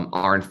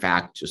 are in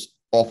fact just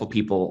awful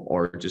people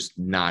or just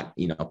not,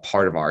 a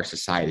part of our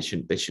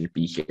society. They shouldn't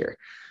be here.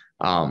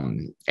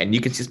 And you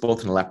can see this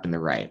both on the left and the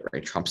right?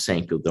 Trump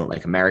saying people don't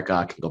like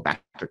America, can go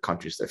back to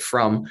countries they're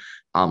from.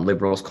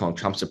 Liberals calling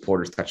Trump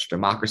supporters threats to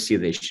democracy,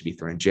 they should be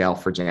thrown in jail,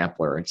 for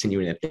example, or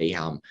insinuating that they,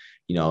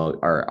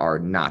 are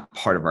not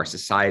part of our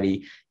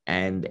society.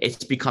 And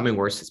it's becoming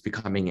worse. It's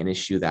becoming an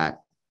issue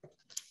that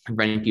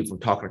preventing people from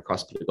talking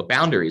across political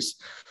boundaries.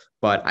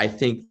 But I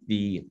think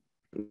the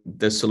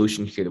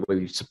solution here, the way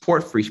we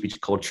support free speech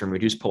culture and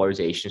reduce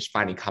polarization, is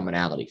finding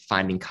commonality,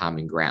 finding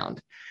common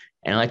ground.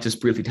 And I'd like to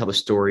just briefly tell the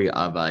story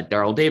of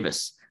Daryl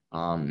Davis,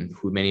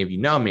 who many of you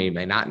know, may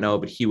not know,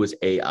 but he was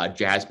a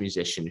jazz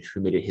musician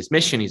who made it his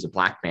mission. He's a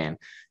Black man,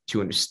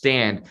 to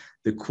understand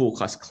the Ku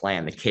Klux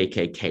Klan, the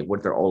KKK,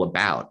 what they're all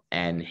about.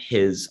 And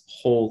his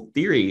whole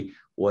theory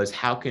was,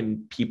 how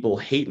can people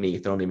hate me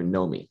if they don't even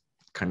know me?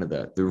 Kind of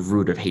the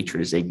root of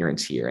hatred is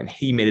ignorance here. And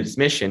he made it his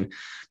mission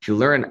to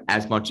learn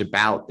as much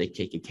about the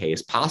KKK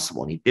as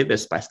possible. And he did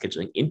this by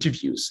scheduling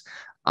interviews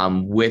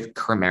with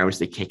current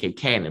members of the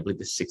KKK in, I believe,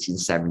 the 60s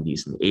and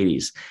 70s and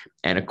 80s.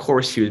 And of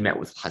course, he was met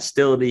with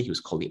hostility. He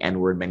was called the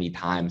N-word many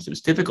times. It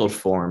was difficult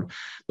for him.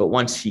 But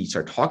once he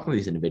started talking to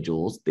these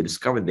individuals, they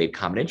discovered they had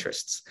common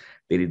interests.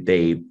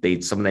 They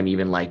some of them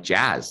even like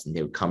jazz, and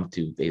they would come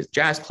to his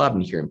jazz club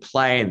and hear him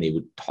play, and they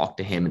would talk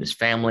to him and his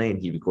family,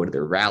 and he would go to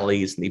their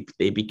rallies, and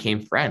they became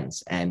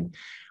friends. And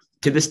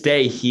to this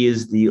day, he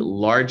is the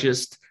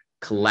largest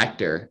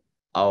collector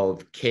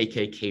of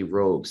KKK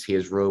robes. He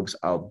has robes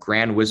of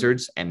Grand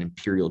Wizards and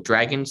Imperial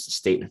Dragons,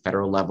 state and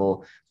federal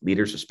level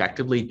leaders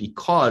respectively,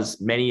 because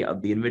many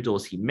of the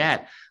individuals he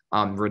met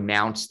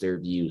renounced their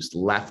views,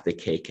 left the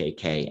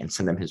KKK, and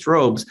sent them his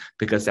robes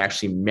because they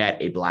actually met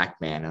a Black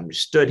man,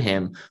 understood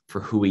him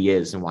for who he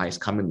is and why he's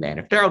coming there. And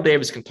if Daryl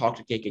Davis can talk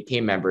to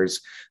KKK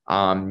members,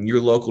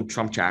 your local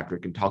Trump chapter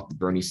can talk to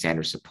Bernie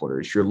Sanders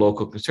supporters. Your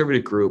local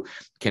conservative group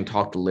can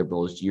talk to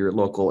liberals. Your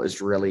local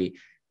Israeli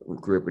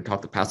group can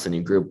talk to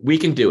Palestinian group. We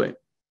can do it.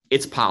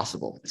 It's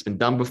possible. It's been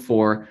done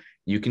before.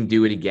 You can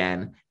do it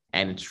again.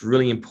 And it's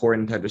really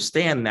important to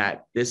understand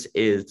that this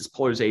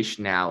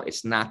polarization now,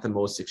 it's not the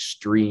most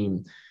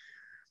extreme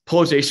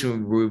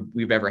polarization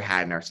we've ever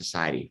had in our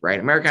society,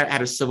 right? America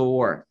had a civil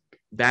war.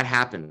 That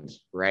happened,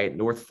 right?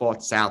 North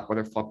fought South,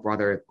 brother fought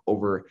brother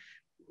over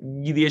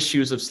the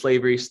issues of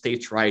slavery,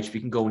 states' rights.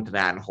 We can go into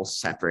that in a whole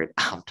separate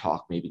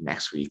talk maybe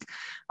next week.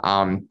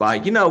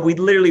 But, we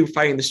literally were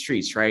fighting the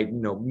streets, right?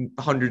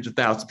 Hundreds of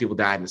thousands of people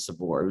died in the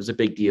Civil War. It was a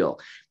big deal.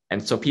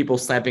 And so people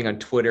slapping on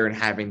Twitter and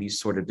having these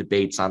sort of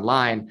debates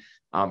online,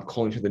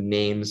 calling to the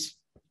names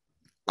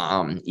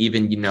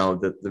Even,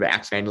 the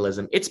acts of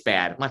vandalism, it's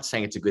bad. I'm not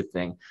saying it's a good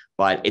thing,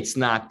 but it's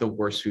not the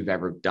worst we've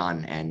ever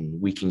done.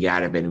 And we can get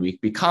out of it and we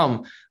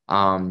become,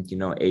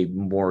 a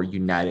more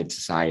united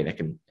society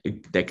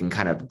that can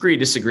kind of agree,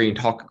 disagree, and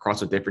talk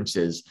across the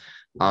differences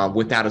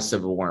without a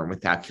civil war and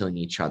without killing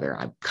each other.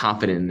 I'm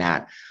confident in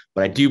that,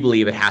 but I do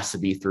believe it has to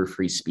be through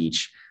free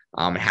speech.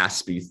 It has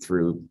to be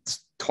through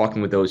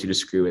talking with those you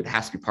disagree with. It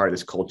has to be part of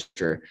this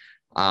culture.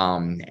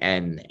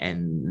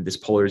 And this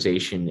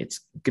polarization, it's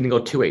going to go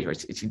two ways.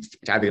 Right? It's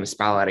either going to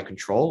spiral out of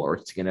control, or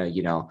it's going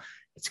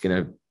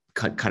to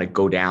kind of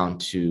go down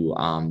to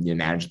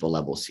manageable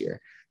levels here.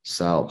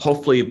 So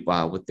hopefully,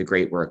 with the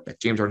great work that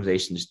James'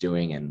 organization is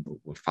doing and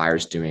what FIRE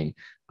is doing,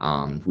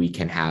 we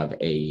can have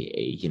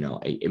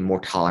a more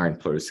tolerant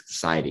pluralistic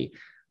society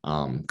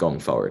going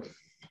forward.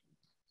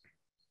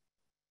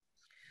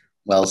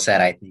 Well said.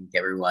 I think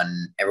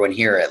everyone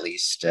here at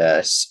least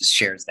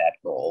shares that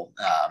goal.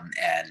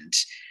 And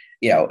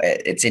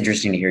it's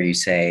interesting to hear you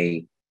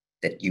say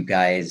that you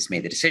guys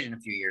made the decision a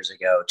few years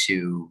ago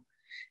to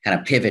kind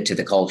of pivot to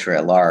the culture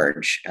at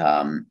large.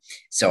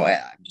 So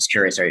I'm just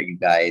curious: are you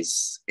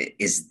guys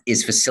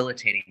is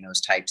facilitating those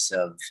types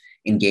of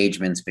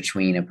engagements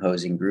between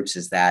opposing groups?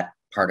 Is that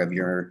part of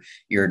your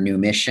new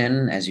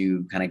mission as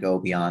you kind of go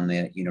beyond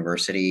the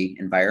university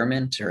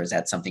environment, or is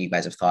that something you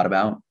guys have thought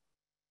about?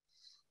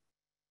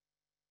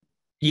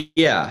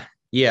 Yeah.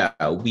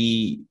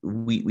 We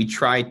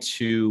try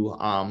to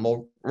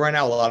right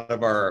now a lot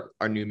of our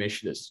new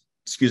mission is,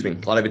 a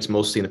lot of it's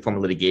mostly in the form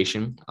of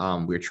litigation.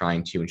 We're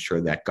trying to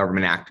ensure that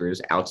government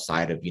actors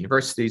outside of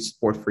universities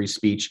support free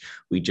speech.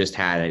 We just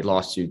had a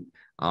lawsuit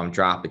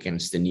drop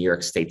against the New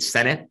York State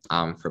Senate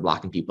for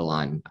blocking people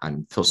on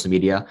social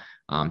media.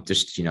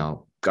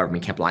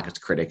 Government can't block its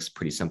critics,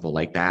 pretty simple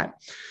like that.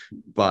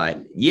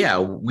 But yeah,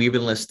 we've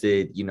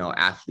enlisted,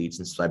 athletes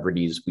and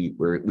celebrities.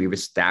 We've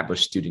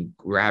established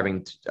we're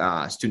having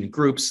student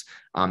groups,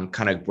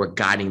 we're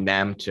guiding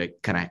them to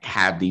kind of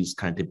have these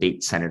kind of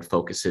debate-centered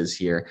focuses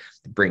here,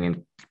 bring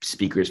in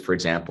speakers, for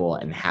example,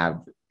 and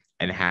have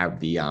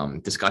the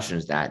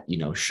discussions that,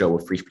 show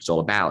what free speech is all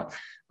about.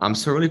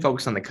 So really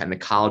focused on the kind of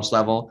college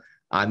level,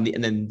 and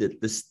then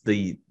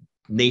the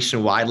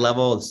nationwide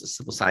level, the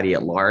civil society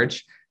at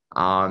large.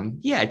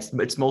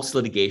 It's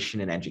mostly litigation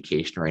and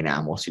education right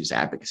now, mostly just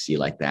advocacy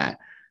like that.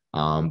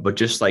 But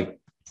just like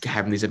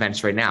having these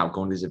events right now,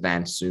 going to these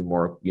events, doing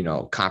more,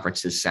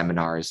 conferences,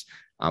 seminars,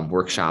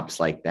 workshops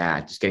like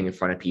that, just getting in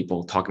front of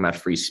people, talking about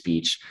free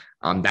speech.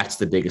 That's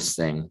the biggest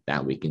thing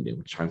that we can do,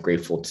 which I'm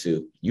grateful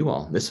to you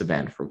all, this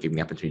event, for giving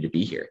me the opportunity to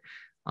be here.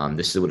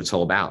 This is what it's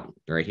all about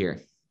right here.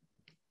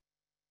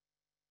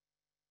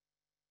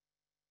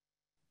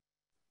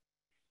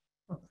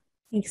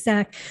 Thanks,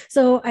 Zach.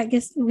 So I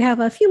guess we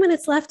have a few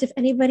minutes left. If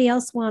anybody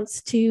else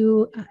wants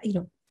to,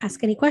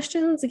 ask any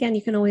questions, again,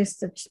 you can always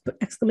just put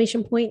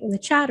exclamation point in the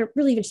chat, or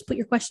really even just put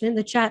your question in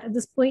the chat at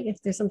this point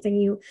if there's something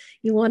you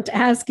want to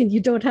ask and you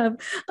don't have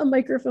a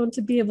microphone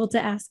to be able to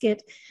ask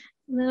it.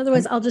 And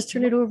otherwise, I'll just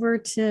turn it over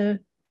to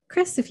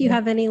Chris if you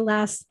have any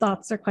last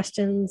thoughts or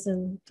questions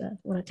and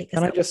want to take us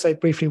out. Can I just say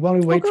briefly, while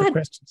we wait for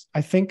questions,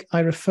 I think I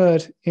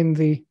referred in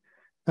the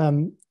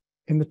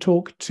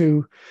talk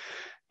to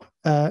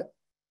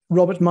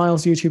Robert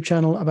Miles' YouTube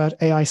channel about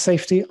AI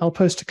safety. I'll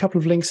post a couple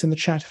of links in the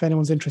chat if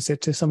anyone's interested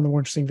to some of the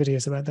more interesting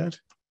videos about that.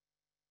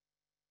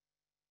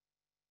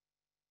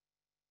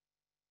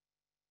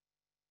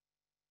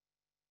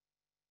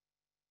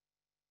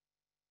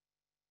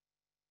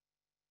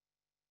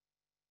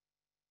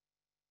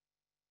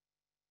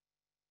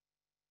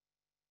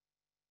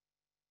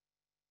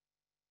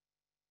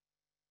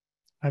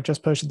 I've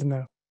just posted them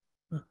now.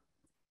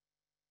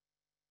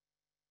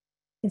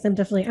 Yes,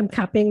 I'm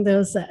copying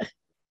those.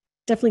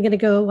 Definitely going to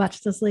go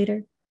watch this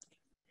later.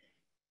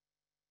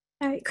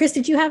 All right, Chris,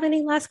 did you have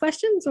any last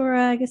questions, or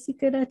I guess you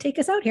could take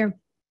us out here?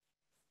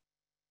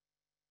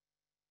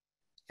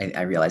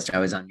 I realized I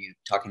was on mute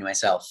talking to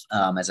myself,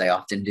 as I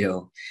often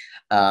do.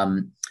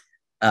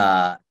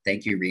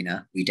 Thank you,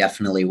 Rena. We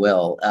definitely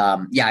will.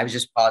 I was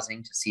just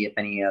pausing to see if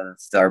any of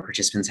our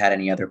participants had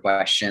any other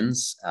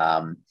questions.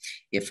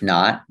 If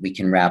not, we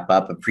can wrap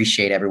up.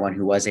 Appreciate everyone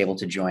who was able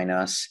to join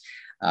us.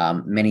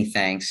 Many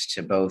thanks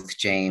to both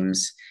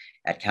James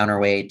at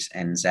Counterweight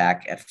and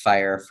Zach at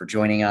FIRE for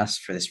joining us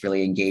for this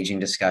really engaging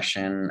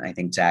discussion. I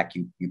think, Zach,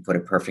 you put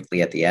it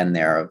perfectly at the end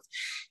there of,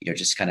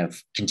 just kind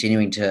of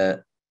continuing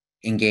to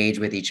engage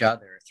with each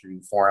other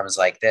through forums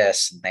like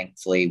this. And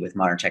thankfully, with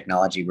modern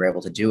technology, we're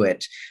able to do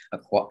it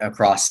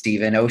across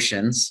even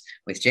oceans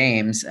with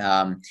James,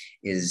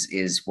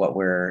 is what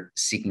we're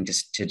seeking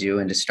to do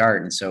and to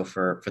start. And so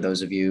for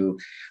those of you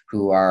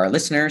who are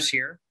listeners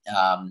here,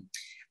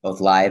 both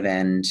live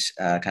and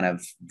kind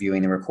of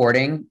viewing the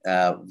recording,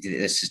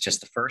 this is just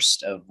the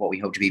first of what we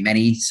hope to be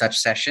many such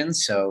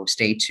sessions. So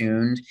stay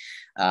tuned.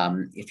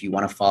 If you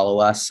want to follow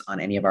us on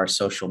any of our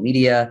social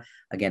media,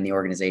 again, the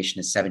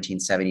organization is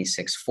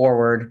 1776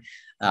 Forward.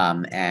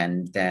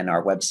 And then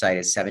our website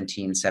is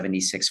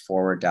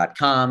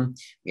 1776forward.com.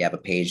 We have a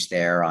page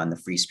there on the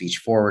Free Speech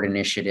Forward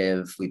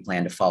initiative. We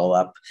plan to follow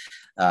up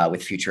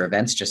with future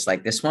events just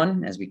like this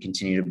one as we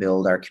continue to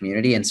build our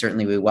community. And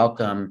certainly we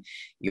welcome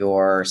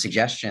your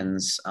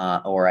suggestions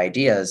or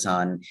ideas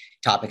on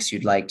topics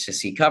you'd like to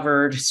see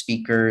covered,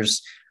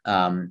 speakers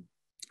that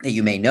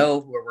you may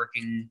know who are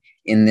working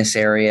in this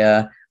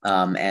area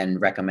and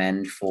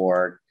recommend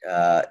for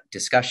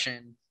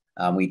discussion.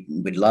 We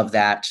would love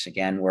that.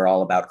 Again, we're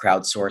all about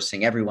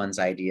crowdsourcing everyone's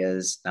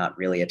ideas, not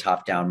really a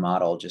top-down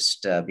model,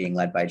 just being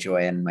led by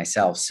Joy and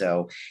myself.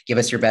 So give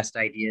us your best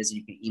ideas.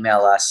 You can email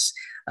us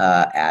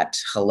at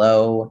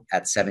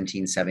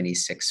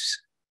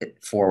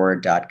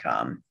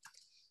hello@1776forward.com.